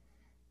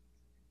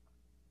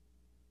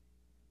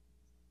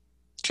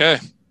 Okay.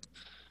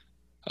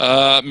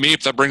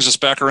 Meep, that brings us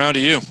back around to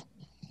you.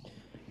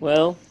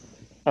 Well,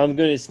 I'm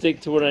going to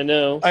stick to what I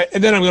know.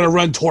 And then I'm going to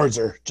run towards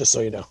her, just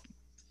so you know.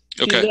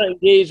 Okay. She's not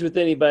engaged with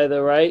anybody,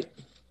 though, right?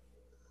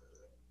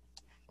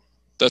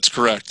 That's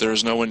correct. There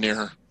is no one near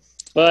her.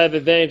 Well, I have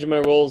advantage in my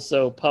rolls,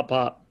 so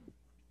pop.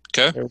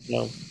 Okay. There we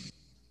go.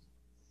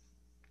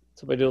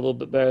 So if I do a little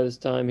bit better this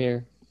time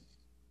here.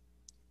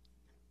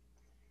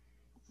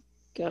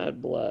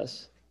 God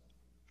bless.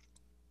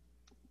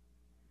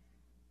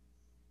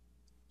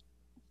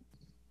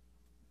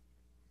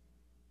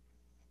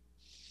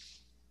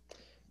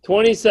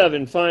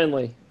 $27,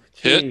 finally.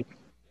 Hit? Jeez.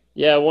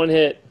 Yeah, one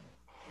hit.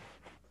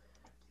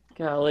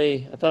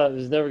 Golly, I thought it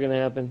was never going to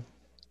happen.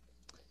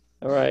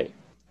 All right.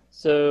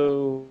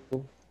 So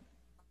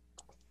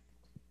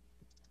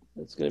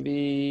that's going to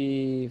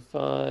be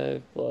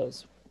 5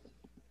 plus.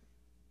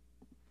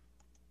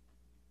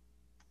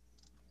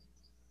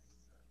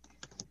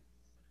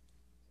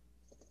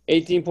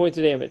 $18 points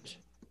of damage.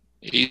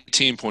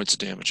 18 points of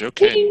damage.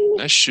 Okay.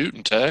 Nice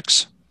shooting,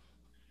 Tex.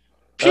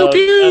 Pew, Oh,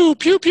 pew,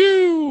 pew,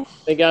 pew.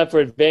 Thank God for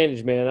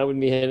advantage, man. I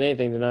wouldn't be hitting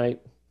anything tonight.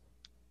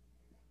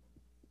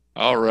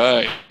 All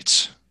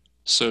right.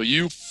 So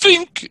you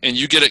think, and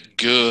you get it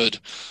good.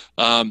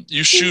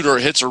 You shoot her,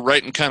 it hits her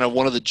right in kind of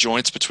one of the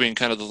joints between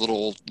kind of the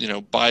little,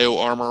 bio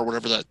armor or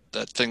whatever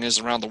that thing is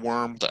around the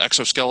worm, the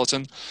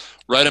exoskeleton.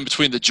 Right in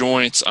between the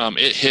joints,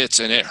 it hits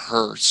and it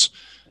hurts.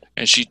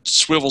 And she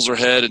swivels her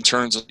head and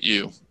turns at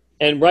you.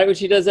 And right when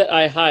she does that,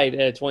 I hide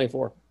at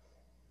 24.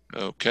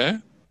 Okay.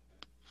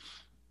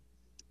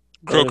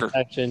 Bonus Croaker.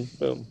 action.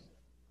 Boom.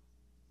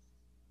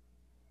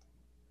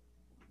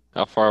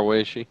 How far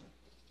away is she?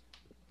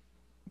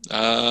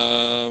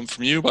 From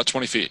you, about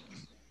 20 feet.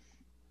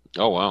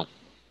 Oh, wow.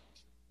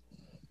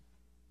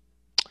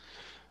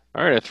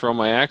 All right, I throw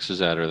my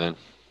axes at her then.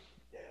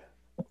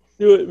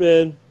 Do it,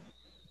 man.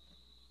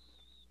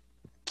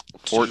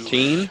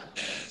 14.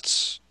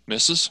 It's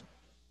misses.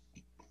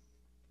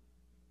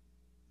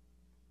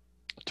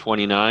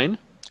 29.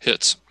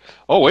 Hits.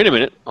 Oh, wait a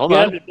minute. Hold You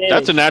have on. advantage.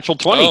 That's a natural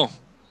 20. Oh,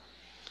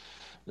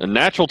 A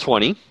natural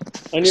 20.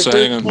 On your So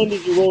hang first on. one,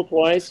 did you roll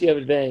twice? You have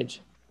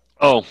advantage.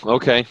 Oh,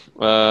 okay.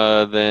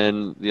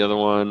 Then the other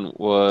one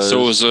was...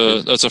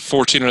 so that's a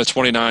 14 and a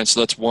 29, so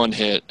that's one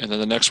hit. And then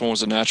the next one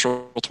was a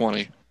natural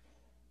 20.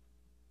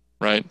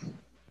 Right?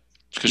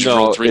 Because you've No,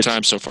 rolled 3 it's-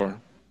 times so far.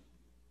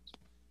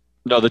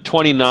 No, the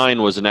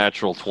 29 was a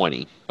natural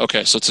 20.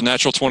 Okay, so it's a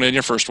natural 20 in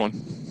your first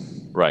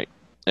one. Right.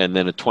 And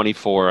then a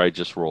 24 I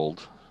just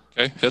rolled.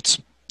 Okay, hits.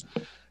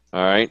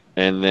 All right.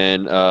 And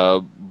then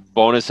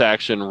bonus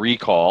action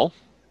recall.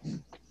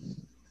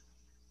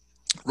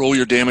 Roll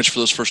your damage for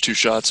those first 2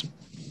 shots.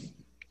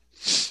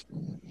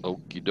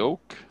 Okie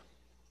doke.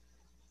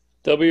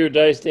 Double your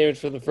dice damage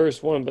for the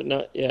first one, but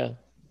not the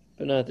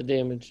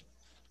damage.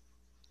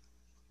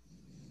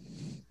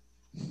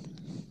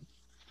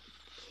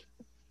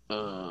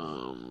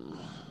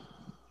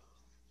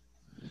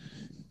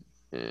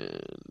 And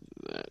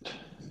that.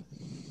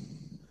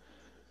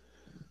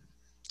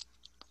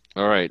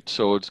 All right,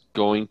 so it's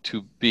going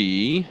to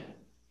be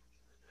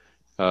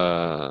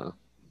 7.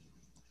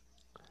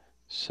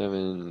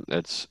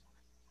 That's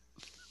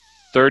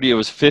 30. It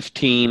was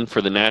 15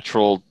 for the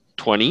natural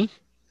 20.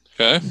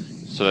 Okay.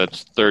 So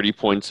that's 30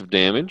 points of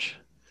damage.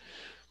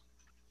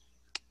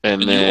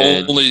 And And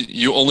then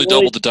you only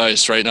doubled the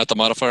dice, right? Not the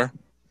modifier?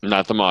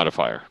 not the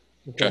modifier.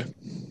 Okay.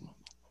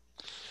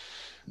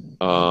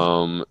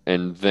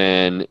 And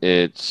then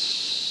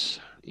it's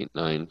 8,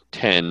 9,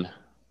 10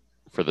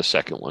 for the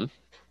second one.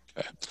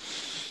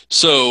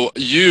 So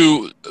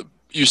you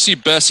see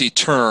Bessie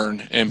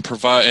turn and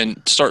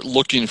start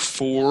looking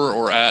for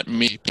or at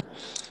me.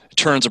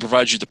 Turns and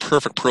provides you the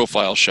perfect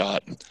profile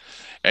shot.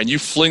 And you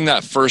fling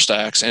that first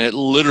axe, and it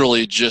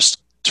literally just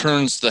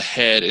turns the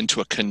head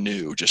into a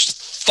canoe,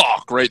 just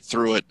thok right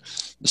through it.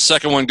 The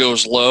second one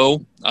goes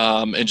low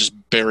and just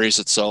buries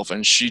itself,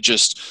 and she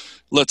just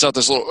lets out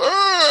this little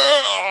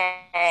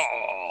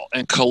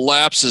and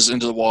collapses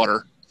into the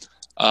water.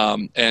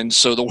 And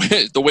so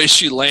the way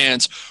she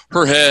lands,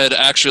 her head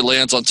actually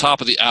lands on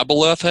top of the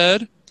aboleth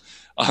head,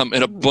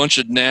 and a bunch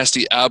of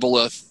nasty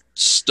aboleth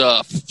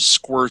stuff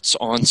squirts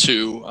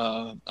onto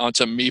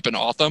Meep and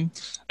Otham,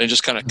 and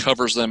just kind of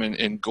covers them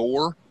in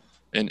gore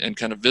and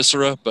kind of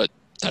viscera. But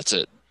that's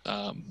it.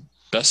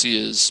 Bessie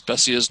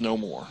is no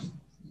more.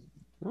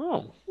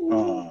 Oh.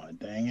 Oh,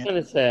 dang it. Kind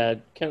of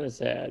sad. Kind of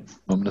sad.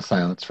 Moment of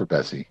silence for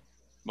Bessie.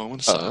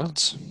 Moment of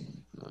silence.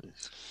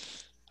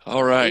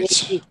 All right.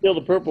 Let's just kill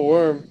the purple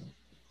worm.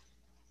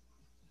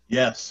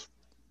 Yes.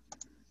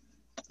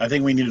 I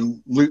think we need to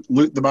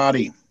loot the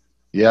body.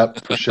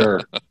 Yep, for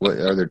sure. What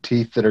are there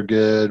teeth that are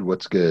good?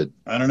 What's good?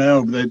 I don't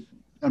know.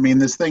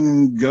 This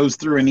thing goes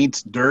through and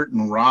eats dirt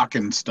and rock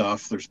and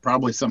stuff. There's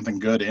probably something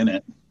good in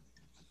it.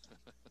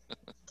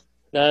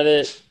 Not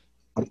it.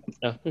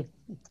 No.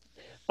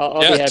 I'll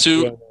be Yeah, happy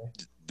to go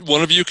there.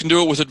 one of you can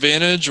do it with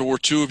advantage, or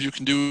 2 of you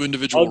can do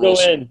individual I'll go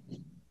rolls. in.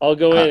 I'll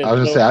go in. I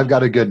was gonna say I've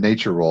got a good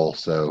nature roll.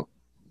 So,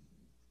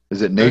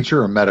 is it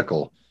nature or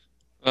medical?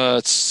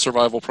 It's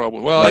survival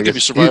probably. Well, I I'll give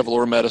you guess survival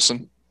or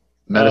medicine.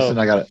 Medicine.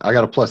 I got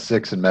a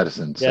 +6 in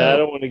medicine. So. Yeah, I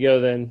don't want to go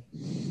then.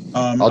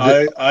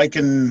 I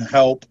can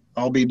help.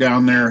 I'll be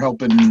down there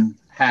helping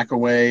hack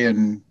away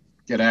and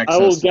get access. I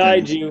will to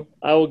guide things. you.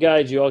 I will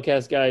guide you. I'll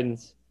cast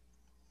guidance.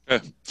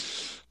 Okay.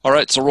 All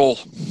right, so roll.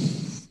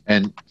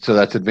 And so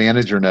that's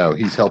advantage or no?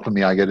 He's helping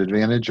me. I get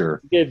advantage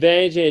or You get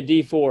advantage and a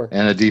D4.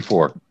 and a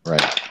D4.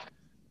 Right.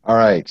 All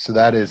right. So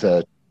that is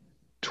a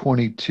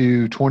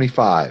 22,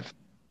 25.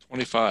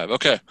 25.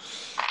 Okay.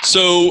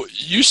 So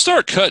you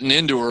start cutting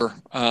into her,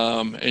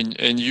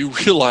 and you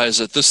realize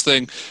that this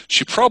thing,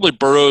 she probably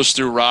burrows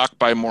through rock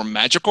by more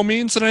magical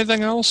means than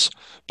anything else,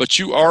 but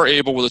you are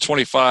able, with a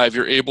 25,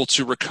 you're able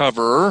to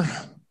recover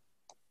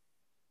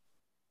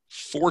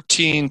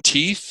 14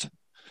 teeth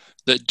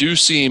that do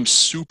seem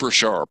super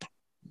sharp.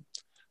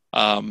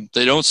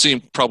 They don't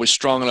seem probably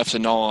strong enough to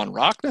gnaw on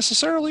rock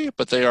necessarily,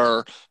 but they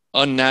are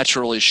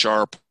unnaturally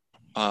sharp.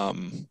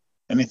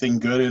 Anything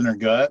good in her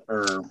gut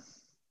or?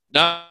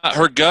 Not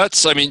her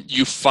guts. I mean,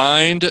 you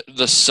find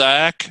the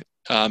sac,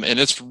 and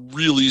it's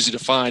real easy to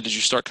find as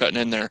you start cutting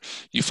in there.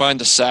 You find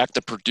the sac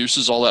that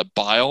produces all that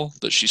bile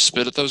that she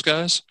spit at those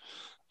guys.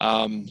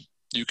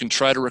 You can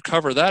try to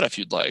recover that if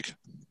you'd like.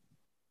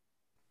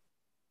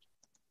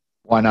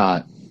 Why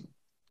not?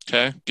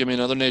 Okay, give me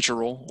another nature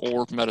roll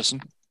or medicine.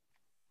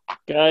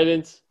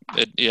 Guidance.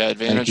 Advantage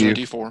Thank on a you.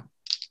 D4.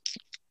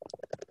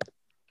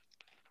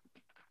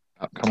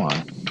 Oh,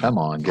 come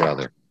on, get out of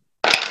there.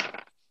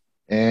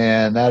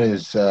 And that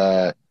is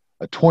a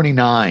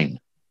 29.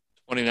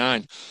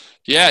 29.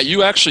 Yeah,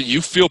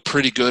 you feel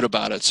pretty good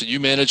about it. So you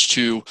manage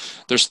to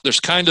there's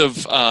kind of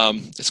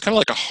it's kind of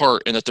like a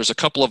heart in that there's a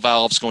couple of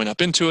valves going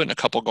up into it and a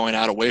couple going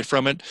out away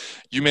from it.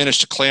 You manage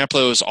to clamp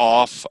those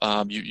off.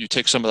 You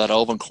take some of that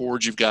elven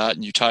cord you've got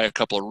and you tie a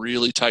couple of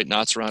really tight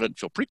knots around it and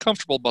feel pretty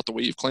comfortable about the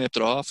way you've clamped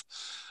it off,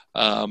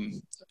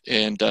 and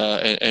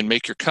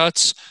make your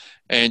cuts.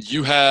 And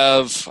you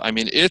have, I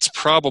mean, it's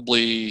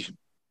probably.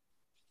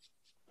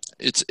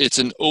 It's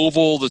an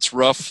oval that's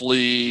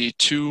roughly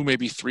 2,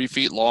 maybe 3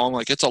 feet long.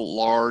 Like it's a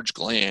large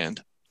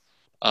gland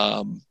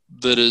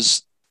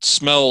that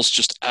smells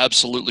just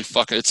absolutely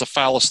fucking. It's the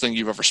foulest thing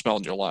you've ever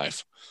smelled in your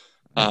life.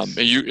 And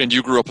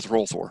you grew up with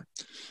Rolthor.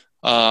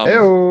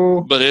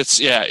 But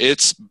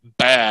it's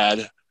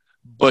bad.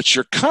 But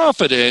you're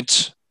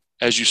confident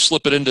as you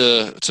slip it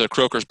into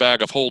Croker's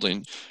bag of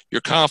holding.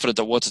 You're confident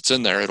that once it's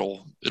in there,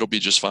 it'll be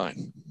just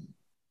fine.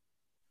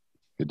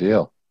 Good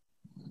deal.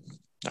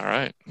 All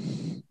right.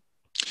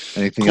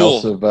 Anything Cool.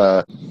 else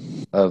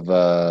of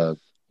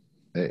I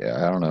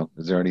don't know.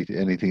 Is there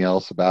anything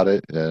else about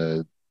it?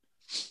 No,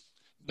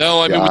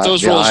 I mean with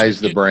those the rolls, eyes,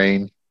 the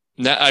brain.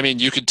 I mean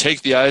you could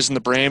take the eyes and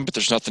the brain, but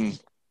there's nothing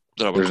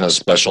that I would There's call no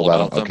special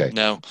about them. Okay.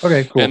 No.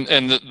 Okay, cool. And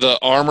the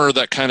armor,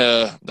 that kind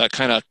of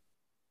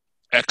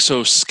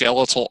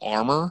exoskeletal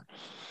armor,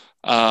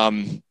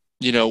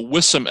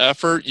 with some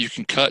effort, you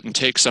can cut and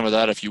take some of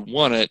that if you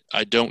want it.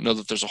 I don't know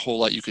that there's a whole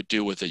lot you could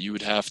do with it. You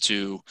would have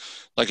to,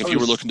 like, if you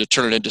were looking to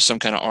turn it into some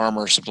kind of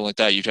armor or something like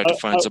that, you'd have to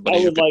find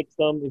somebody who could like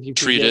some if you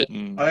treat it.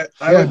 And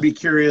I would be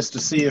curious to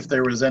see if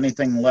there was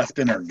anything left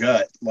in her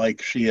gut,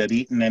 like she had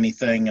eaten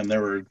anything and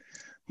there were,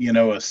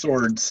 a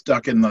sword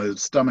stuck in the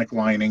stomach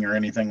lining or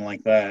anything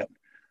like that.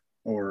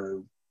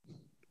 Or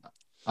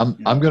I'm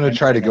going to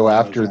try to go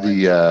after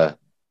the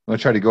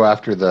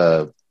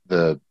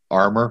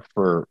armor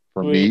for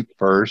meat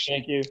first.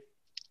 Thank you.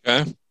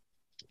 Okay.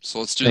 So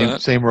let's do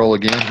that. Same roll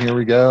again. Here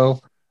we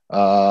go.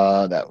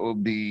 That will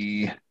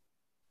be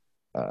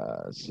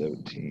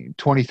 17,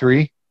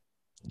 23.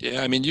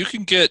 Yeah, I mean, you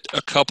can get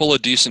a couple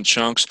of decent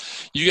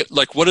chunks. You get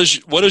what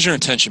is your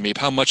intention, Meep?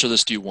 How much of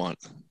this do you want?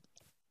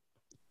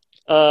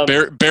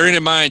 Bearing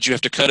in mind, you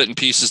have to cut it in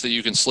pieces that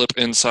you can slip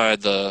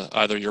inside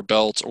either your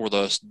belt or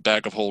the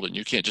bag of holding.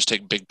 You can't just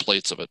take big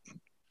plates of it.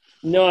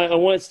 No, I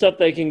want stuff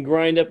that I can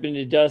grind up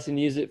into dust and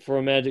use it for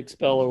a magic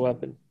spell or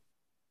weapon.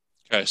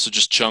 Okay, so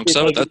just chunks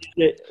of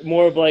it.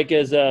 More of like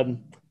as I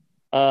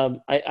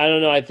don't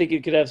know. I think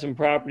it could have some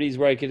properties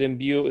where I could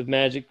imbue it with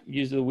magic,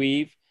 use the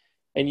weave,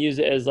 and use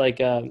it as like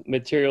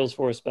materials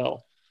for a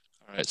spell.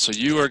 All right, so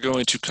you are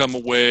going to come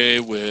away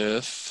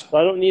with. So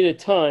I don't need a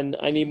ton.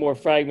 I need more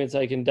fragments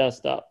I can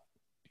dust up,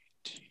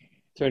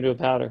 turn to a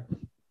powder.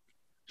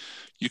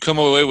 You come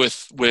away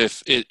with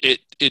it.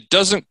 It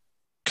doesn't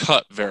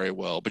cut very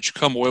well, but you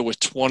come away with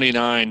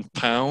 29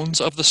 pounds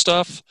of the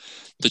stuff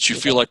that you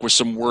feel like with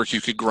some work you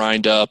could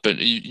grind up, and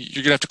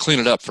you're gonna have to clean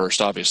it up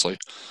first, obviously.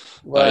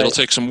 Right. It'll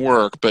take some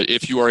work, but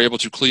if you are able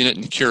to clean it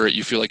and cure it,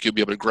 you feel like you'll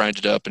be able to grind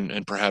it up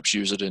and perhaps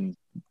use it in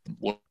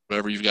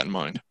whatever you've got in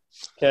mind.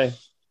 Okay.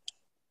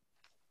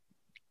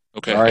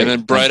 Right. And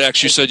then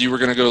Brightax, you said you were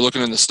going to go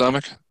looking in the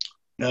stomach.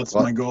 That's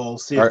my goal.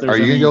 See if are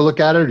you going to go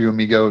look at it, or do you want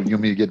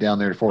me to get down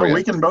there for you?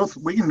 We can both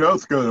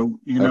go.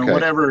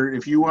 Whatever.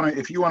 If you want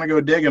to go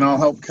digging, I'll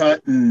help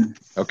cut. And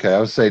okay, I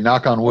would say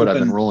knock on wood. I've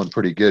been rolling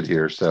pretty good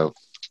here. So,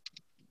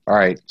 all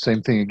right,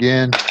 same thing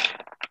again.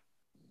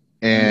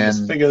 And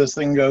just figure this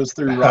thing goes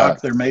through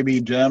rock. There may be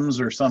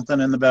gems or something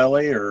in the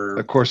belly. Or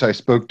of course, I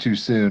spoke too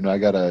soon. I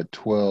got a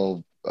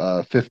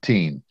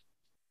 15.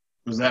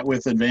 Was that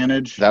with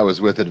advantage? That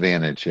was with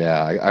advantage.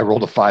 Yeah, I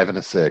rolled a 5 and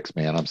a 6.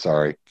 Man, I'm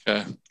sorry.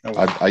 Okay.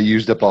 I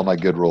used up all my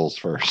good rolls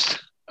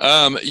first.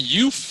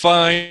 You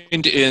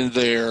find in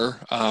there.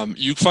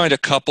 You do find a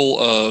couple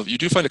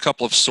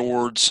of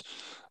swords.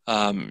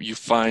 You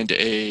find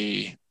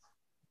a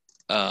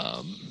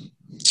what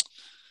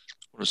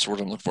is sword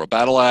I'm looking for? A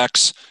battle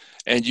axe.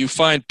 And you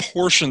find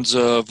portions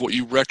of what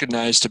you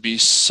recognize to be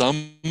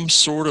some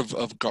sort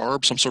of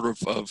garb, some sort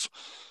of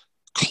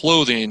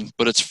clothing,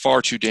 but it's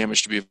far too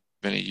damaged to be of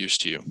any use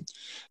to you.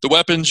 The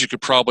weapons, you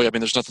could probably,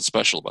 there's nothing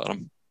special about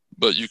them,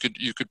 but you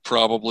could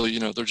probably,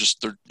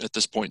 they're at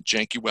this point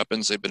janky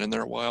weapons. They've been in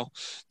there a while.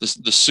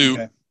 The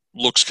suit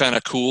looks kind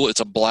of cool. It's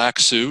a black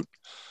suit.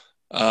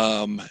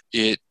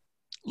 It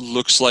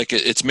looks like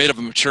it's made of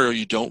a material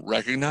you don't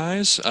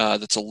recognize.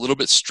 That's a little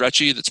bit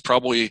stretchy. That's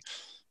probably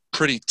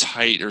pretty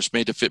tight, or it's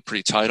made to fit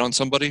pretty tight on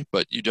somebody,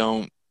 but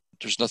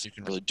there's nothing you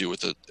can really do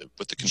with it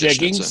with the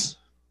condition it's in.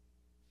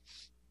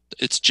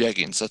 It's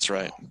jeggings, that's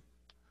right.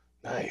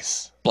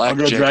 Nice. I'll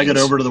go drag it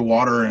over to the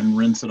water and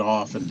rinse it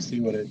off and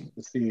see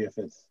if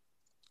it's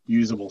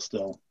usable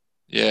still.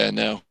 Yeah,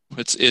 no,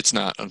 it's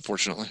not,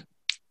 unfortunately.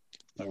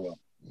 Oh well.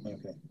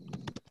 Okay.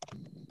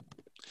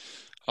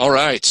 All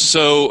right,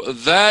 so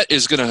that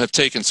is going to have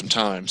taken some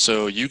time.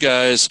 So you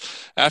guys,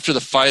 after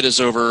the fight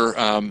is over,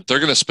 they're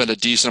going to spend a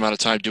decent amount of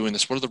time doing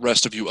this. What are the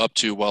rest of you up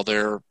to while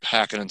they're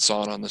hacking and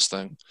sawing on this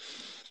thing?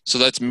 So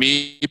that's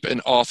Meep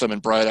and Otham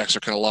and Brideaxe are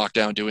kind of locked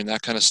down doing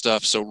that kind of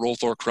stuff. So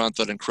Rolthor,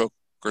 Kronthud, and Croaker,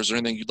 is there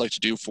anything you'd like to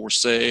do for,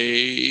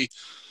 say,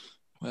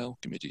 well,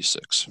 give me a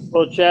D6.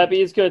 Well,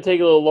 Chappie, it's going to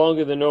take a little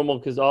longer than normal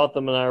because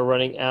Otham and I are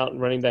running out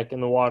and running back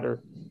in the water.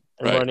 And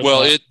Right. running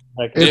Well, out it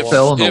back in It the water.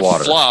 fell in the it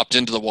water. flopped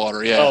into the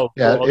water, yeah. Oh,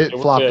 Yeah, cool. Okay, it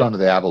we're flopped good. onto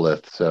the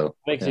aboleth. So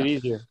Makes yeah. it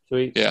easier.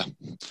 Sweet. Yeah.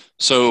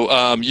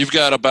 So you've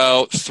got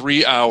about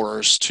 3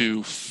 hours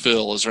to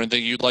fill. Is there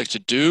anything you'd like to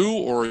do,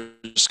 or are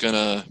you just going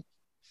to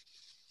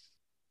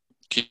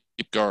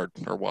keep guard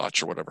or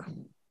watch or whatever?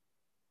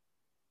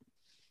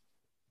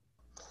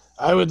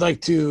 I would like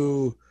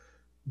to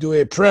do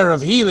a prayer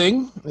of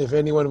healing, if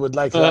anyone would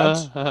like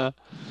that.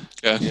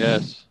 Okay.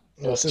 Yes.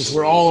 Since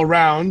we're all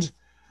around,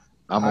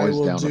 I'm I always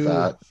will down with do-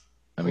 that.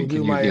 I I mean, will can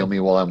do you my- heal me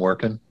while I'm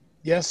working?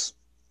 yes,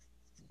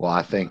 Well,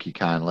 I thank you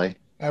kindly.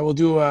 I will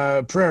do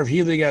a prayer of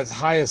healing at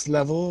highest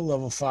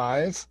level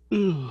 5.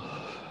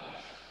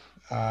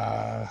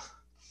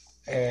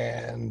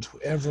 And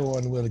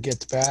everyone will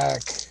get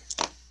back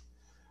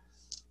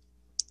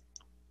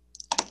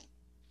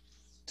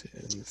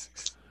 10,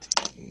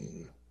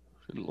 15,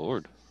 Good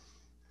Lord.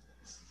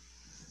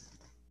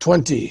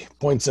 20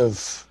 points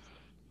of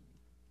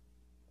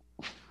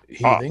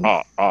healing.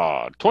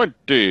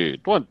 20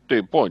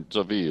 points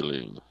of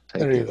healing. Take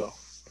There you it. go.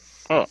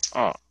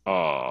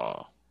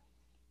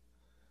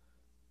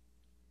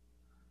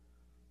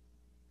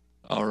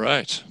 All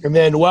right. And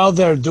then while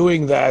they're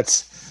doing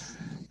that,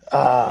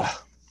 I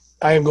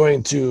am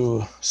going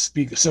to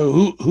speak.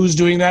 So who's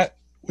doing that?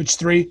 Which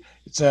 3?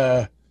 It's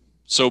So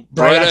Brideaxe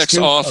Brideaxe,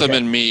 too? Otham, Okay.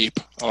 and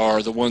Meep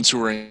are the ones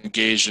who are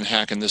engaged in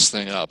hacking this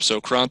thing up.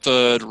 So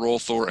Kronthud,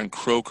 Rolthor, and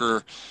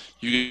Croaker,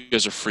 you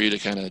guys are free to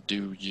kind of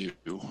do you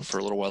for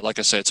a little while. Like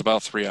I say, it's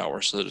about 3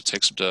 hours so that it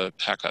takes them to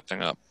hack that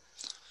thing up.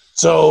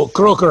 so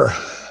Croaker,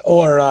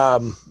 or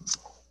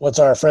what's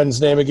our friend's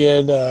name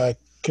again?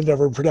 Can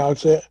never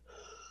pronounce it.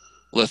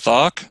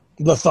 Lithok,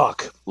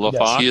 Lethok.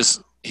 Lethok? Yes.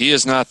 he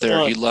is not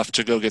there. Oh. He left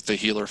to go get the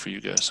healer for you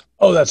guys.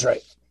 Oh, that's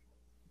right.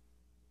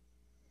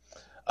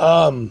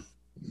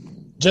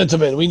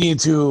 Gentlemen, we need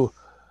to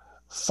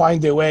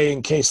find a way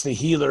in case the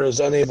healer is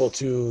unable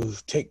to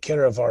take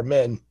care of our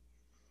men.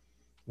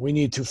 We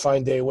need to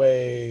find a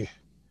way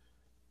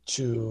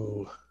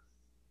to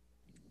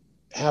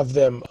have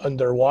them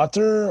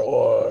underwater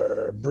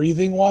or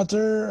breathing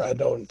water. I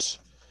don't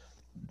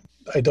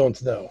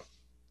know.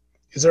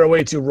 Is there a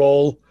way to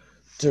roll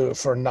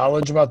for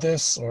knowledge about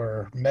this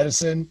or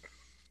medicine?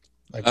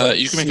 Like what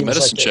You can make a seems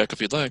medicine like check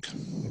if you'd like.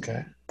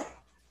 Okay.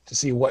 To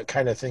see what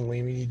kind of thing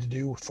we need to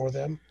do for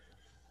them.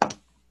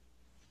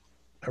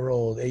 I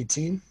rolled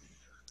 18.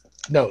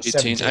 No, 18.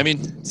 17. I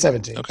mean,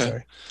 17. Okay.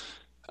 Sorry.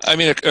 I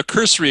mean, a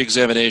cursory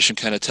examination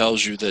kind of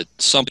tells you that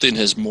something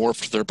has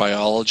morphed their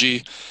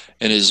biology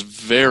and is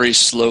very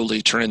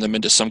slowly turning them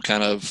into some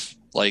kind of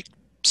like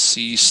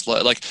sea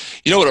slug. Like,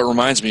 you know what it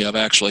reminds me of?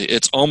 Actually,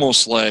 it's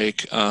almost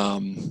like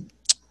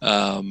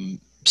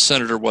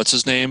Senator what's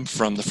his name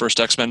from the first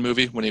X-Men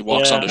movie when he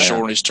walks Yeah. onto shore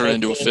and he's turned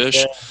into a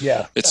fish.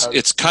 Yeah.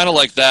 It's kind of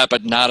like that,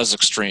 but not as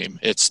extreme.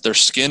 It's their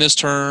skin is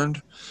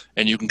turned,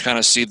 and you can kind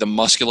of see the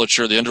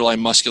musculature, the underlying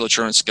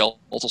musculature and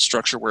skeletal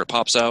structure where it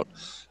pops out.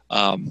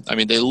 I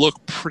mean, they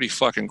look pretty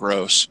fucking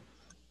gross,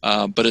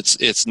 but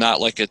it's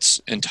not like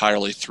it's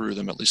entirely through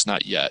them, at least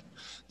not yet.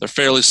 They're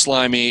fairly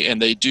slimy,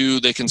 and they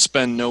can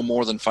spend no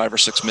more than 5 or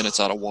 6 minutes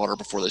out of water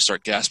before they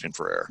start gasping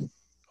for air.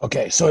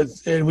 Okay. So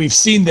and we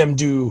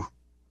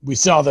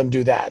saw them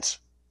do that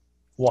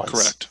once.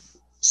 Correct.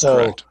 So,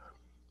 Correct.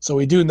 so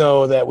we do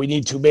know that we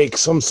need to make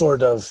some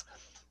sort of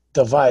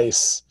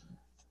device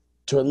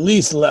to at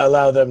least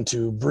allow them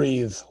to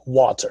breathe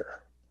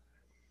water.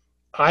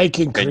 I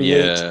can And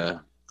create. yeah,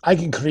 I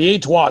can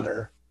create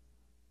water.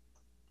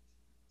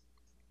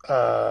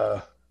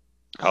 how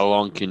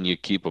long can you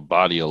keep a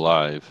body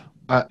alive?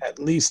 At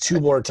least 2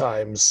 more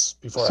times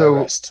before So-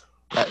 I rest.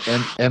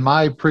 And am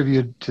I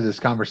privy to this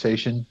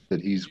conversation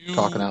that he's You-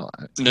 talking out?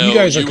 No, You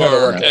guys are kinda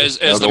working. as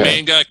the Okay.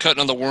 main guy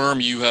cutting on the worm.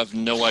 You have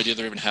no idea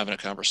they're even having a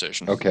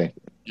conversation. Okay.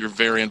 You're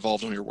very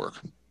involved in your work.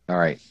 All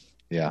right.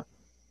 Yeah.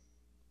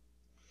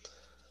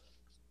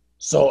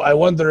 So I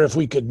wonder if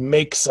we could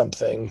make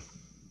something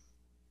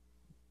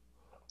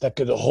that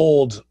could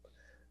hold.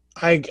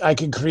 I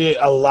could create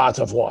a lot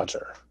of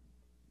water.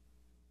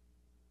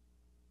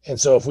 And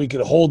so if we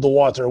could hold the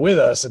water with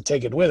us and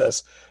take it with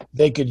us,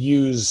 they could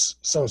use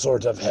some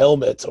sort of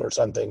helmet or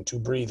something to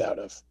breathe out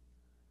of.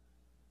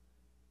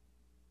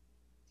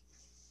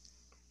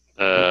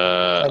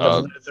 Kind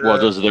of leather. Well,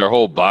 does their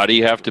whole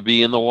body have to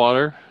be in the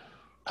water?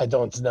 I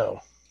don't know.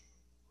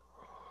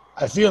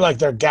 I feel like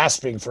they're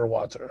gasping for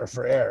water or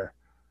for air.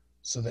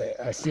 So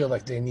I feel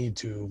like they need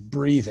to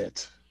breathe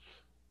it.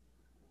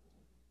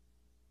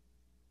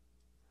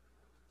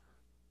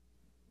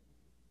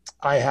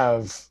 I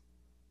have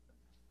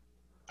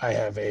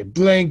a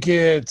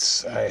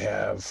blanket. I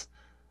have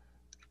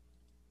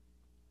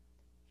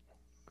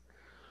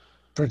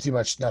pretty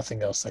much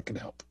nothing else that can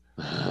help.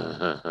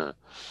 I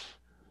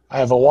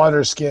have a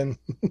water skin.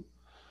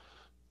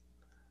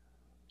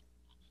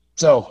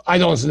 So I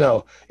don't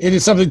know. It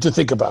is something to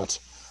think about.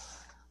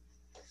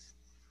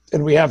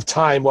 And we have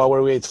time while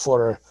we wait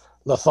for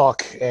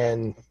Lothok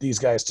and these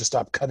guys to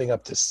stop cutting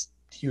up this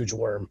huge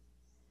worm.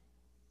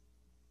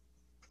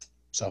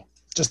 So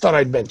just thought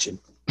I'd mention.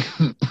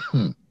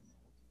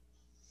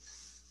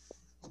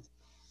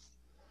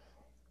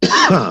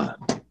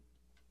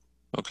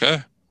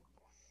 Okay.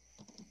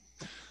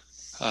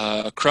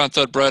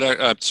 Kronthud,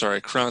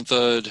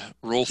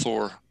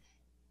 Rolthor,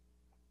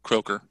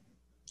 Croaker.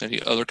 Any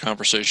other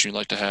conversation you'd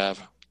like to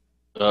have?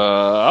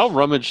 I'll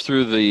rummage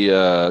through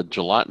the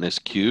gelatinous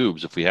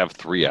cubes if we have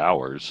 3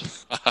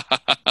 hours.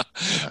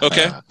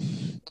 Okay. I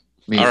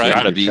mean, All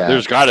right.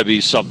 There's got to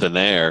be something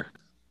there.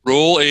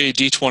 Roll a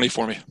d20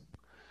 for me.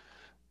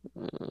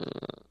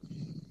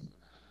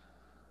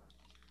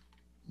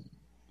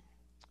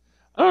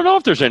 I don't know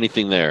if there's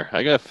anything there.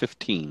 I got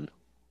 15.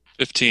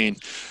 15.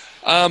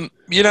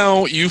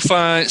 You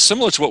find,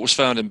 similar to what was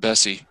found in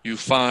Bessie, you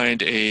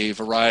find a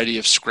variety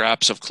of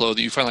scraps of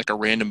clothing. You find like a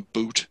random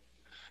boot,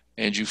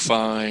 and you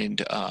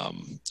find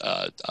kind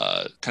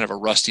of a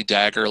rusty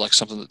dagger, like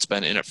something that's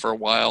been in it for a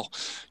while.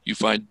 You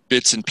find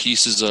bits and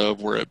pieces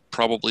of where it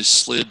probably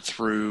slid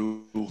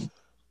through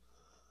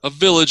a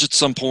village at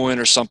some point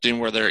or something,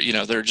 where they're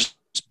just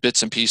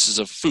bits and pieces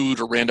of food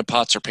or random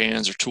pots or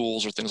pans or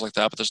tools or things like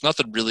that. But there's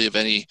nothing really of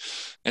any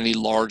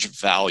large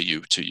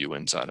value to you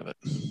inside of it.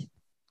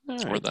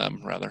 Or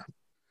them, rather.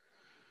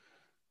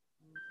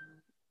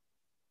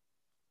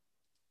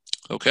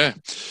 Okay.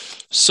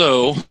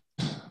 So,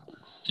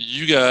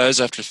 you guys,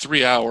 after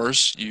 3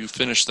 hours, you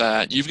finish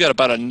that. You've got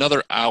about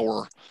another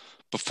hour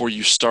before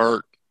you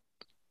start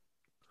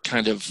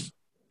kind of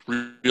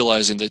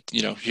realizing that,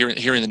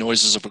 hearing the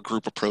noises of a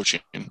group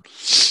approaching.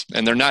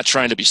 And they're not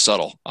trying to be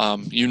subtle.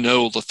 You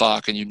know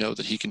Lothok, and you know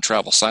that he can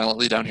travel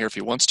silently down here if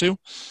he wants to.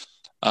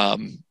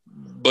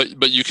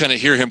 But you kind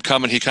of hear him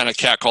coming. He kind of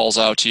catcalls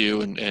out to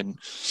you and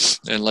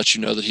lets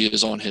you know that he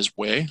is on his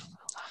way.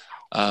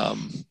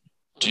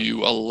 Do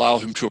you allow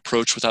him to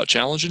approach without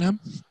challenging him?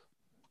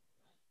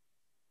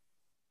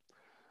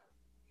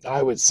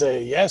 I would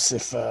say yes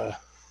if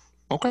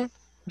Okay.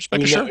 Just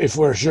making sure. if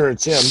we're sure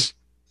it's him.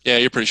 Yeah,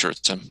 you're pretty sure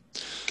it's him.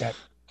 Okay.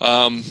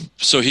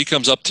 So he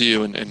comes up to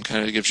you and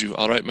kind of gives you,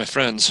 all right, my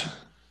friends,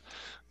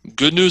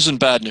 good news and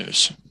bad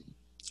news.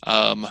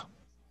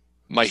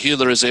 My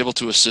healer is able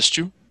to assist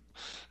you.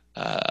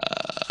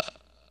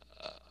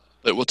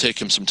 It will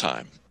take him some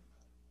time.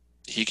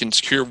 He can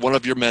cure one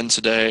of your men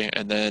today,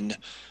 and then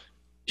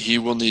he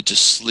will need to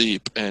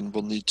sleep and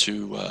will need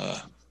to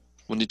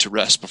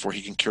rest before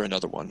he can cure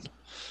another one.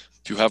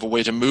 If you have a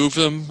way to move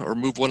them or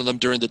move one of them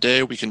during the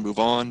day, we can move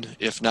on.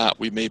 If not,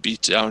 we may be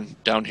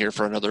down here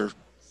for another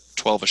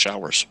 12-ish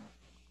hours.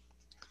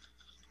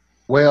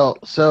 Well,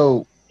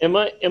 so Am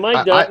I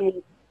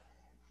done?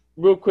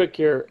 Real quick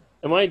here.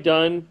 Am I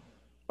done?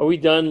 Are we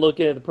done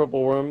looking at the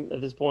purple worm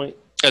at this point?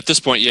 At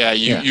this point, yeah,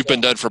 you've been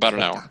dead for about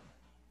an hour.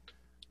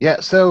 yeah,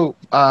 so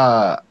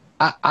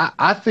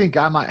I think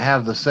I might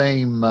have the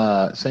same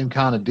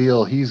kind of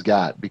deal he's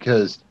got,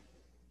 because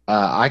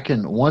I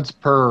can, once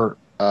per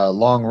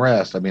long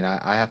rest. I mean,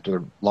 I have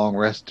to long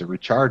rest to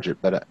recharge it,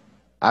 but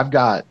I've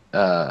got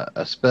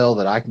a spell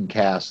that I can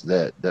cast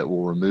that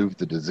will remove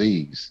the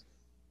disease.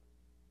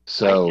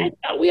 So I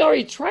thought we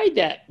already tried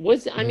that. I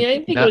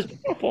didn't think it was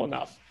powerful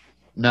enough.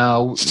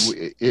 No,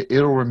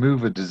 it'll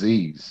remove a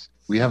disease.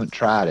 We haven't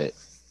tried it.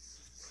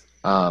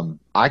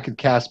 I could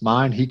cast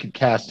mine, he could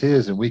cast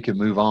his, and we could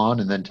move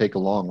on and then take a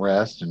long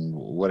rest and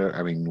whatever.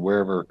 I mean,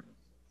 wherever.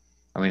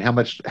 I mean, how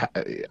much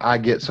I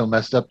get so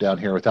messed up down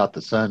here without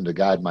the sun to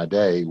guide my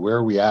day. Where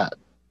are we at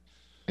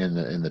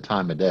in the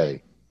time of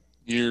day?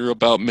 You're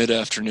about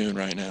mid-afternoon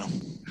right now.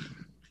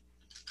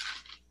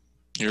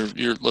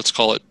 You're let's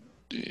call it.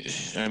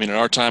 I mean, in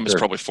our time, it's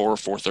probably 4 or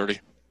 4:30.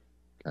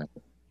 Okay.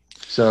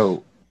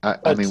 So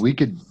I mean, we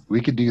could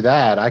do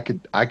that. I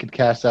could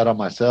cast that on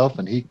myself,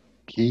 and he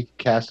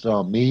cast it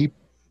on me,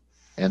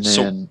 and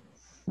then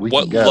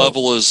what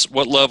level is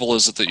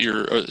it that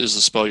is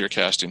the spell you're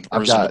casting, or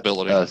I've is it an got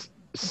ability?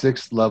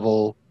 6th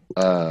level.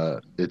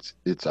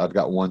 It's I've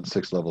got one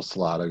 6th level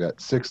slot. I've got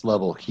 6th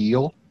level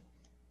heal.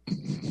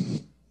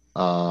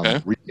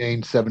 Okay.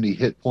 Regain 70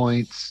 hit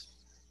points.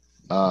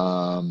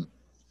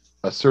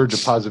 A surge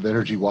of positive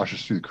energy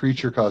washes through the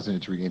creature, causing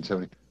it to regain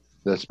 70.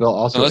 The spell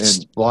also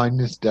ends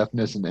blindness,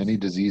 deafness, and any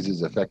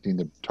diseases affecting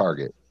the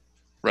target.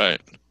 Right.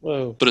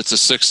 Whoa. But it's a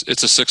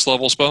 6th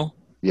level spell?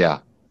 Yeah.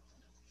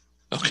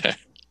 Okay.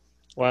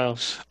 Wow.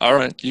 All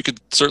right. You could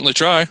certainly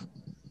try.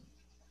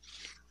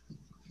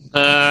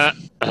 Oh,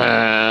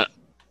 I'm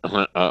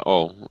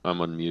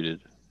unmuted.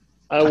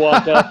 I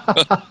walk up.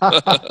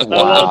 I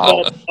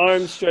walk up,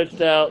 arms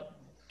stretched out.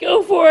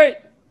 Go for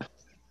it.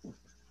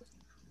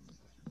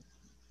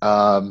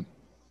 All Can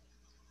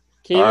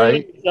you do right.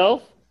 it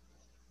yourself?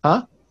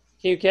 Huh?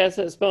 Can you cast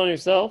that spell on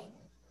yourself?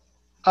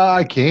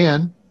 I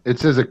can. It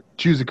says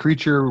choose a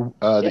creature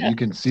that you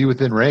can see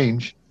within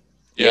range.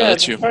 Yeah,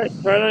 that's you. Try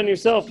it on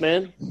yourself,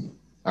 man.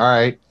 All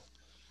right.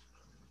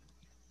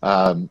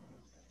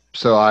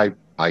 So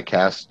I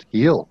cast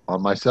heal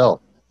on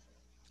myself,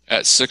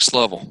 At 6th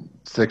level.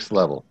 6th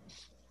level.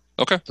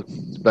 Okay.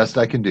 It's the best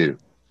I can do.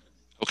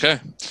 Okay.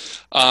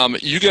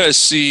 You guys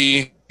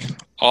see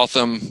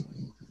Otham.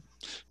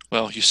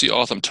 Well, you see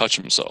Otham touch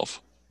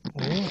himself.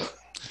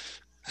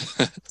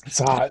 It's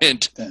hot.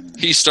 And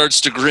he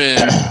starts to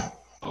grin.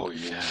 Oh,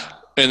 yeah.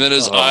 And then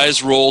his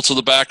eyes roll to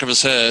the back of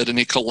his head and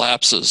he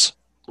collapses.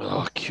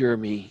 Oh, cure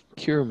me.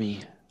 Cure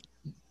me.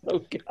 Oh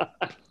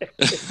God.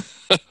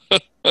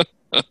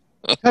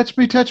 Touch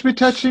me, touch me,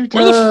 touch me,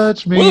 Where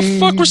touch me. Where the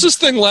fuck was this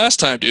thing last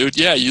time, dude?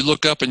 Yeah, you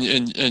look up and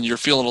you're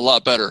feeling a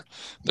lot better.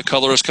 The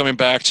color is coming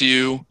back to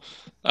you,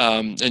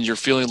 and you're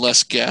feeling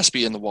less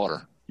gaspy in the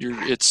water. You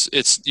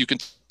can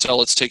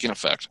tell it's taking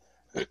effect.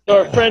 So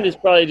our friend is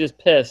probably just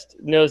pissed,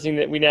 noticing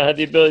that we now have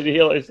the ability to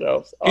heal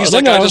ourselves. He's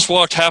like, I just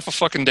walked half a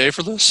fucking day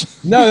for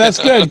this. No, that's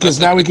good because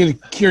now we can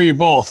cure you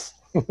both.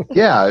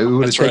 Yeah, it would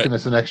have That's taken right.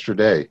 us an extra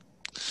day.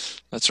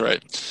 That's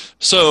right.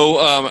 So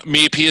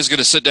Meep, he is going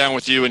to sit down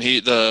with you, and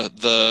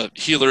the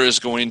healer is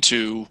going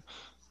to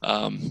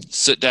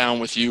sit down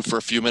with you for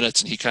a few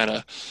minutes, and he kind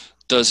of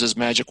does his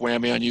magic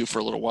whammy on you for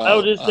a little while. I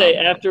will just say,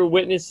 after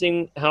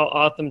witnessing how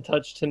Otham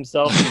touched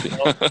himself,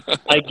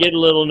 I get a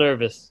little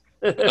nervous.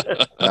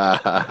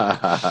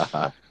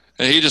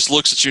 And he just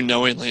looks at you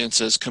knowingly and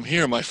says, "Come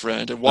here, my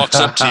friend," and walks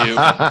up to you.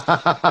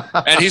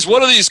 And he's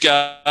one of these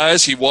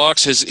guys. He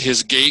walks,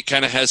 his gait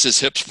kind of has his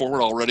hips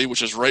forward already,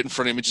 which is right in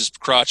front of him. His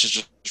crotch is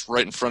just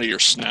right in front of your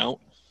snout.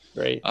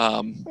 Great.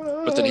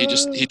 But then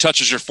he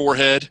touches your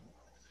forehead,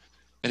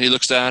 and he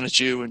looks down at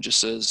you and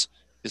just says,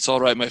 "It's all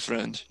right, my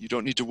friend. You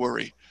don't need to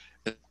worry."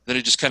 And then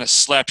he just kind of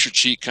slaps your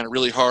cheek kind of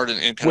really hard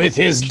and kind With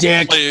of his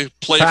dick.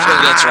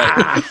 That's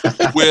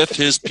right. With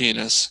his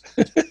penis.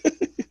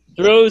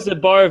 Throws a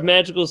bar of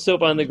magical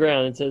soap on the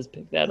ground and says,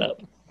 "Pick that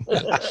up."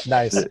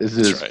 Nice. Is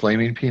it his right.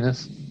 flaming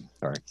penis?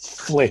 Sorry.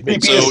 Flaming.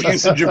 Creepiest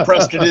usage of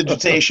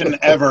prestidigitation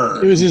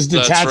ever. It was his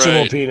That's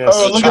detachable right. penis.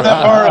 Oh, look at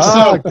that bar of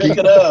soap. Pick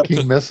it up.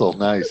 King missile,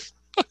 nice.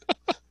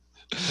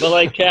 But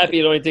like Cappy,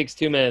 it only takes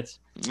 2 minutes.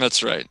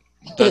 That's right.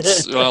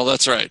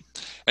 That's right.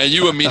 And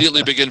you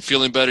immediately begin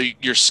feeling better.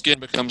 Your skin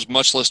becomes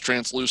much less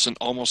translucent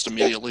almost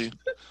immediately.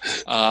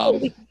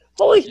 Holy!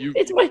 you-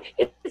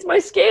 It's my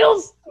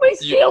scales. My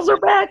scales are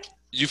back.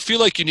 You feel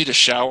like you need a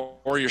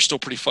shower. You're still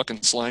pretty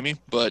fucking slimy,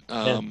 but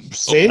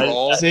See?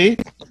 overall, See?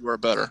 you are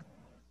better.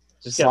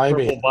 Just got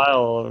Slimy. purple bile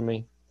all over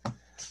me.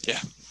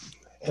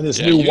 And this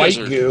Yeah, new you guys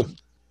white are- goo.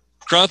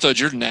 Kronthud,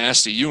 you're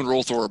nasty. You and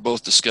Rolthor are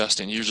both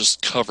disgusting. You're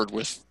just covered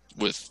with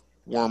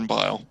worm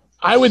bile.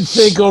 I would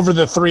think over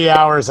the 3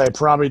 hours, I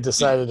probably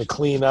decided to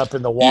clean up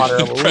in the water a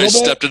You little probably bit.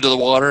 stepped into the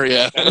water,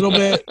 yeah. A little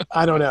bit.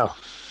 I don't know.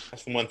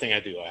 That's the one thing I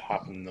do. I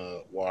hop in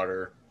the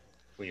water,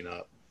 clean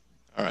up.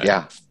 All right.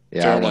 Yeah.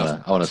 Fair I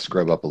enough. want to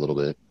scrub up a little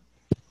bit.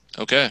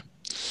 Okay.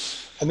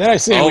 And then I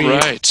say All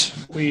right.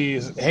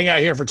 we hang out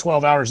here for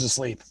 12 hours to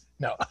sleep.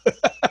 No,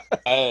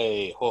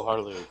 I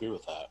wholeheartedly agree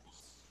with that.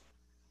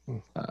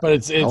 but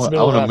it's I want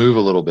middle to of- move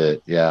a little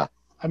bit. Yeah.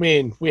 I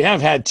mean, we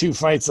have had 2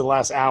 fights in the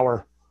last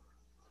hour,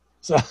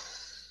 so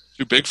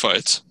 2 big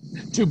fights.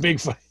 2 big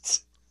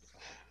fights.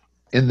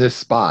 In this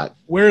spot.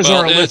 Where's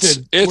Well, our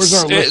lithid? Where's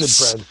our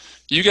lithid friend?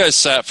 You guys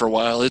sat for a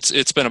while.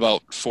 It's been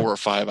about 4 or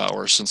 5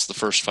 hours since the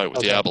first fight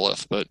with the Okay.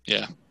 Aboleth, but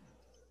yeah.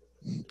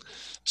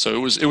 So it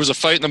was a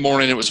fight in the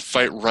morning. It was a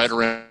fight right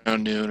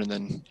around noon, and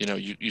then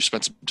you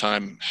spent some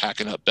time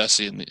hacking up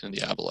Bessie in the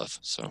Aboleth.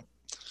 So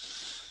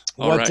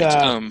all What,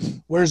 right.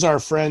 Where's our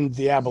friend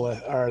the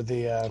aboleth or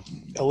the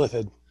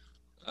illithid?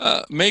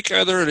 Make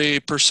either a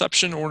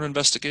perception or an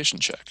investigation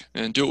check,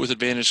 and do it with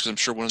advantage because I'm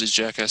sure one of these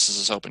jackasses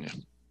is helping you.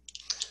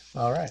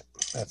 All right,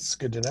 that's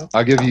good to know.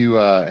 I'll give you,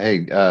 I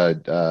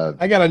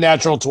got a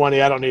natural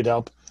 20. I don't need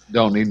help.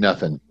 don't need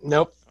nothing.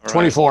 Nope. All right.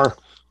 24.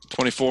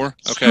 24.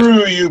 Okay.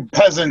 Screw you,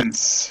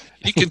 peasants.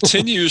 He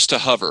continues to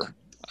hover,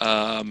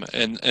 and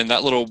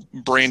that little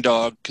brain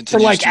dog For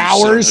continues like to sit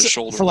on his hours.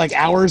 shoulder. For like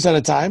hours at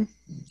a time.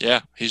 Yeah,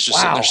 he's just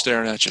sitting Wow. there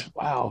staring at you.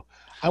 Wow.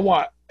 I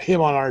want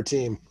him on our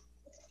team.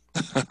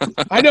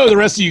 I know the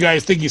rest of you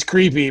guys think he's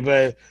creepy,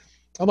 but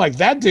I'm like,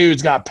 that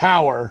dude's got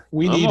power.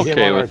 We I'm need him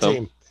okay on our with him.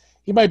 team.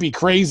 He might be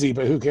crazy,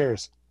 but who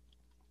cares?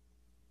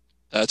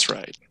 That's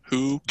right.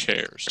 Who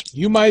cares?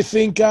 You might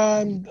think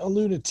I'm a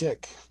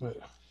lunatic, but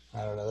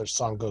I don't know. Their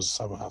song goes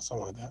somehow,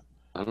 something like that.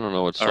 I don't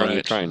know what All song you're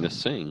right. trying to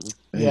sing.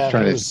 Yeah, he's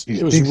trying it was- to, he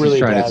it was thinks really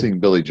he's trying bad. to sing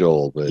Billy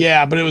Joel, but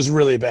Yeah, but it was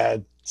really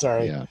bad.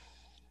 Sorry. yeah.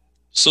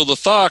 So the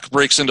Thok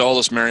breaks into all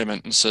this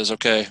merriment and says,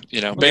 "Okay,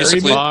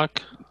 basically,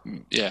 Fuck.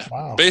 yeah,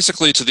 Wow.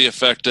 basically to the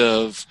effect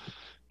of,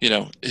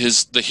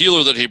 the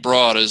healer that he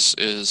brought is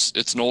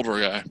it's an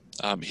older guy.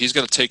 He's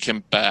going to take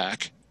him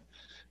back,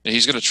 and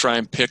he's going to try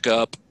and pick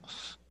up.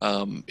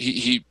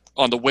 He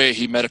on the way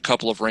he met a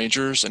couple of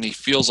rangers, and he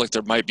feels like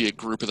there might be a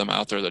group of them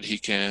out there that he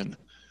can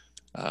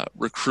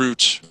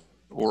recruit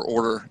or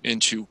order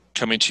into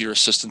coming to your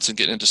assistance and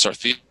getting into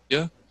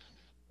Sarthia.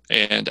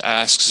 and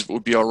asks if it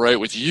would be all right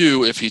with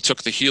you if he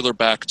took the healer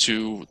back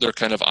to their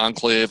kind of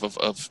enclave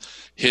of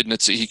hidden.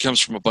 He comes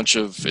from a bunch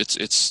of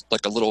it's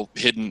like a little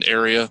hidden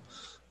area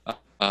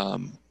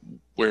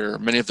where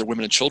many of their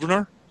women and children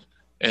are,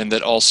 and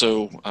that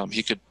also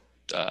he could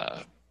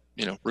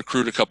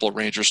recruit a couple of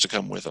rangers to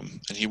come with him,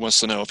 and he wants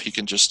to know if he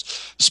can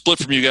just split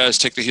from you guys,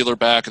 take the healer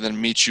back, and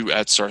then meet you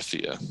at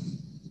Sarthea.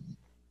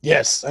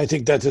 Yes, I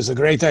think that is a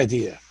great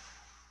idea.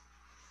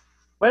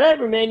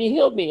 Whatever, man, you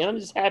healed me. I'm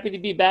just happy to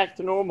be back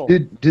to normal.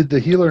 Did the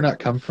healer not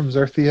come from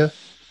Zarthea?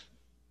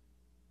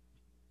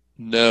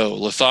 No,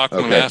 Lithok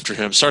went after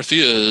him.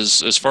 Sarthea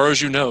is, as far as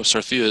you know,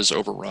 Sarthea is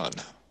overrun.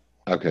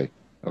 Okay,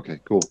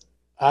 cool.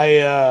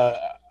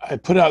 I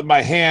put out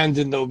my hand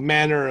in the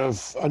manner of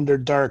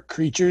Underdark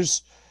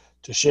creatures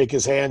to shake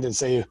his hand and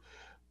say,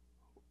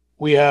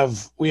 we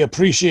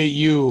appreciate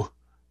you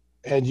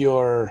and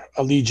your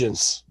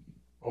allegiance,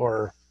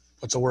 or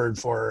what's a word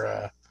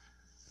for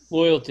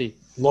loyalty.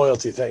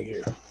 Loyalty, thank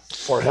you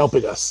for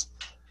helping us.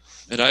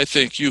 And I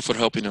thank you for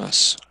helping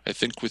us. I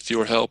think with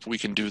your help we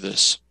can do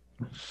this.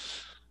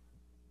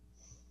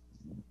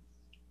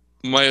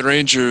 My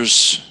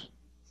rangers,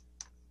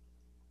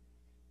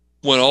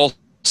 when all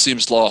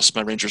seems lost,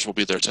 my rangers will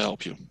be there to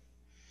help you.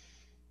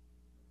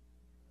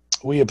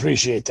 We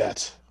appreciate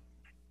that.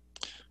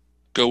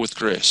 Go with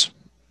grace.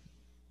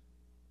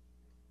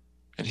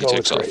 And he Go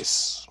takes with off.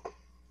 grace.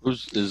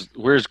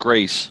 Where's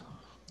Grace?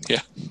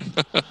 Yeah.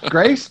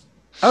 Grace?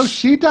 Oh,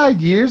 she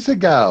died years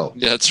ago.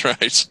 Yeah, that's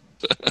right.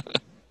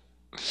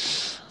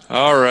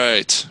 All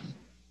right.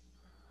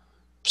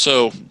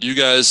 So you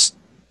guys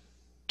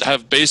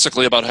have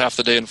basically about half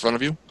the day in front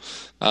of you.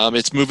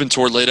 It's moving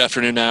toward late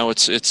afternoon now.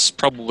 It's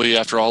probably,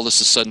 after all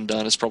this is said and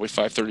done, it's probably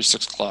 5:30,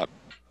 6 o'clock.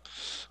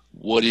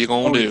 What are you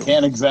going to do? We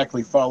can't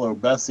exactly follow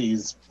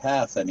Bessie's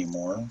path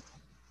anymore.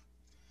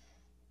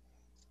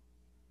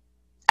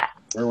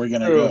 Where are we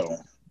going to go?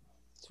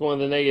 It's one of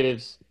the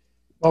negatives.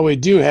 Well, we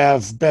do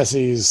have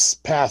Bessie's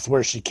path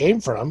where she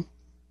came from.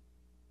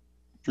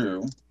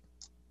 True.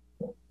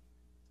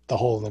 The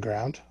hole in the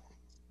ground.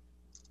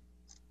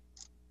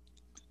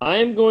 I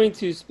am going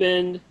to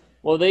spend,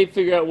 while they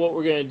figure out what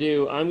we're going to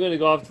do, I'm going to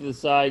go off to the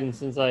side, and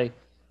since I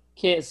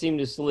can't seem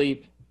to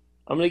sleep,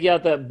 I'm going to get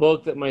out that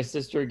book that my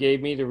sister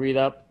gave me to read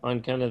up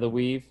on kind of the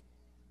weave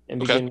and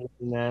begin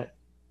reading that.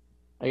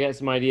 I got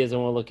some ideas I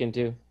want to look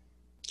into.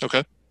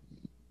 Okay.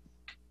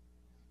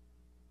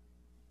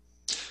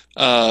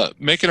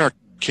 Make an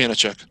Arcana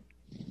check.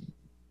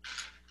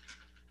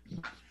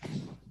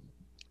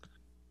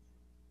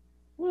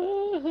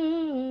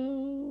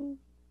 Woohoo.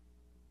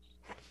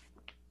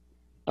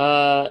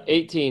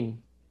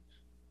 18.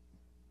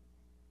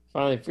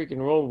 Finally freaking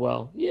rolled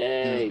well.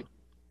 Yay!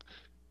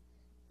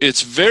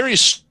 It's very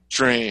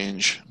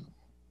strange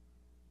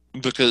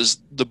because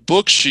the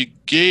book she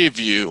gave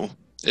you,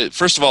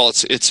 first of all,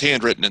 it's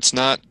handwritten. It's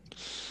not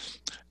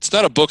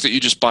a book that you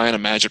just buy in a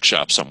magic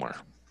shop somewhere.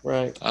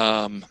 Right.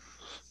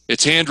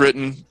 It's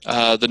handwritten.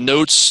 The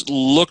notes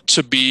look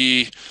to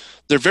be,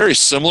 they're very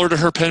similar to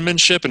her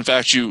penmanship. In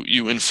fact,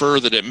 you infer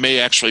that it may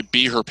actually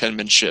be her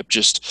penmanship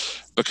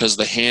just because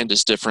the hand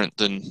is different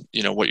than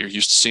what you're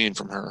used to seeing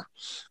from her.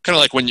 Kind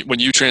of like when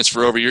you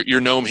transfer over, your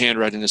gnome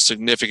handwriting is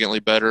significantly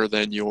better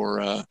than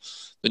your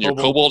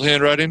kobold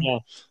handwriting. Yeah.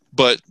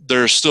 But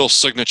there's still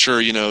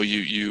signature.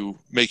 You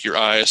make your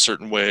eye a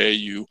certain way.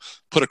 You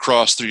put a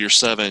cross through your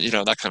 7.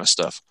 That kind of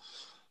stuff.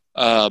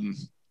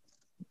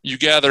 You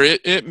gather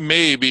it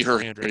may be her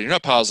handwriting. You're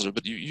not positive,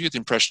 but you get the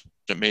impression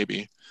it may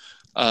be.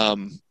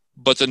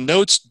 But the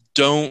notes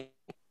don't.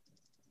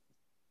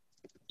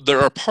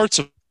 There are parts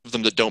of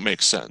them that don't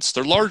make sense.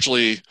 They're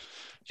largely,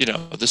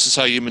 this is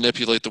how you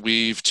manipulate the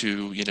weave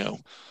to,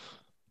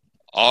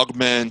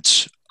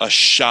 augment a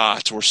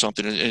shot or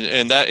something,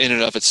 and that in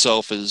and of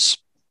itself is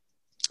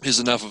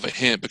enough of a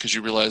hint, because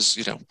you realize,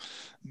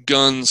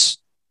 guns,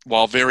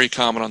 while very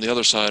common on the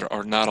other side,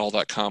 are not all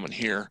that common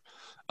here.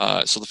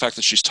 So the fact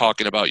that she's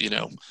talking about,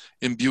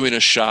 imbuing a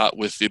shot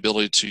with the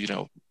ability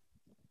to,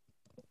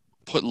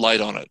 put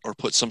light on it or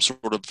put some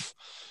sort of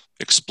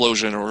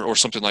explosion or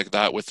something like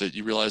that with it,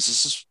 you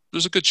realize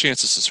there's a good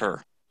chance this is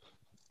her.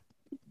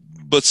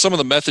 But some of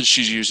the methods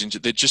she's using,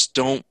 they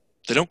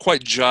don't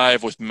quite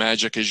jive with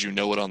magic as you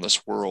know it on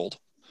this world,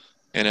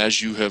 and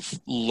as you have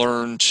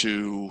learned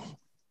to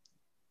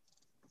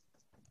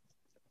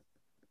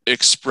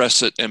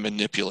express it and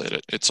manipulate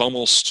it. It's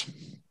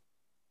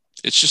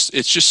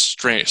just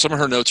strange. Some of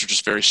her notes are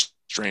just very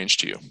strange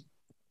to you.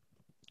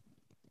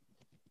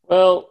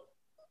 Well,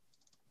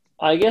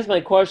 I guess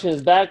my question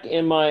is, back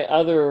in my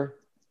other,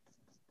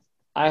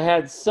 I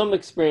had some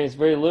experience,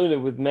 very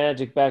limited, with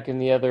magic back in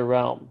the other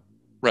realm.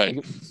 Right.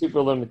 Like,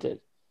 super limited.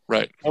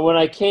 Right. And when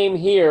I came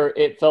here,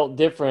 it felt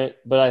different,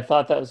 but I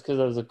thought that was because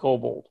I was a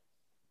kobold.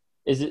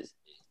 Is it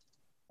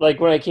like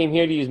when I came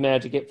here to use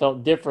magic, it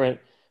felt different,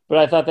 but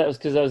I thought that was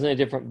because I was in a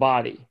different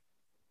body?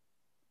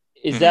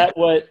 Is that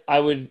what I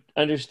would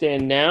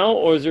understand now,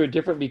 or is there a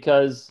different,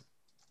 because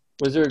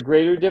was there a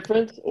greater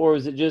difference, or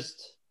is it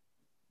just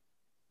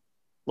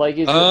like,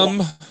 is it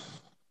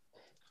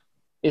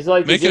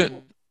like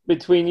the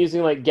between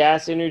using like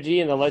gas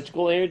energy and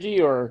electrical energy,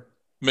 or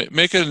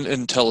Make an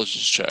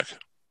intelligence check.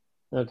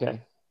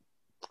 okay?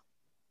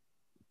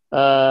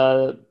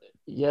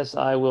 Yes,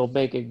 I will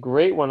make a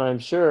great one. I'm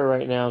sure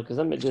right now because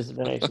I'm at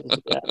disadvantage.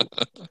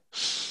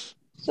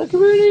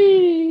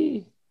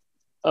 Sakuruni!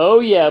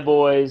 Oh yeah,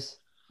 boys.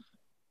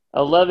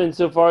 11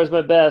 so far is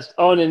my best.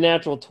 Oh, and a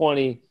natural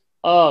 20.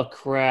 Oh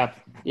crap!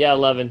 Yeah,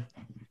 11.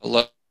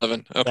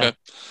 11. Okay.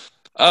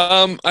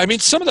 I mean,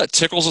 some of that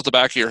tickles at the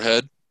back of your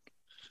head.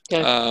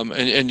 Okay.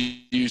 And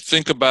you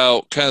think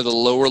about kind of the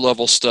lower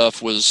level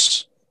stuff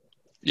was,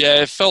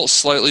 yeah, it felt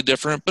slightly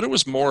different, but it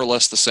was more or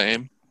less the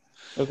same.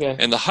 Okay.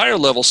 And the higher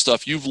level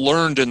stuff you've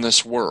learned in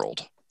this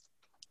world,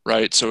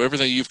 right? So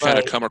everything you've kind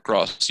of come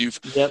across,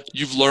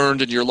 you've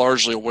learned and you're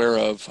largely aware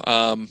of.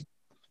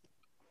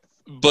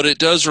 But it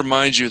does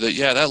remind you that,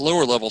 yeah, that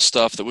lower level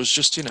stuff that was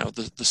just,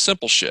 the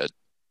simple shit,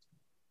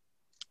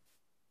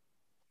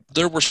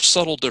 there were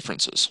subtle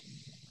differences.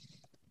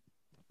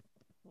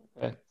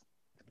 Okay.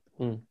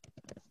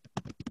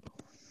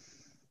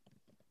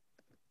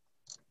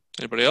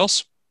 Anybody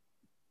else?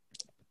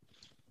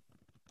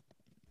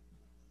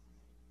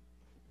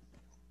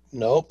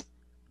 Nope.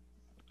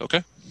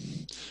 Okay.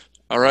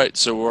 All right.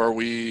 So what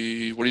are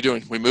you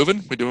doing? We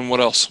moving? We doing what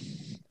else?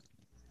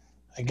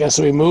 I guess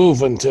we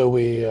move until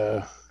we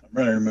I'm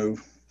ready to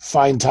move.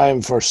 find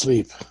time for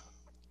sleep.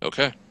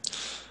 Okay.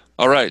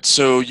 All right.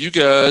 So you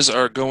guys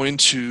are going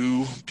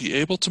to be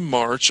able to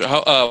march.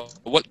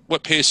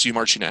 What pace are you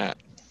marching at?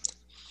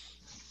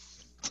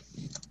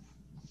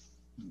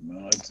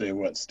 Well, I'd say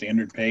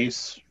standard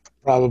pace?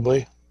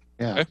 Probably.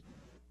 Yeah.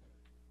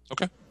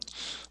 Okay.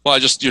 Well,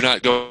 you're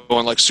not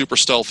going like super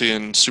stealthy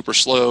and super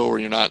slow, or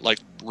you're not like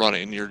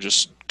running. You're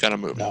just kind of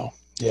moving. No.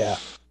 Yeah.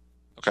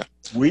 Okay.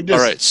 We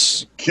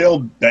just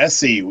killed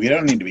Bessie. We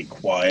don't need to be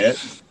quiet.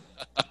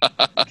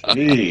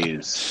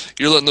 Jeez.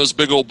 You're letting those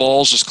big old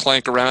balls just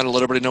clank around and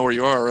let everybody know where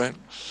you are, right?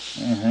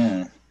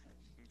 Mm-hmm.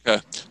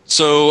 Okay.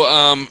 So,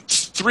 any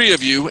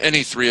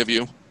three of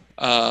you,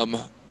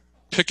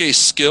 pick a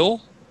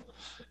skill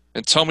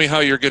and tell me how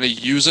you're going to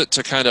use it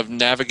to kind of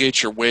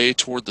navigate your way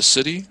toward the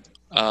city,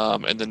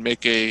 and then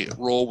make a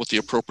roll with the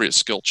appropriate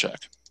skill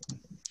check.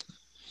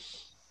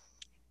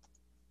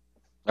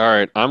 All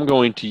right, I'm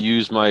going to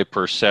use my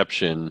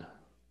perception.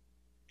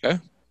 Okay.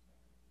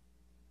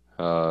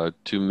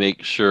 To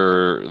make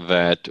sure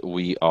that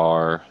we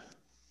are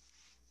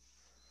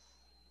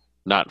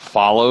not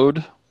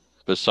followed,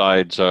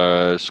 besides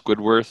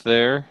Squidworth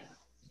there.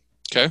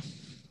 Okay.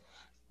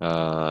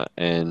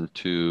 And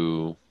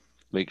to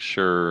make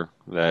sure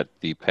that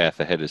the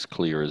path ahead is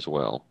clear as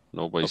well.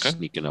 Nobody's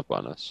sneaking up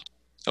on us.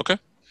 Okay.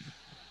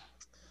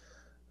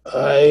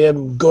 I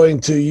am going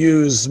to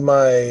use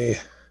my...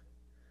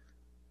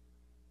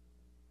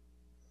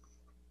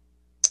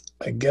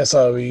 I guess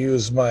I'll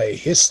use my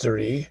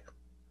history.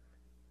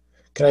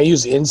 Can I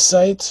use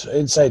insight?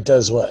 Insight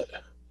does what?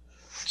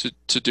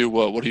 To do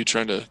what? What are you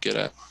trying to get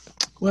at?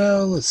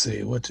 Well, let's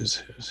see. What is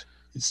his?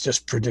 It's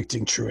just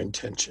predicting true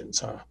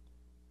intentions, huh?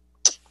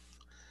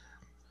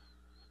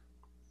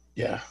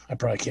 Yeah, I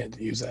probably can't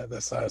use that.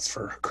 That's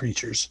for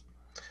creatures.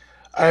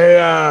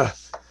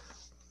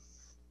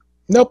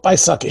 Nope, I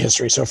suck at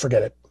history, so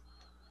forget it.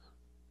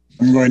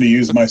 I'm going to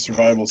use my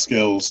survival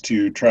skills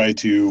to try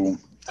to...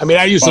 I mean,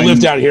 I used to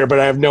live down here, but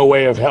I have no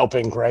way of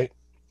helping, right?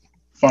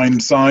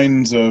 Find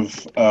signs of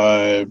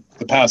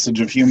the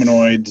passage of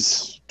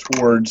humanoids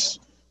towards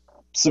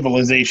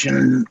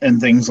civilization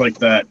and things like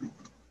that.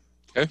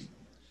 Okay.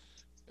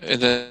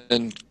 And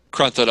then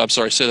Kronthud, I'm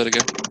sorry, say that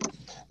again.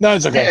 No,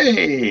 it's okay.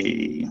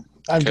 Hey!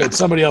 I'm good.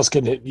 Somebody else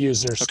can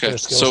use their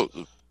skills. So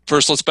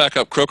first, let's back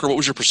up. Croker, what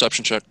was your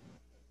perception check?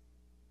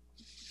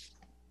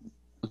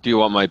 Do you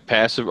want my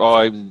passive?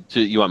 Oh,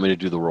 you want me to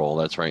do the roll?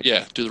 That's right.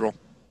 Yeah, do the roll.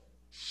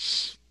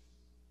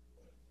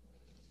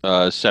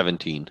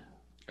 17.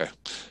 Okay. I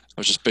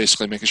was just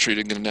basically making sure you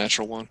didn't get a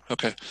natural one.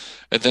 Okay.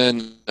 And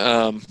then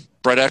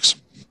Bright Axe?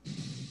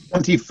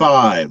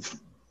 25.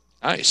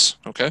 Nice.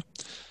 Okay.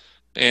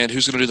 And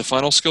who's going to do the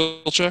final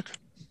skill check?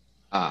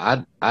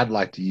 I'd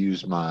like to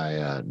use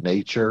my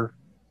nature.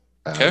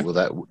 Okay.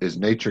 Is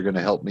nature going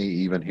to help me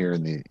even here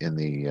in the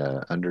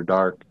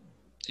Underdark?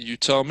 You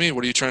tell me.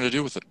 What are you trying to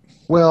do with it?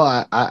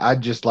 Well,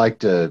 I'd just like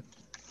to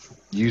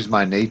use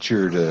my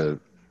nature to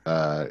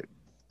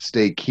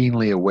stay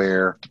keenly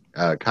aware,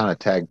 kind of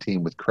tag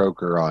team with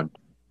Croker on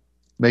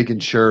making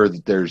sure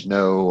that there's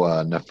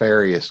no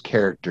nefarious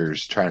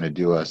characters trying to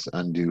do us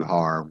undue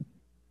harm.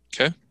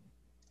 Okay.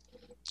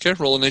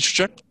 Okay, roll a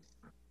nature check.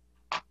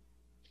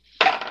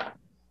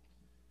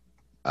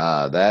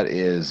 That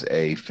is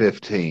a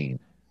 15.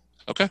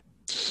 Okay.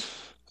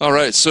 All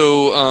right.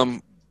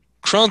 So,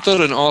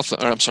 Kronthud and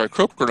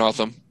Croker and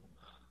Otham.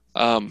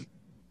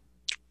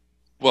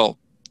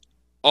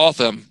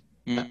 Otham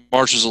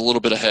marches a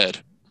little bit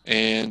ahead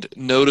and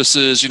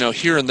notices,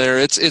 here and there,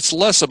 it's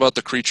less about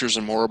the creatures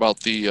and more about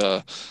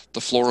the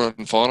flora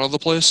and fauna of the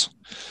place.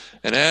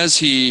 And as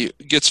he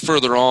gets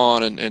further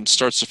on and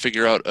starts to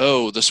figure out,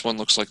 oh, this one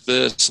looks like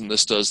this and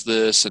this does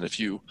this, and if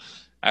you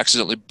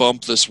accidentally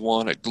bump this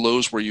one, it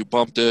glows where you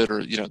bumped it,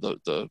 or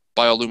the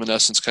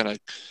bioluminescence kind of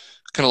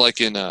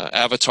like in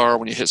Avatar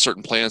when you hit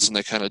certain plants and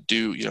they kind of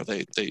do,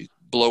 they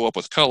blow up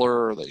with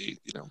color, or they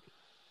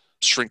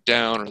shrink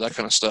down, or that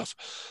kind of stuff.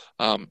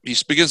 He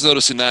begins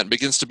noticing that and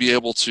begins to be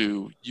able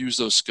to use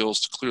those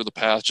skills to clear the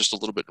path just a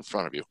little bit in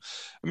front of you.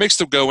 It makes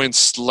the going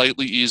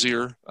slightly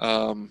easier,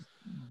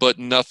 but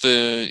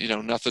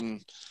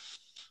nothing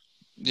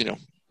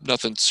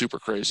super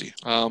crazy.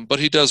 But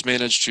he does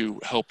manage to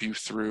help you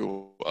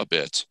through a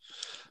bit.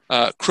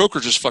 Croaker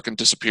just fucking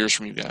disappears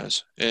from you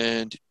guys,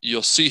 and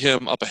you'll see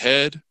him up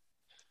ahead,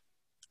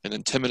 and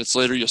then 10 minutes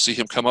later you'll see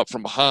him come up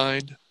from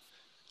behind,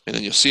 and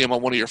then you'll see him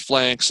on one of your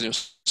flanks, and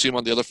you'll see him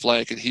on the other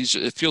flank, and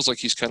it feels like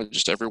he's kind of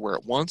just everywhere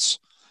at once.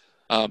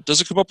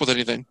 Doesn't come up with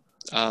anything,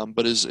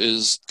 but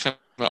is kind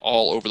of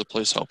all over the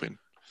place helping.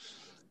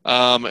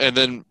 And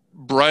then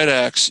Bright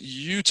Axe,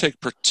 you take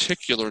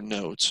particular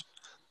note.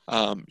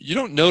 You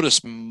don't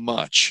notice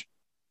much,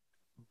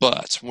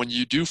 but when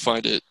you do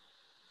find the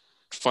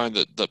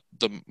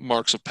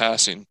marks of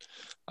passing,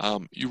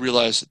 you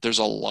realize that there's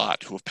a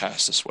lot who have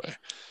passed this way.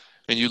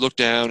 And you look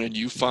down and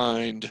you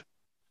find,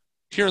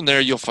 here and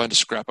there, you'll find a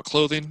scrap of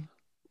clothing,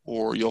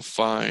 or you'll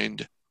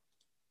find,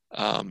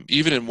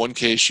 even in one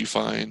case, you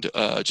find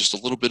just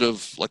a little bit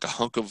of like a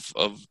hunk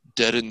of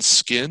deadened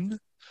skin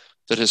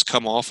that has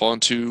come off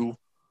onto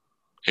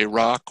a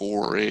rock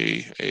or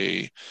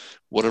a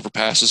whatever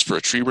passes for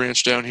a tree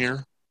branch down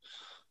here.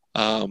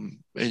 And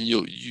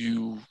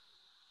you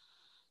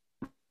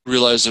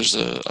realize there's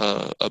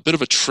a bit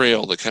of a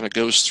trail that kind of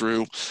goes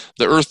through.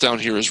 The earth down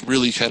here is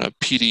really kind of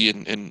peaty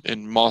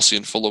and mossy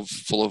and full of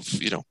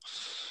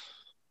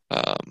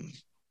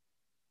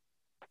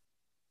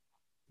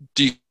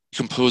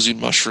decomposing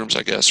mushrooms,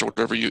 I guess, or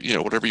whatever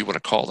you want to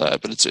call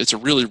that. But it's a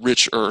really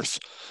rich earth,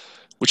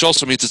 which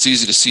also means it's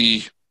easy to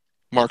see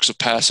marks of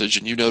passage.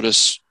 And you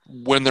notice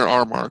when there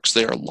are marks,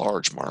 they are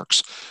large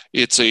marks.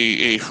 It's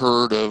a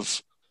herd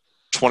of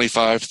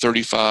 25,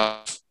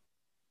 35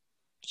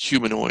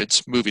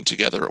 humanoids moving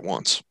together at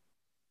once.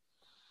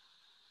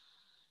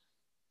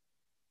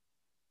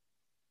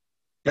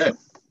 Okay.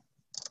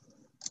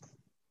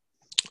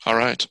 All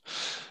right.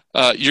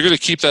 You're going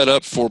to keep that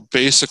up for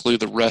basically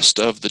the rest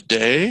of the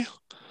day,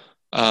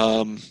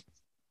 until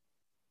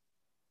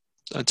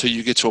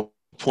you get to a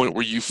point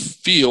where you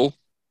feel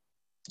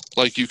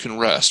like you can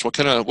rest. What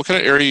kind of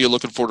area are you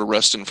looking for to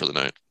rest in for the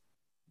night?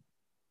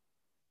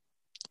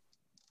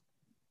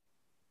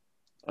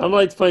 I'd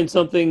like to find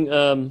something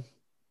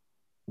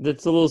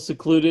that's a little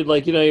secluded.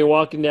 Like, you're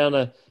walking down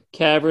a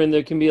cavern.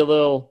 There can be a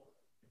little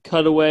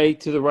cutaway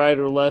to the right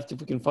or left if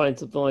we can find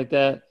something like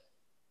that.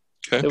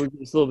 Okay. That would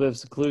give us a little bit of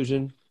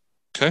seclusion.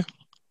 Okay.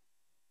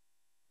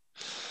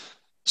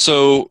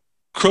 So,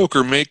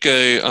 Croaker, make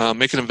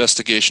an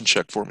investigation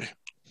check for me.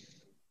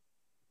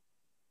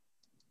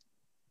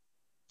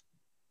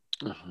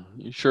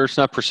 You sure it's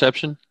not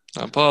perception?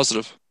 I'm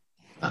positive.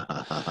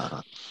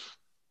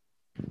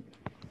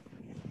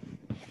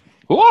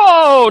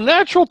 Whoa!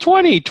 Natural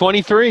 20,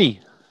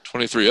 23.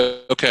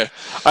 23. Okay.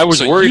 I was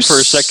So worried for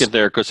a second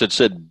there because it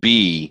said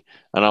B,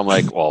 and I'm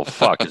like, well,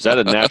 fuck, is that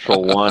a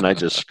natural one? I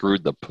just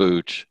screwed the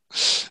pooch.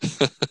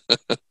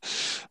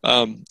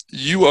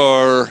 You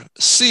are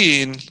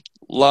seeing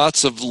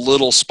lots of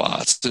little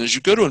spots, and as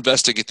you go to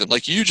investigate them,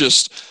 like, you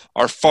just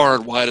are far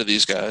and wide of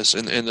these guys,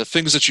 and the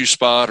things that you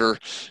spot are,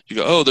 you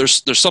go, oh,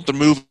 there's something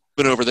moving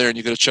over there, and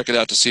you got to check it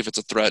out to see if it's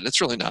a threat, and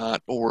it's really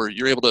not, or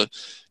you're able to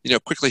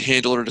quickly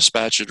handle it or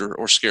dispatch it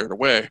or scare it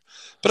away.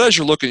 But as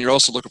you're looking, you're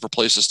also looking for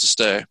places to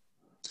stay.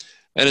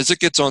 And as it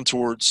gets on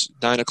towards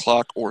 9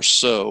 o'clock or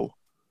so,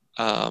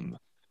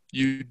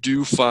 you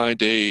do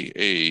find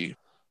a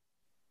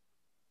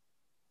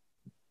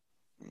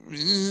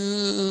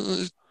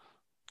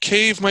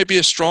cave might be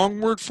a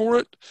strong word for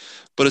it,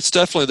 but it's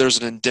definitely, there's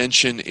an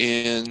indention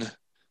in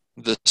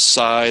the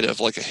side of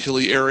like a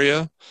hilly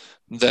area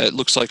that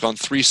looks like on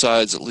three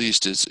sides at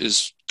least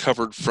is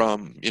covered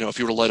from, if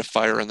you were to light a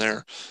fire in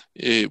there,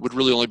 it would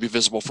really only be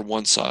visible from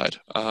one side.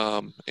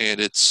 And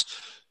it's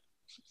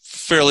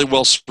fairly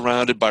well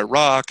surrounded by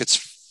rock. It's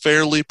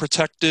fairly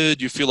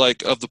protected. You feel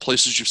like, of the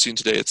places you've seen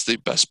today, it's the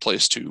best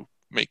place to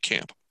make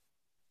camp.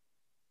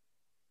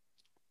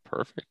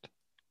 Perfect.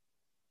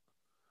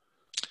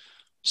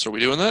 So are we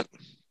doing that?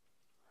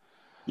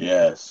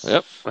 Yes.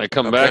 Yep. I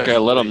come back, I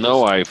let them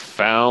know I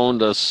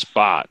found a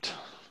spot.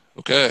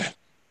 Okay.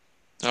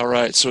 All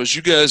right. So as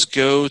you guys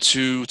go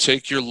to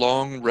take your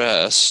long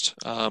rest,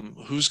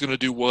 who's going to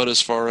do what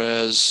as far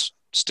as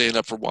staying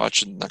up for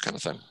watch and that kind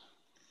of thing?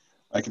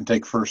 I can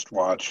take first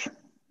watch.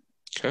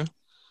 Okay.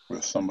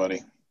 With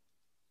somebody.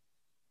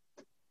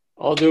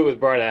 I'll do it with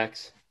Bright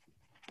Axe.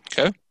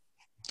 Okay.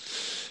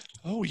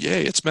 Oh,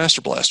 yay. It's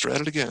Master Blaster at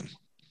it again.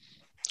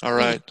 All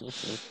right.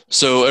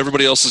 So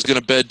everybody else is going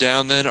to bed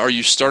down then. Are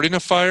you starting a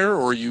fire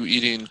or are you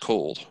eating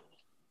cold?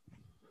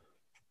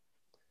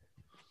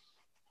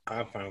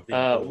 I'm fine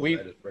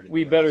with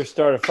we better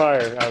start a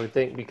fire, I would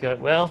think, because,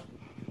 well,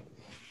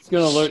 it's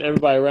going to alert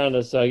everybody around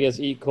us, so I guess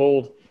eat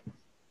cold.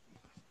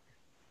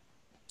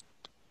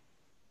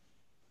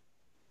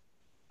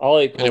 I'll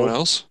eat cold. Anyone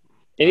else?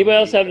 Anybody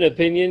else have an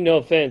opinion? No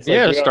offense.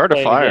 Yeah, we are start a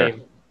playing fire.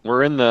 game.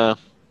 We're in the.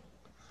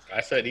 I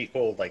said eat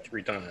cold like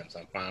 3 times.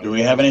 I'm fine. Do with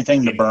we have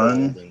anything to eating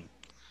burn? cold and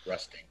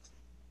resting.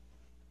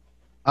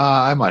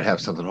 I might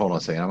have something. Hold on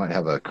a second. I might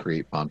have a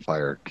create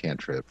bonfire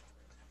cantrip.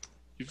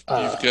 You've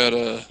got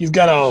a You've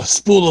got a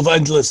spool of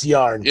endless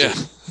yarn. yeah.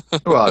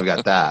 Well, I've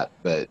got that,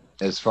 but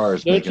as far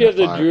as Don't making you have a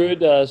the fire,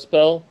 druid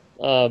spell?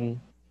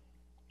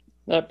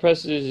 Not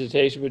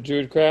prestidigitation, but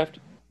druidcraft.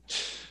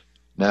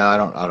 no, I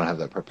don't have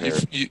that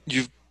prepared.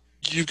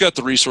 You've got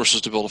the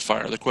resources to build a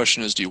fire. The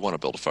question is, do you want to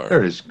build a fire?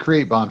 There it is.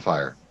 Create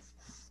bonfire.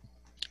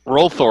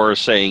 Rolthor is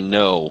saying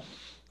no.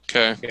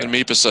 Okay, and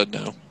Meepa said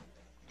no.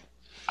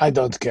 I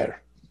don't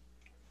care.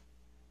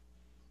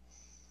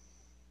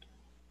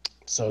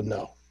 So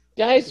no.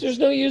 Guys, there's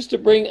no use to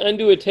bring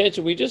undue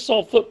attention. We just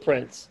saw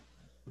footprints.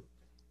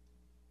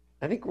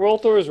 I think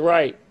Rolthor is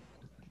right.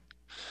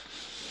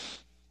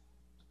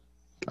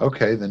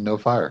 Okay, then no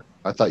fire.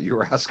 I thought you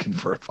were asking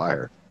for a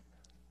fire.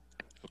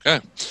 Okay.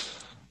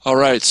 All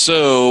right.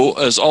 So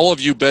as all of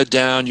you bed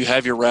down, you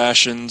have your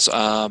rations.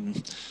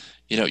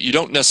 You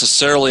don't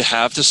necessarily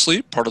have to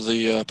sleep. Part of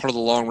the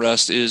long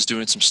rest is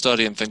doing some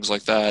study and things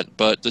like that.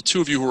 But the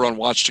two of you who are on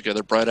watch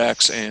together, Bright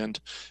Axe and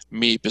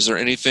Meep, is there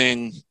any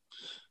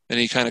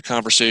kind of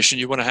conversation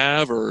you want to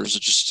have, or is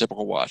it just a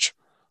typical watch?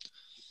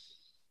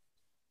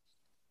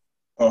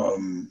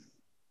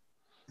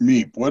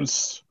 Meep,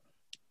 what's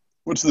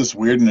this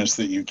weirdness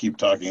that you keep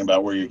talking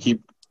about where you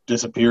keep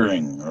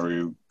disappearing or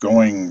you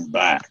going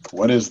back?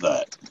 What is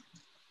that?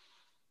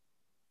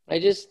 I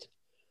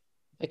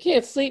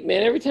can't sleep,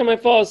 man. Every time I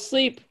fall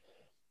asleep,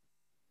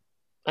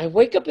 I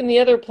wake up in the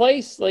other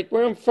place, like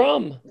where I'm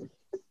from.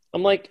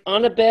 I'm like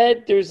on a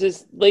bed. There's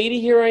this lady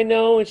here I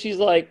know, and she's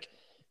like,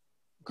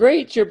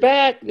 "Great, you're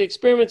back. The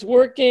experiment's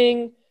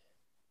working."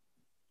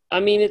 I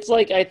mean, it's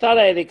like I thought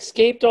I had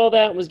escaped all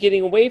that and was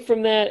getting away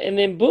from that, and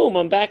then boom,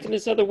 I'm back in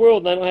this other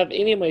world, and I don't have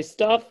any of my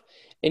stuff,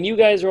 and you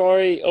guys are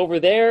already over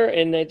there,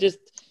 and I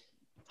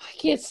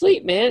can't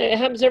sleep, man. It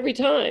happens every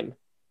time.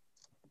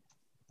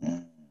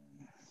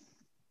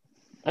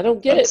 I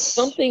don't get it.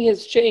 Something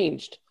has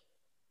changed.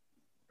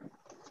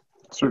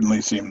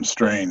 Certainly seems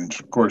strange.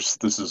 Of course,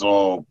 this is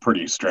all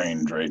pretty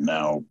strange right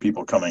now.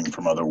 People coming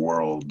from other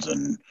worlds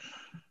and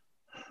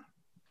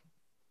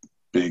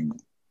big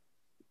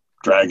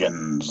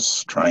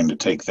dragons trying to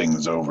take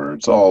things over.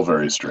 It's all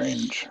very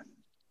strange.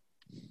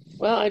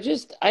 Well, I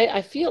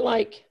feel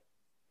like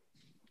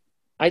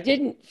I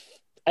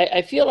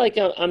feel like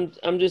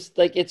I'm just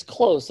like it's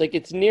close, like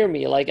it's near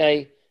me, like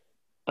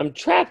I'm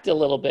trapped a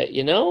little bit,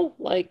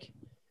 like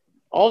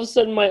all of a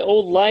sudden my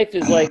old life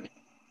is like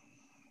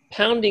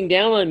pounding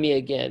down on me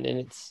again, and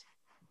it's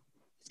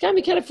got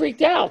me kind of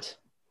freaked out.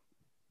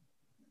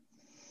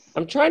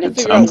 I'm trying to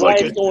figure out why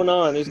it's going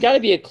on. There's got to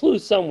be a clue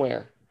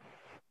somewhere.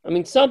 I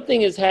mean,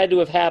 something has had to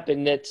have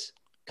happened that's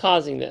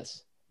causing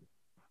this.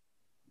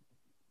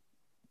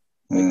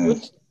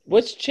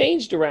 What's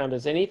changed around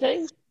us?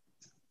 Anything?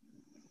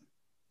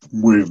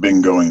 We've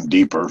been going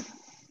deeper.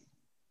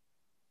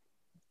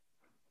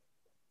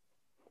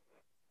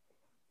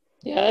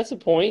 Yeah, that's a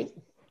point.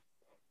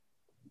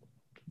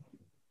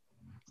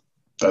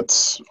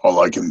 That's all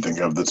I can think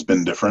of that's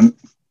been different.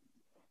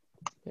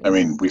 I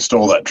mean, we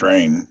stole that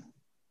train.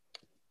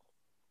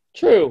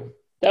 True.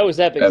 That was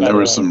epic. And there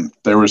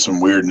was some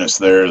weirdness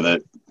there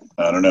that,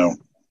 I don't know.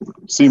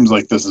 Seems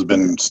like this has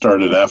been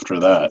started after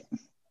that.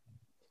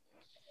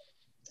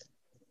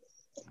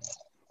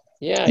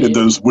 Yeah. Did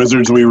those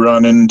wizards we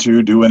run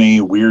into do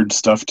any weird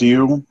stuff to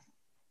you?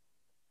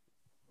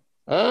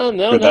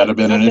 No. Could that have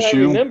been an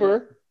issue? I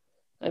remember.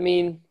 I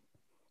mean,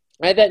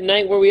 I had that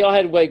night where we all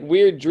had like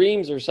weird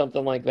dreams or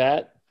something like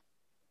that.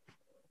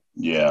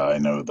 Yeah, I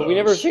know those. But we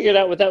never figured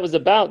out what that was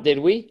about, did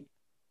we?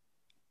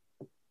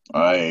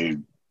 I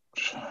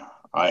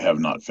have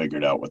not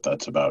figured out what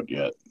that's about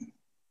yet.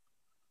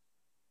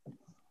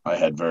 I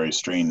had very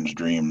strange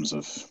dreams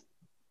of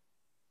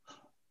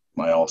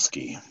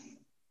Myalski.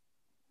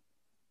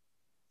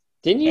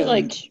 Didn't you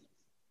like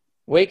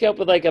wake up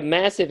with like a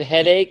massive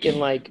headache and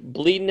like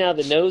bleeding out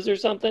of the nose or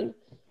something?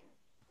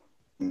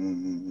 I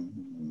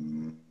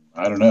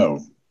don't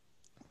know.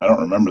 I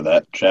don't remember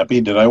that.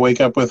 Chappie, did I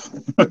wake up with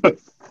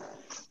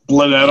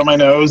blood out of my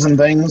nose and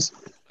things?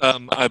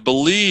 I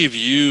believe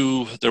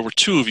there were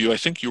two of you, I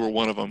think you were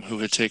one of them, who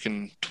had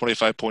taken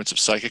 25 points of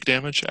psychic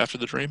damage after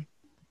the dream.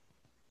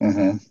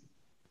 Mm-hmm.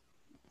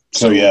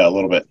 So yeah, a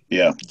little bit.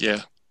 Yeah.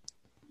 Yeah.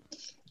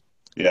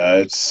 Yeah,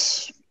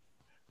 it's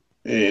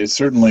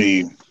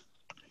certainly,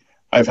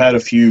 I've had a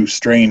few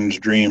strange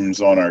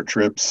dreams on our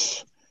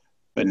trips,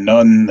 but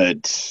none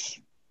that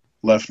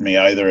left me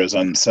either as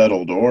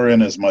unsettled or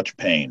in as much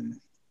pain.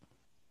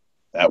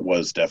 That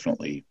was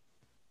definitely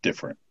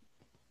different.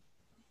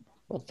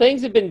 Well,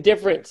 things have been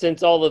different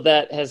since all of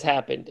that has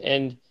happened.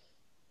 And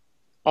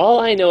all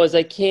I know is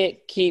I can't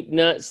keep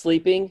not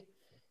sleeping.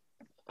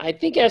 I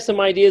think I have some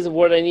ideas of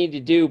what I need to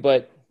do,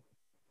 but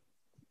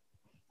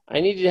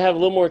I need to have a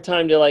little more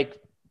time to like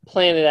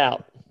plan it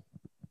out.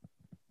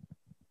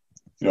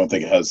 You don't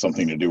think it has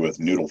something to do with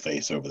Noodle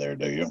Face over there,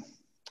 do you?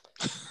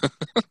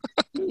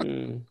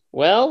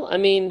 Well, I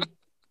mean,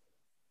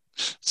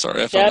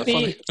 Sorry, I found that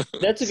funny. Chappie,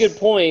 that's a good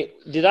point.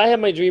 Did I have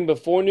my dream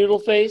before Noodle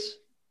Face?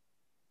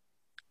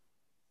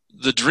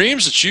 The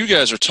dreams that you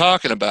guys are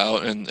talking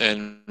about,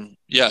 and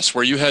yes,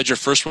 where you had your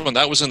first one,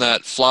 that was in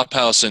that flop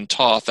house in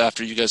Toth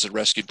after you guys had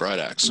rescued Bright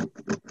Axe.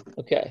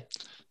 Okay.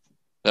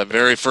 That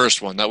very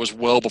first one, that was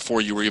well before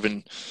you were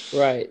even.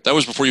 Right. That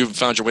was before you even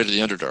found your way to the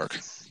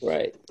Underdark.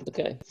 Right.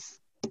 Okay.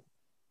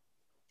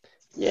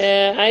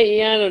 Yeah, I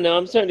don't know.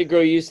 I'm starting to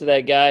grow used to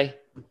that guy.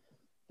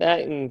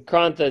 That and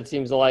Krontha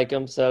seems to like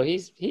him, so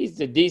he's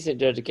a decent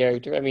judge of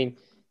character. I mean,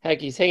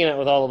 heck, he's hanging out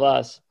with all of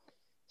us.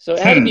 So it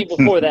had to be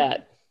before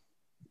that.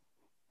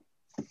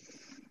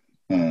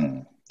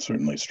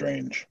 Certainly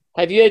strange.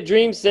 Have you had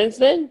dreams since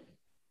then?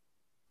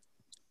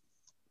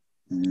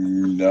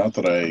 Not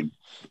that I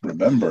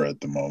remember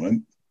at the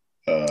moment.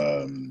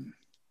 Do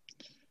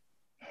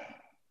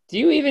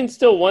you even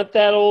still want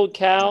that old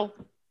cow?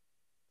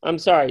 I'm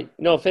sorry,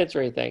 no offense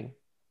or anything.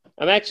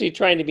 I'm actually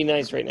trying to be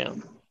nice right now.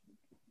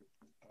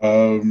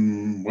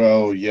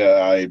 Well,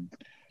 yeah,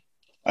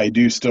 I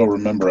do still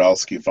remember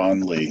Alski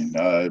fondly,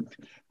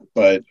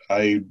 but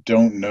I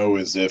don't know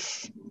as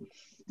if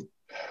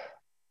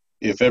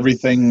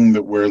everything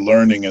that we're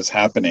learning is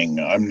happening.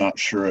 I'm not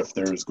sure if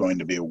there's going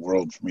to be a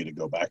world for me to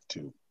go back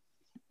to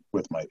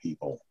with my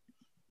people,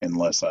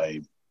 unless I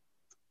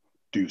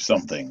do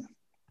something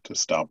to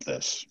stop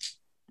this.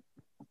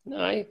 No,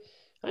 I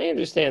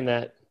understand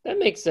that. That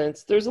makes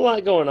sense. There's a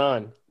lot going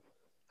on.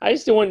 I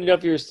just wanted to know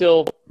if you were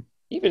still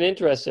even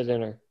interested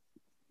in her.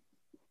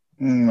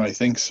 I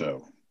think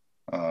so.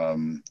 I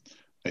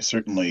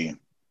certainly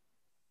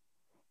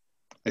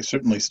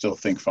still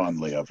think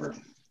fondly of her.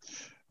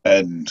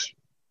 And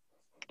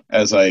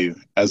as I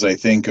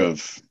think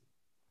of,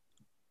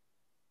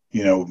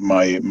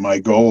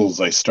 my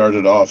goals, I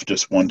started off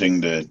just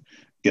wanting to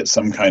get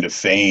some kind of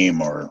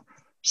fame or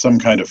some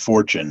kind of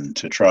fortune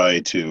to try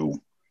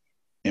to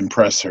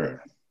impress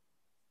her.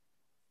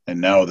 And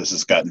now this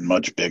has gotten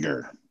much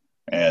bigger,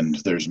 and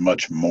there's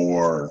much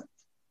more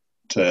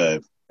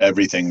to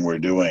everything we're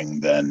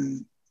doing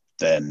than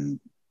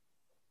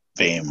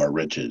fame or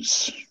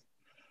riches.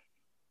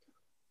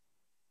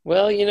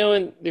 Well,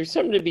 and there's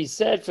something to be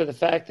said for the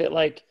fact that,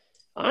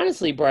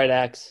 honestly, Bright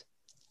Axe,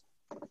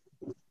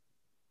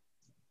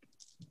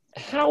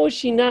 how was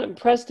she not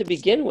impressed to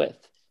begin with?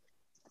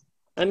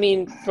 I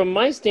mean, from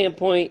my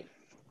standpoint,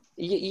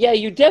 yeah,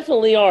 you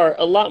definitely are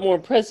a lot more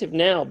impressive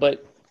now,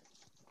 but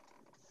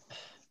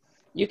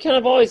you kind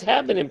of always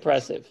have been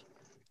impressive.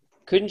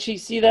 Couldn't she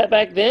see that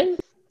back then?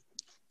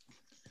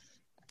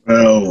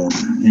 Well,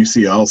 you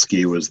see,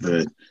 Alski was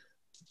the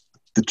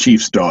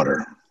chief's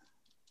daughter.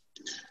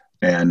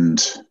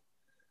 And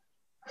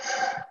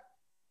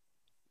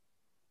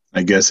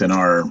I guess in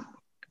our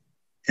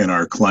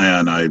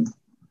clan,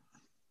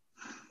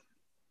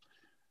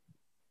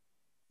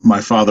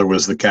 my father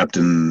was the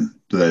captain,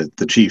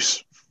 the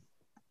chief's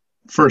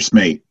first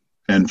mate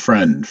and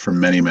friend for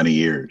many, many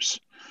years,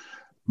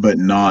 but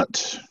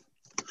not,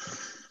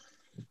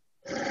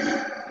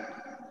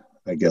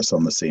 I guess,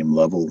 on the same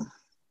level,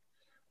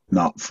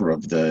 not for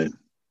of the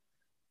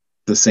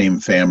same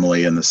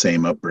family and the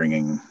same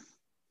upbringing.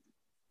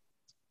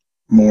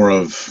 More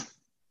of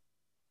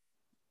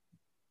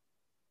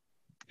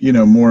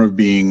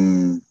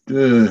being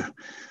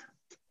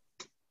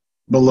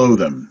below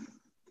them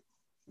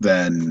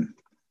than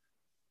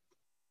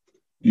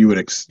you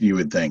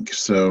would think.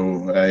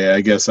 So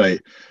I guess I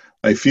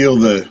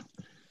feel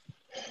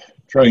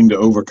trying to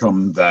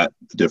overcome that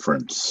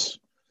difference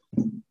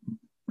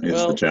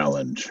is the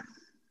challenge.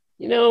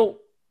 And then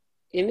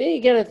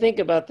you got to think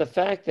about the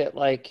fact that,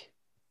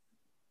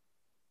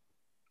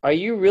 are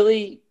you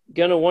really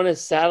going to want to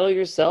saddle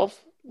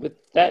yourself with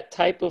that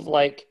type of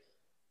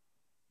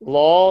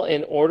law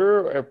and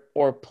order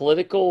or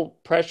political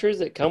pressures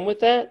that come with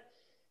that?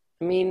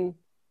 I mean,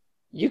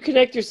 you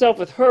connect yourself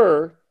with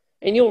her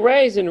and you'll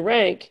rise in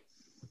rank,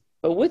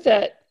 but with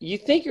that, you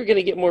think you're going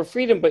to get more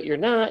freedom, but you're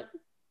not.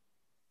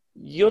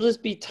 You'll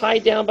just be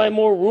tied down by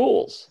more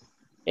rules.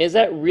 Is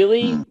that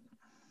really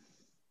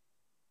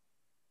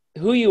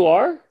who you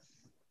are?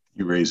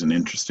 You raise an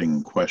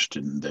interesting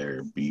question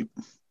there, Beep.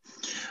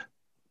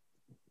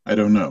 I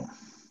don't know.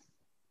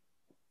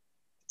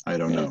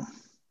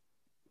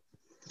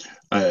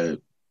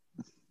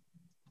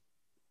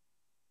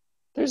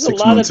 There's a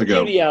lot of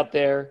beauty out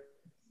there.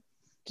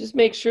 Just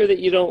make sure that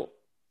you don't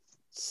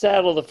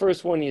saddle the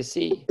first one you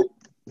see.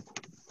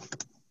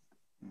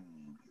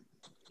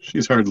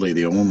 She's hardly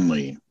the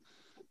only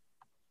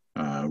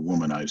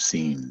woman I've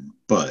seen,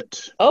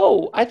 but...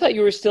 Oh, I thought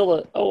you were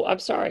still Oh, I'm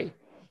sorry.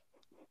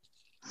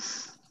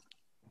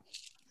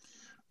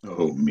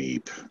 Oh,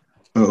 Meep.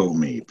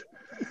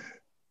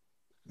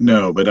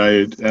 No, but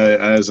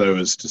as I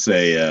was to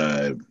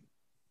say,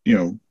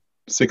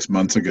 6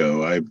 months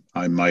ago,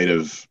 I might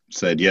have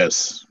said,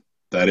 yes,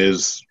 that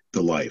is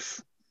the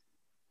life.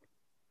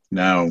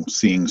 Now,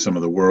 seeing some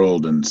of the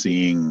world and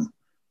seeing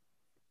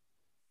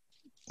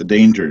the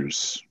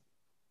dangers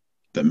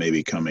that may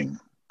be coming.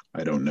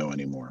 I don't know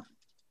anymore.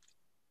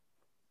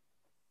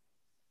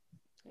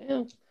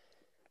 Yeah.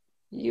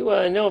 You,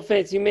 no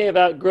offense, you may have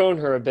outgrown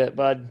her a bit,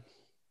 bud.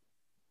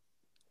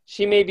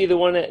 She may be the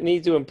one that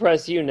needs to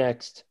impress you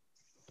next.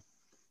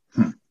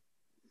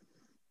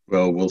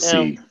 Well, we'll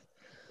see.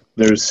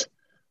 There's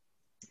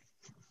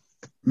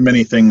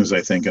many things,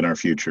 I think, in our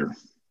future.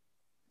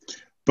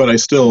 But I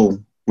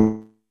still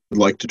would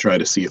like to try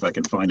to see if I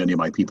can find any of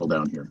my people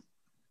down here.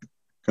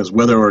 Because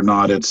whether or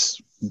not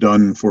it's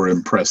done for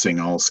impressing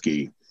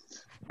Alski,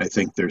 I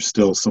think there's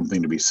still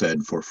something to be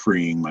said for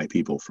freeing my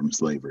people from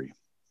slavery.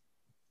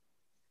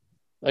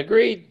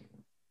 Agreed.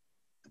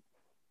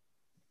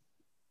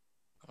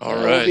 All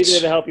We'll right. be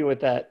there to help you with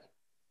that.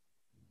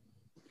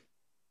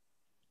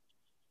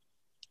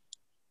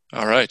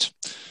 All right.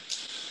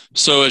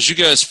 So as you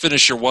guys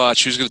finish your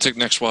watch, who's going to take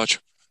next watch?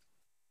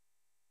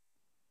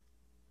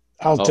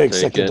 I'll take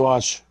second it.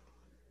 watch.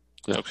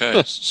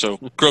 Okay. So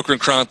Croker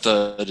and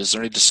Krantha, is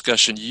there any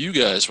discussion you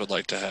guys would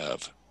like to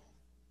have?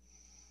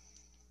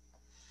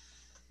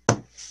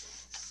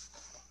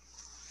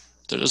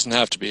 There doesn't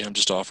have to be. I'm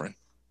just offering.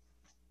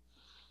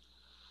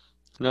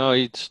 No,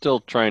 he's still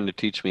trying to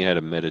teach me how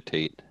to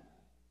meditate.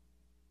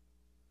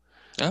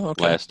 Oh,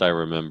 okay. Last I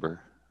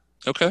remember.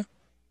 Okay.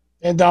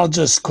 And I'll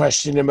just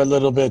question him a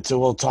little bit. So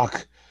we'll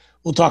talk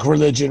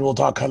religion. We'll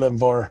talk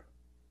Kalimvor.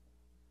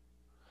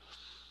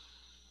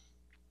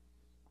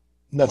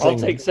 Nothing. I'll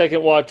take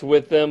second watch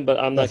with them, but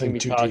I'm not going Nothing to be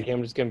too talking. deep.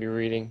 I'm just going to be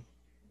reading.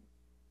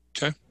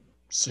 Okay.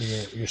 So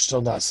you're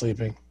still not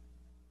sleeping.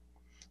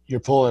 You're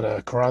pulling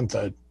a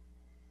Karantha.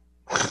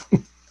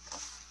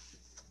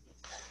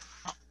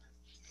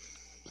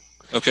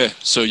 Okay.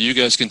 So you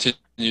guys continue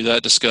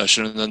that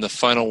discussion, and then the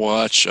final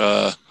watch,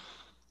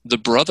 the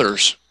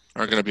brothers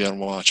are going to be on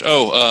watch.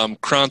 Oh,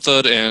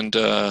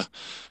 Kronthud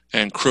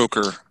and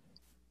Croker.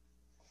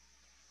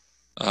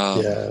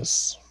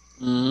 Yes.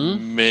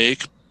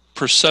 Make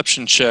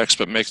perception checks,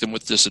 but make them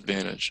with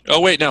disadvantage. Oh,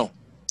 wait, no.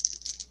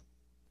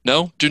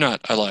 No, do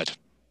not. I lied.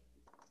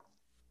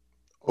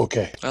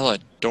 Okay. I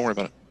lied. Don't worry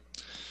about it.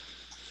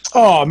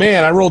 Oh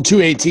man, I rolled two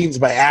 18s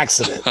by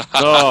accident.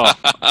 Oh,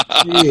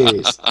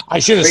 Jeez. I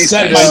should have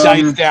set Wasted my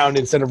them. dice down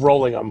instead of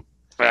rolling them.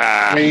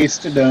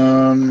 Wasted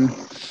them.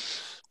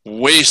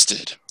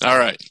 Wasted. All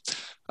right.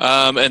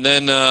 And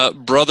then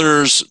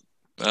Brothers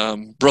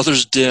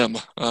Dim.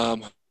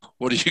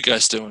 What are you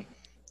guys doing?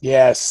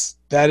 Yes,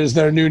 that is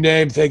their new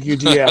name. Thank you,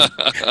 DM.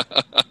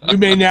 You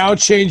may now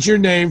change your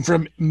name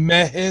from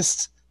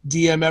Mehist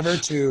DM Ever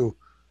to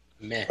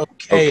Meh.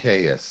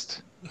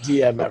 Okayest.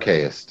 DM Ever.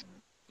 Okayest.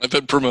 I've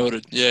been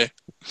promoted. Yay.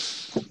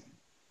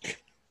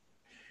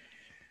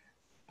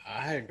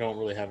 I don't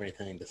really have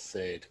anything to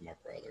say to my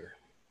brother.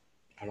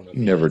 I don't know. If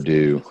You he never has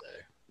anything do. to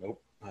say.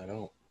 Nope, I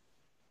don't.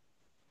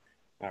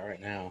 Not right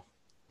now.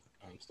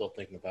 I'm still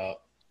thinking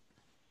about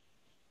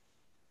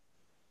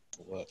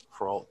what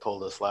Feralt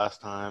told us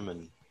last time,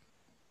 and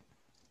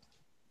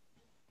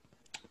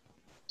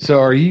So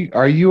are you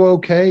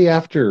okay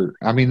after?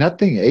 I mean, that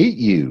thing ate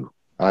you.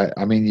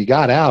 I mean, you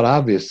got out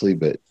obviously,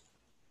 but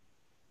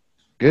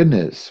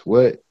goodness,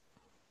 what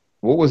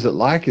was it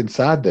like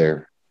inside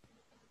there?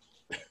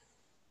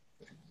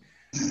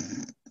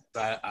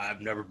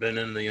 I've never been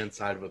in the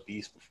inside of a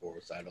beast before,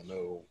 so I don't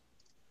know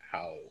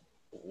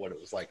what it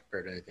was like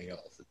compared to anything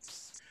else. It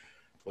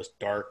was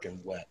dark and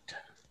wet.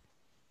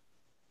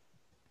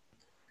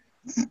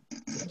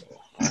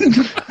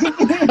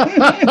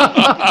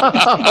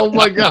 Oh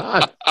my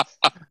God! I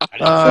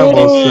I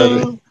almost said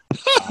it.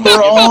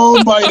 We're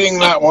all biting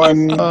that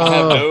one.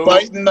 Uh,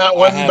 Biting that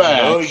one I have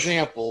back. no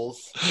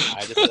examples.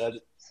 I just said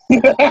it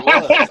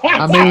was.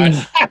 I mean,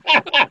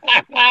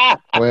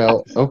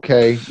 well,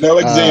 okay. No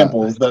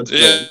examples. That's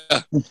Yeah.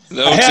 good.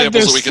 No I had examples that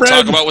this we can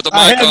talk about with the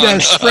I mic had on.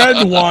 this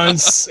friend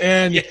once,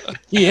 and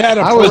he had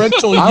a I was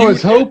parental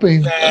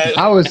hoping. that-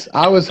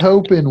 I was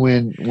hoping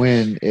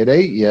when it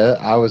ate you,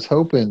 I was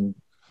hoping,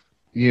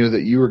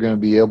 that you were going to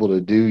be able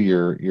to do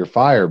your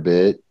fire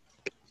bit,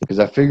 because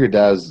I figured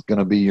that was going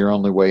to be your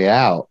only way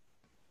out.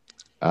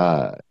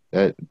 But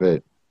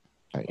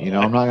I'm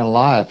not going to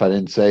lie. If I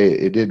didn't say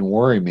it, it didn't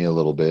worry me a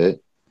little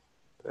bit.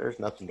 There's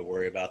nothing to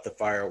worry about. The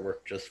fire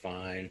worked just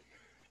fine.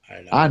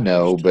 I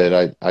know,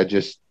 but I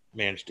just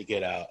managed to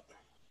get out.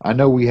 I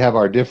know we have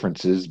our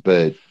differences,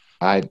 but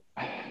I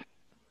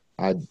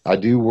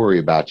do worry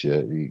about you,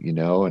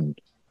 and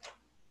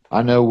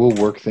I know we'll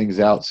work things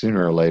out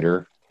sooner or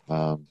later.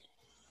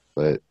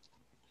 But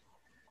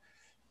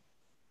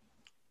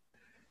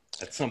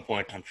At some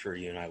point, I'm sure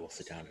you and I will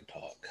sit down and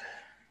talk.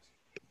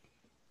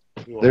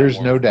 We will there's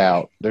have no more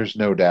doubt. There's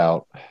no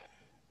doubt.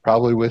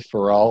 Probably with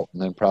Feralt,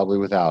 and then probably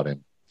without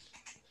him.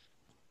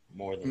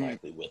 More than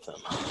likely with him.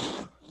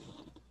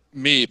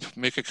 Meep,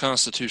 make a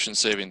Constitution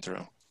saving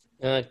throw.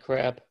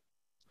 Crap.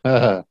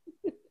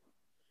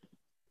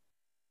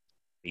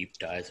 Beep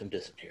dies from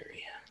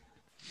dysentery.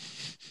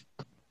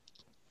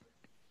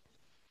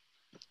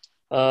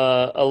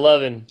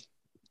 11.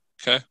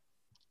 Okay.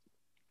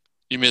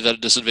 You made that a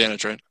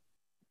disadvantage, right?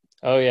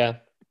 Oh, yeah.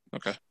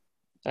 Okay.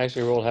 I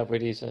actually rolled halfway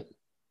decent.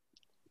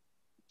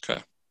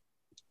 Okay.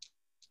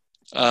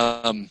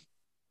 Otham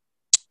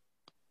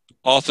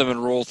and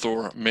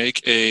Rolthor,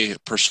 make a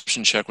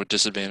perception check with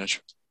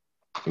disadvantage.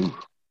 Ooh.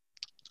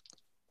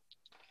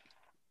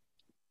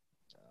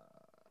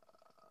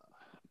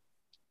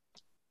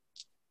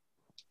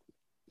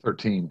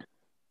 13.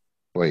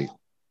 Wait.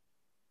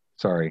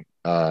 Sorry.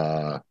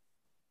 6.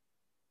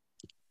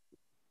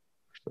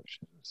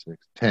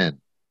 10.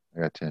 I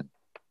got 10.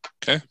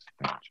 Okay.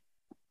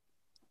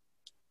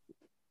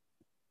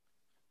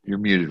 You're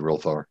muted,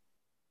 Rolthar.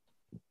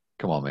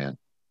 Come on, man.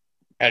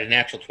 I had a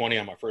natural 20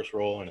 on my first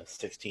roll and a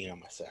 16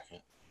 on my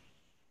second.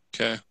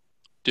 Okay.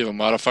 Do you have a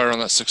modifier on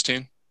that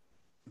 16?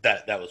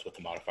 That was with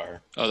the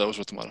modifier. Oh, that was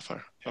with the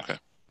modifier. Okay.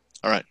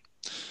 All right.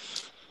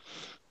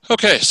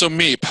 Okay, so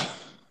Meep.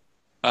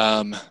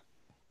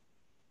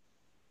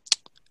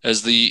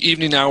 As the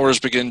evening hours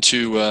begin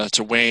to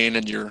wane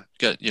and you're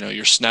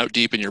snout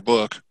deep in your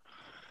book,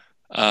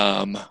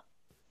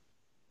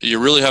 you're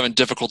really having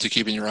difficulty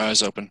keeping your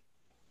eyes open.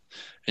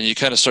 And you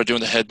kind of start doing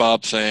the head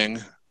bob thing,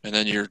 and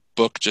then your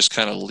book just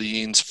kind of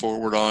leans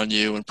forward on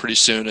you, and pretty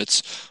soon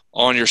it's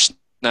on your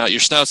snout. Your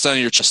snout's down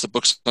your chest, the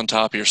book's on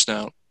top of your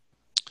snout.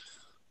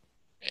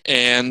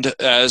 And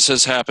as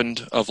has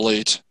happened of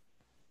late,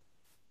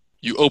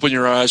 you open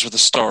your eyes with a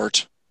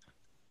start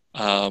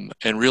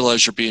and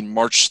realize you're being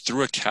marched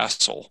through a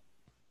castle.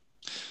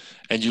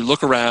 And you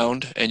look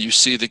around and you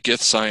see the Gith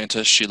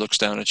scientist. She looks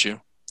down at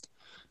you.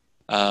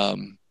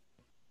 And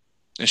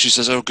she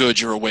says, "Oh,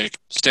 good, you're awake.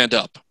 Stand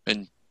up."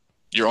 And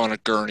you're on a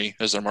gurney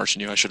as they're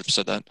marching you. I should have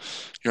said that.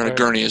 You're on a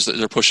gurney as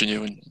they're pushing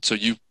you. And so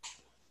you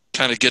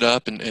kind of get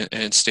up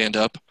and stand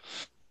up.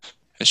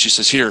 And she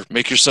says, "Here,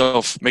 make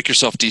yourself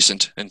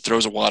decent," and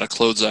throws a wad of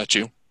clothes at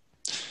you.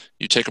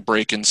 You take a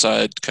break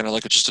inside, kind of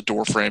like just a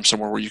door frame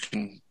somewhere where you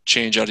can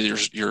change out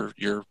of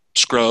your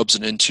scrubs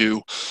and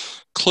into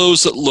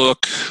clothes that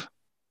look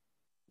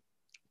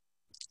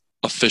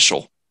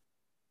official.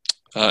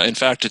 In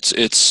fact,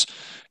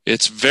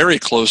 it's very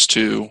close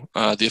to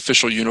the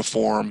official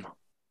uniform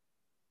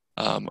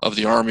of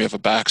the army of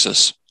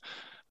Abaxis.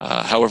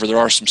 However, there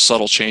are some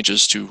subtle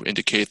changes to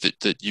indicate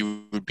that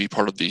you would be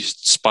part of the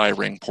spy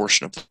ring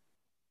portion of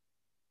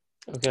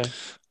Okay.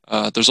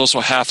 There's also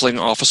a halfling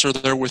officer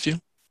there with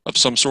you of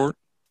some sort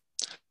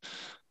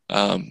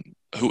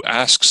who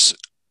asks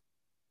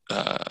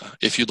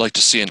if you'd like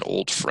to see an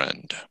old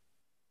friend.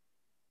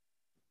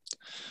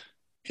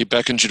 He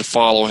beckons you to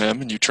follow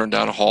him, and you turn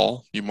down a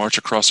hall. You march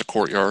across a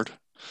courtyard.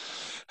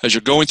 As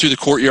you're going through the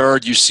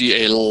courtyard, you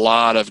see a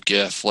lot of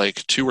Gith,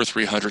 like 200 or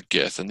 300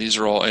 Gith, and these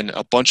are all, and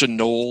a bunch of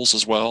gnolls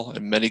as well,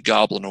 and many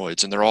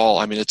goblinoids, and they're all,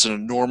 I mean, it's an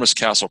enormous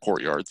castle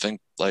courtyard.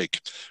 Think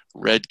like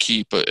Red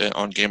Keep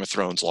on Game of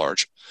Thrones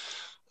large.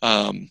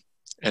 And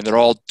they're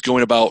all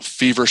going about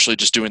feverishly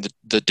just doing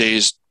the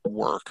day's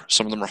work.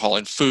 Some of them are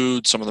hauling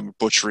food, some of them are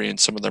butchering,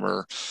 some of them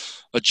are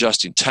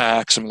adjusting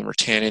tack, some of them are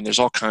tanning. There's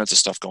all kinds of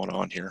stuff going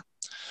on here.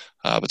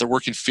 But they're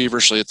working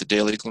feverishly at the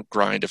daily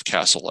grind of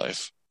castle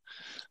life.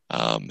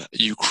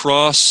 You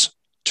cross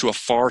to a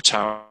far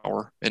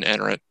tower and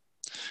enter it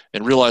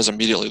and realize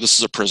immediately this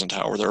is a prison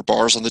tower. There are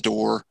bars on the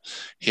door.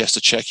 He has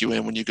to check you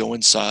in when you go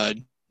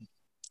inside.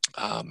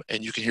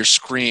 And you can hear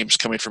screams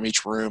coming from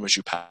each room as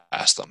you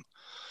pass them.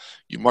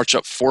 You march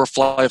up 4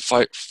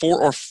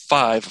 or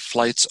 5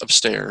 flights of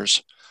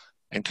stairs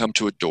and come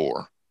to a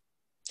door.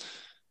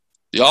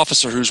 The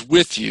officer who's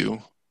with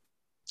you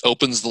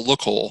opens the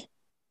lookhole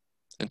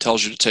and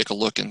tells you to take a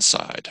look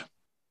inside.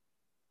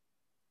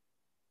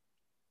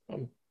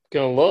 I'm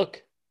going to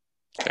look.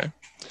 Okay.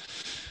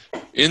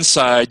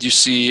 Inside, you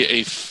see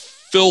a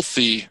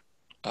filthy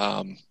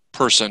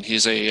person.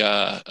 He's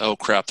a, oh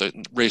crap, the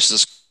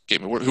racist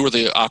gave me. Who are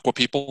the aqua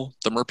people?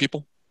 The mer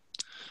people?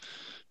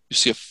 You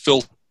see a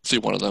filthy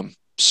one of them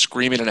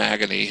screaming in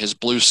agony. His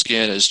blue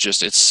skin is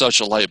just, it's such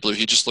a light blue.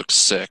 He just looks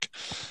sick.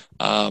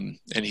 And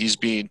he's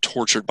being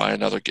tortured by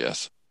another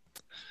Gith.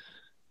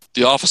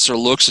 The officer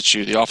looks at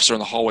you, the officer in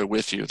the hallway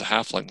with you, the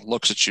halfling,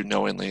 looks at you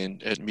knowingly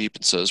and at Meep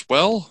and says,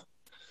 "Well,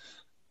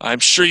 I'm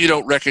sure you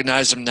don't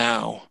recognize him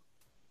now,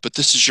 but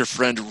this is your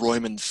friend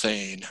Royman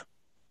Thane.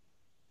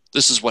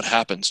 This is what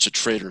happens to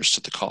traitors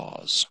to the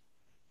cause."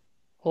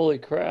 Holy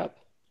crap.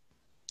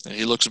 And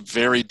he looks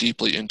very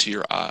deeply into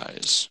your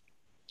eyes.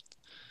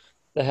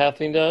 The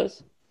halfling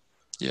does?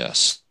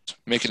 Yes.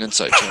 Make an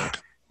insight check.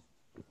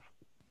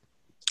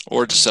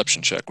 Or a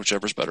deception check,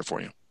 whichever's better for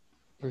you.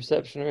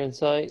 Perception or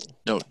insight?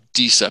 No,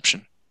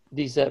 deception.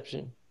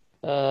 Deception.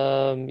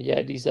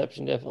 Yeah,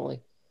 deception,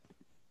 definitely.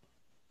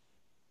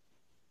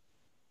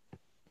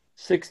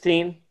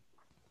 16.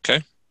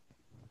 Okay.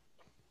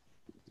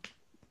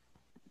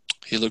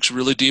 He looks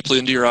really deeply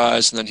into your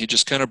eyes, and then he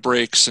just kind of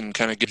breaks and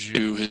kind of gives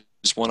you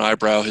his one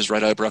eyebrow, his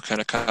right eyebrow kind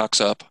of cocks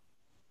up.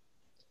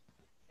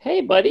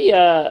 Hey, buddy,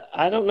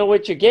 I don't know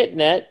what you're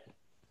getting at,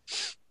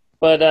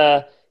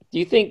 but do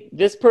you think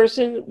this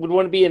person would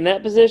want to be in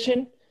that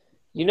position?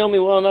 You know me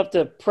well enough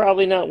to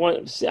probably not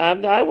want.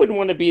 I wouldn't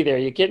want to be there.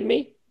 You kidding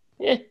me?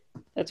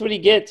 That's what he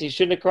gets. He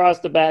shouldn't have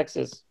crossed the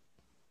Abaxis.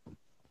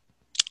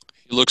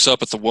 He looks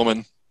up at the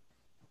woman.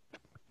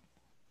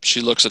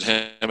 She looks at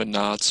him and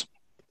nods.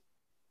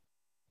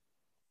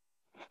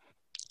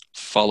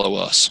 follow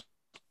us.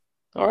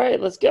 All right,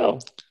 let's go.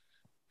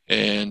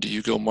 And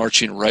you go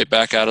marching right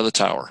back out of the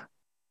tower.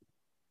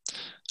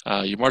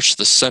 You march to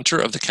the center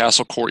of the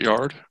castle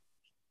courtyard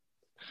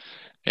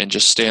and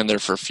just stand there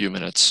for a few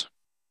minutes.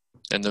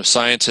 And the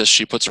scientist,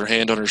 she puts her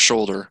hand on her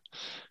shoulder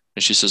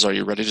and she says, "Are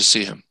you ready to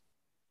see him?"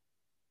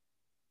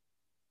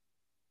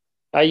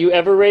 Are you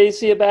ever ready to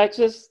see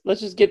Abaxis?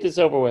 Let's just get this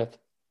over with.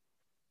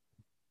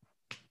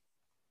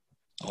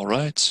 All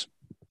right.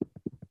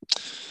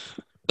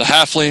 The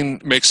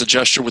halfling makes a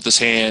gesture with his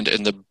hand,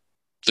 and the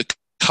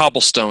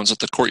cobblestones that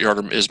the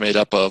courtyard is made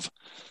up of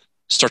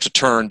start to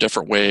turn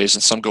different ways,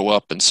 and some go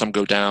up and some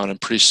go down, and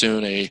pretty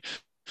soon a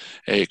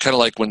kind of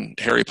like when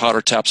Harry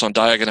Potter taps on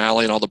Diagon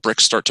Alley and all the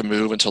bricks start to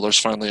move until there's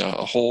finally a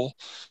hole,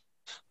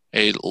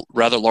 a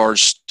rather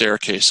large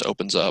staircase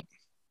opens up.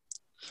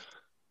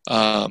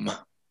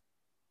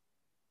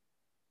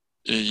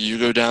 You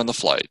go down the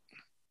flight,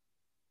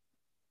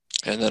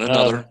 and then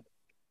another,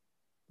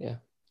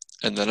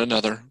 and then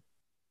another,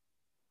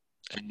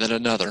 and then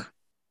another,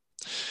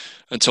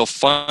 until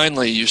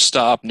finally you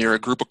stop near a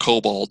group of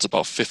kobolds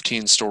about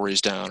 15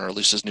 stories down, or at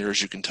least as near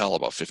as you can tell,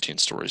 about 15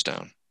 stories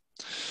down.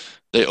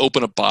 They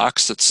open a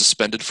box that's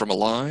suspended from a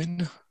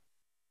line,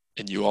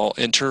 and you all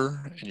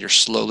enter, and you're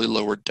slowly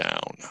lowered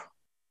down.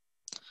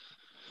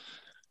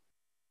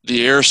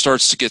 The air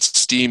starts to get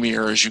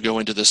steamier as you go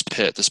into this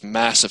pit, this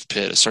massive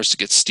pit. It starts to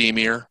get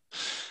steamier.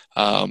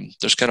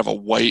 There's kind of a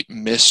white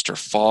mist or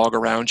fog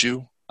around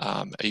you.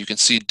 You can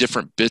see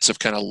different bits of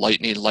kind of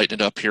lightning lighting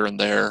it up here and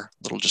there,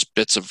 little just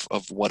bits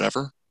of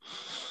whatever.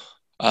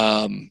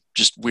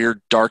 Just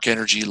weird dark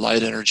energy,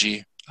 light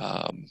energy.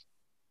 And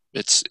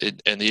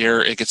the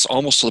air, it gets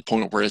almost to the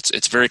point where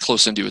it's very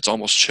close into you. It's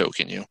almost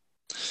choking you.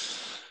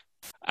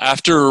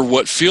 After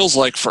what feels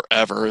like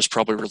forever, is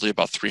probably really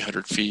about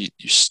 300 feet,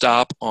 you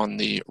stop on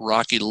the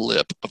rocky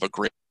lip of a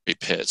great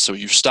pit. So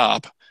you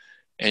stop,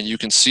 and you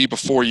can see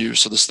before you,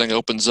 so this thing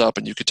opens up,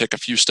 and you could take a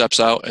few steps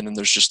out, and then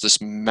there's just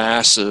this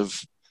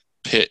massive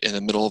pit in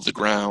the middle of the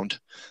ground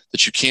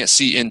that you can't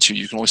see into.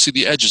 You can only see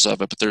the edges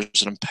of it, but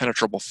there's an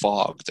impenetrable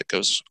fog that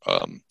goes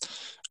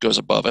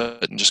above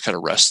it and just kind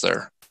of rests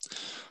there.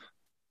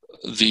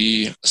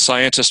 The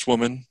scientist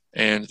woman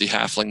and the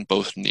halfling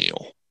both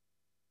kneel.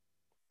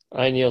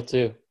 I kneel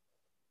too.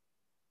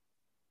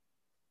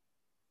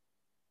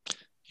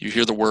 You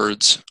hear the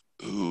words,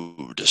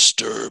 "Who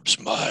disturbs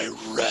my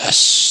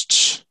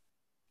rest?"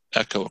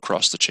 echo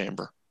across the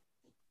chamber.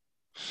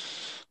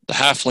 The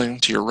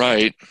halfling to your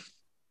right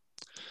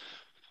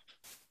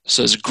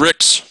says,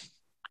 "Grix,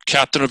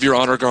 captain of your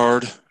honor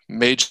guard,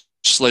 mage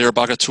slayer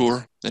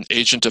Bagatur, and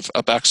agent of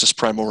Abaxis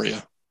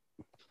Primoria.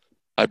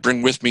 I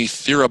bring with me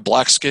Thera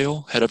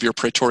Blackscale, head of your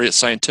Praetoriat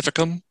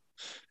Scientificum,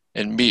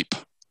 and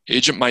Meep,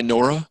 agent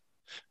Minora,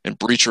 and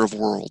breacher of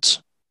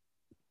worlds.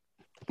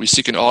 We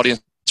seek an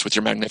audience with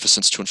your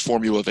magnificence to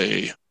inform you of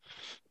a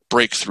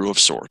breakthrough of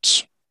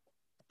sorts."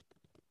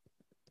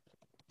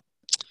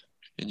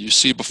 And you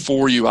see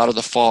before you, out of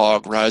the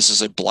fog,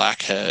 rises a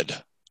black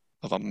head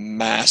of a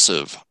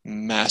massive,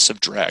 massive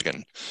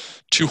dragon.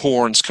 Two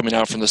horns coming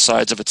out from the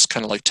sides of its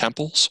kind of like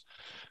temples,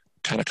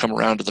 kind of come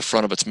around to the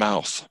front of its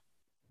mouth.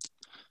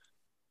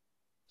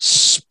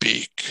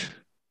 "Speak."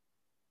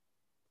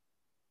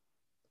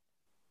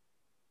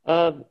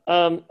 Well,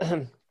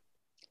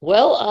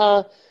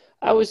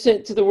 I was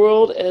sent to the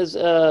world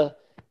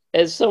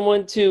as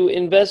someone to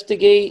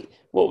investigate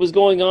what was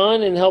going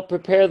on and help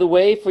prepare the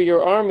way for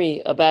your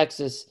army,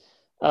 Abaxis,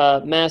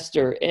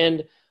 Master.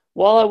 And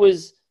while I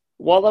was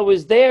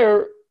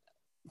there,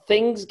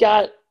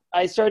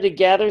 I started to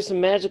gather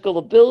some magical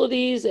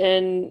abilities,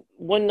 and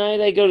one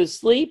night I go to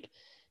sleep,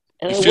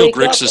 and you I feel wake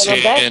up Grix's and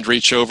I'm back. hand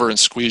reach over and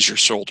squeeze your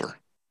shoulder,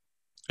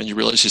 and you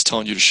realize he's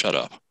telling you to shut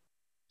up.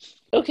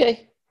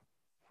 Okay.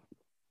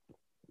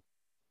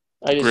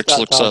 I just Grix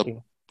stopped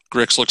talking.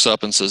 Grix looks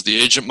up and says, "The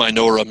agent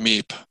Minora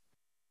Meep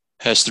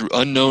has through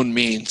unknown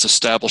means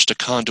established a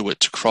conduit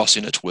to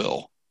crossing at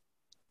will."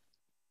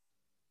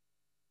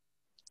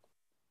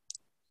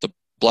 The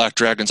black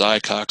dragon's eye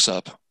cocks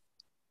up.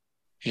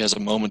 He has a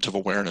moment of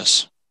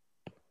awareness.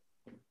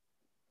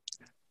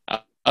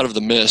 Out of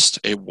the mist,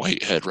 a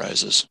white head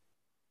rises.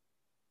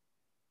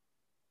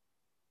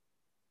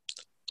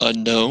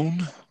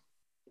 "Unknown,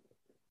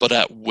 but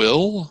at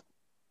will?"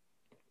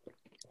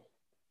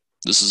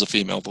 This is a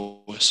female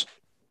voice.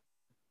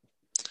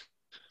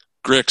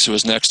 Grix, who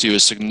is next to you,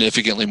 is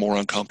significantly more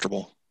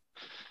uncomfortable.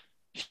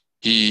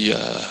 He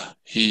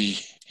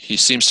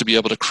seems to be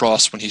able to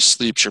cross when he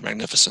sleeps, your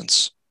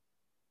magnificence.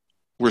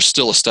 We're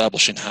still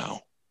establishing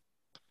how.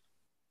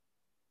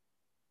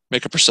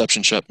 Make a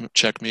perception check,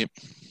 Meep.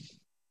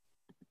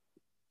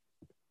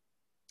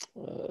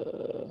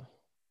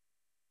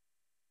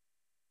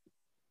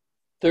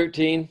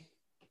 13.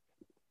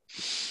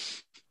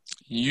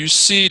 You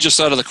see just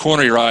out of the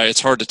corner of your eye,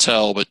 it's hard to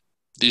tell, but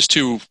these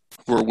two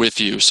were with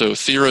you. So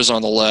Thera's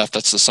on the left,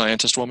 that's the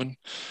scientist woman,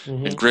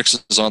 and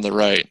Grix is on the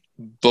right.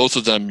 Both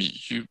of them,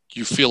 you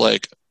feel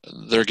like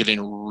they're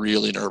getting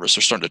really nervous.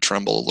 They're starting to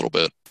tremble a little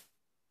bit.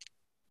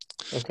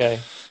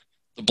 Okay.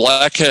 The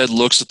black head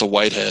looks at the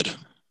white head,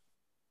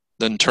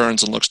 then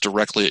turns and looks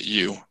directly at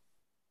you.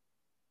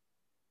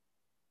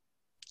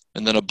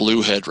 And then a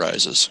blue head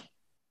rises,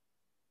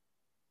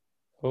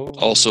 Oh.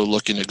 also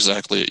looking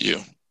exactly at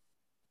you.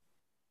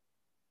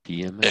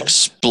 DMS.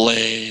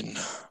 Explain.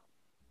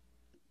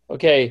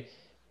 Okay.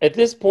 At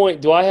this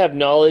point, do I have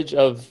knowledge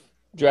of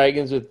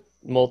dragons with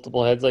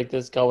multiple heads like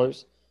this,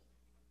 colors?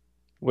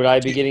 Would I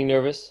be getting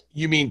nervous?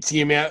 You mean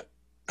Tiamat?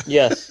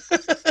 Yes.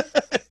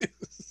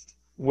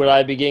 Would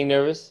I be getting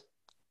nervous?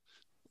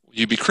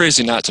 You'd be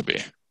crazy not to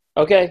be.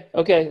 Okay,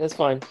 that's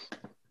fine.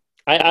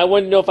 I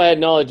wanted to know if I had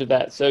knowledge of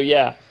that. So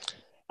yeah,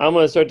 I'm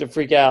gonna start to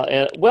freak out.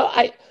 And well,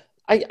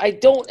 I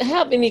don't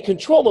have any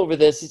control over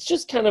this. It's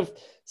just kind of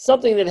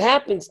something that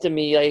happens to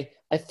me.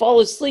 I fall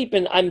asleep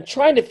and I'm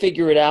trying to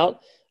figure it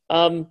out.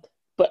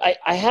 But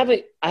I have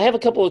a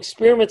couple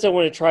experiments I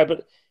want to try,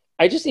 but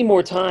I just need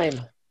more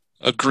time.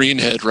 A green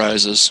head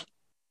rises,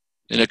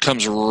 and it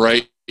comes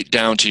right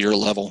down to your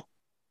level.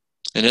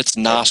 And its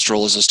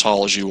nostril is as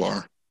tall as you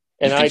are.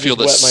 And I just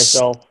wet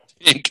myself.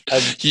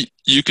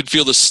 You could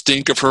feel the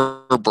stink of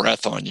her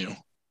breath on you.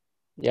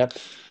 Yep.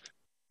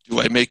 Do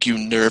I make you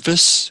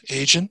nervous,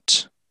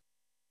 Agent?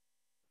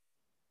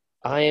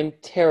 I am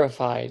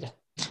terrified.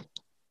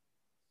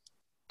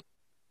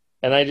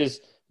 And I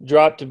just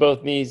drop to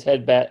both knees,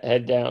 head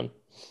down.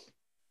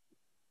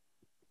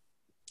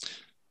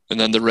 And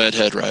then the red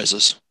head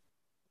rises.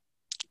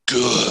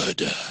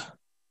 Good.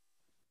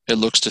 It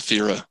looks to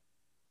Thera.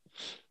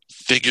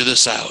 Figure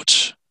this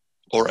out,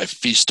 or I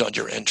feast on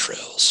your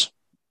entrails.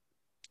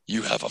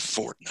 You have a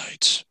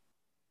fortnight.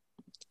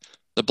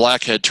 The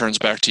black head turns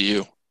back to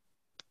you.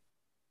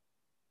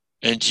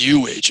 And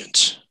you,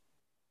 Agent,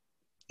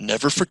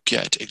 never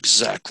forget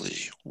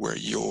exactly where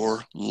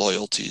your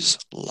loyalties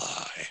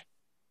lie.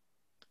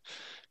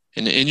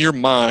 And in your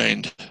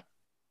mind,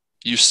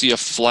 you see a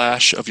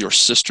flash of your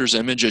sister's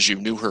image as you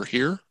knew her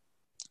here,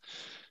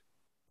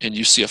 and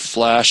you see a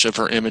flash of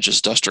her image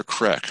as Duster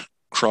Kreck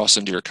cross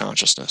into your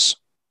consciousness.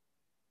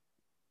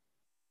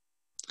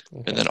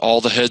 Okay. And then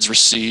all the heads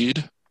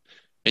recede,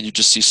 and you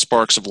just see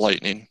sparks of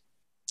lightning,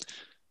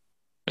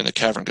 and the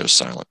cavern goes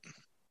silent.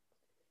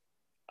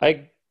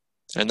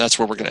 And that's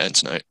where we're going to end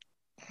tonight.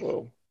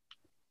 Whoa.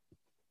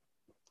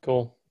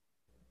 Cool.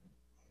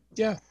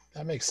 Yeah,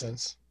 that makes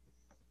sense.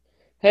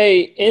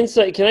 Hey,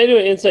 insight. Can I do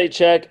an insight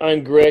check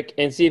on Grick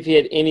and see if he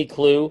had any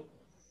clue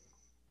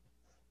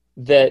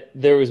that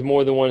there was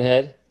more than one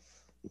head?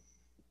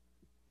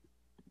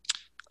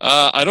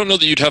 I don't know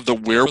that you'd have the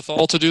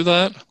wherewithal to do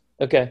that.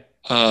 Okay.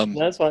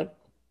 That's fine.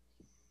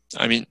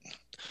 I mean,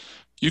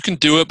 you can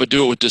do it, but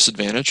do it with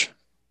disadvantage.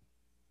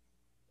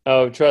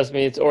 Oh, trust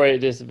me, it's already a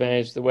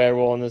disadvantage the way I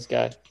roll on this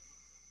guy.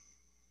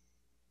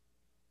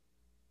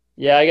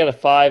 Yeah, I got a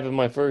 5 in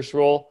my first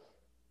roll.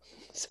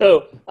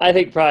 So I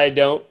think probably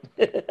don't.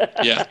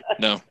 Yeah,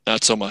 no,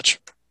 not so much.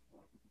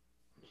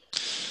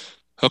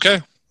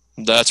 Okay,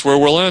 that's where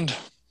we'll end.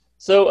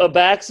 So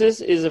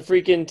Abaxis is a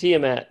freaking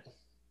Tiamat.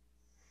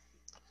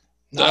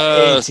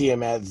 Not a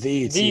Tiamat,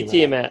 the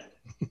Tiamat.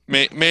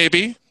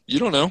 Maybe. You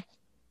don't know.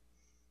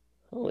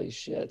 Holy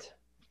shit.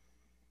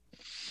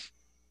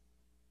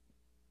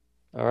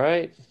 All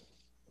right.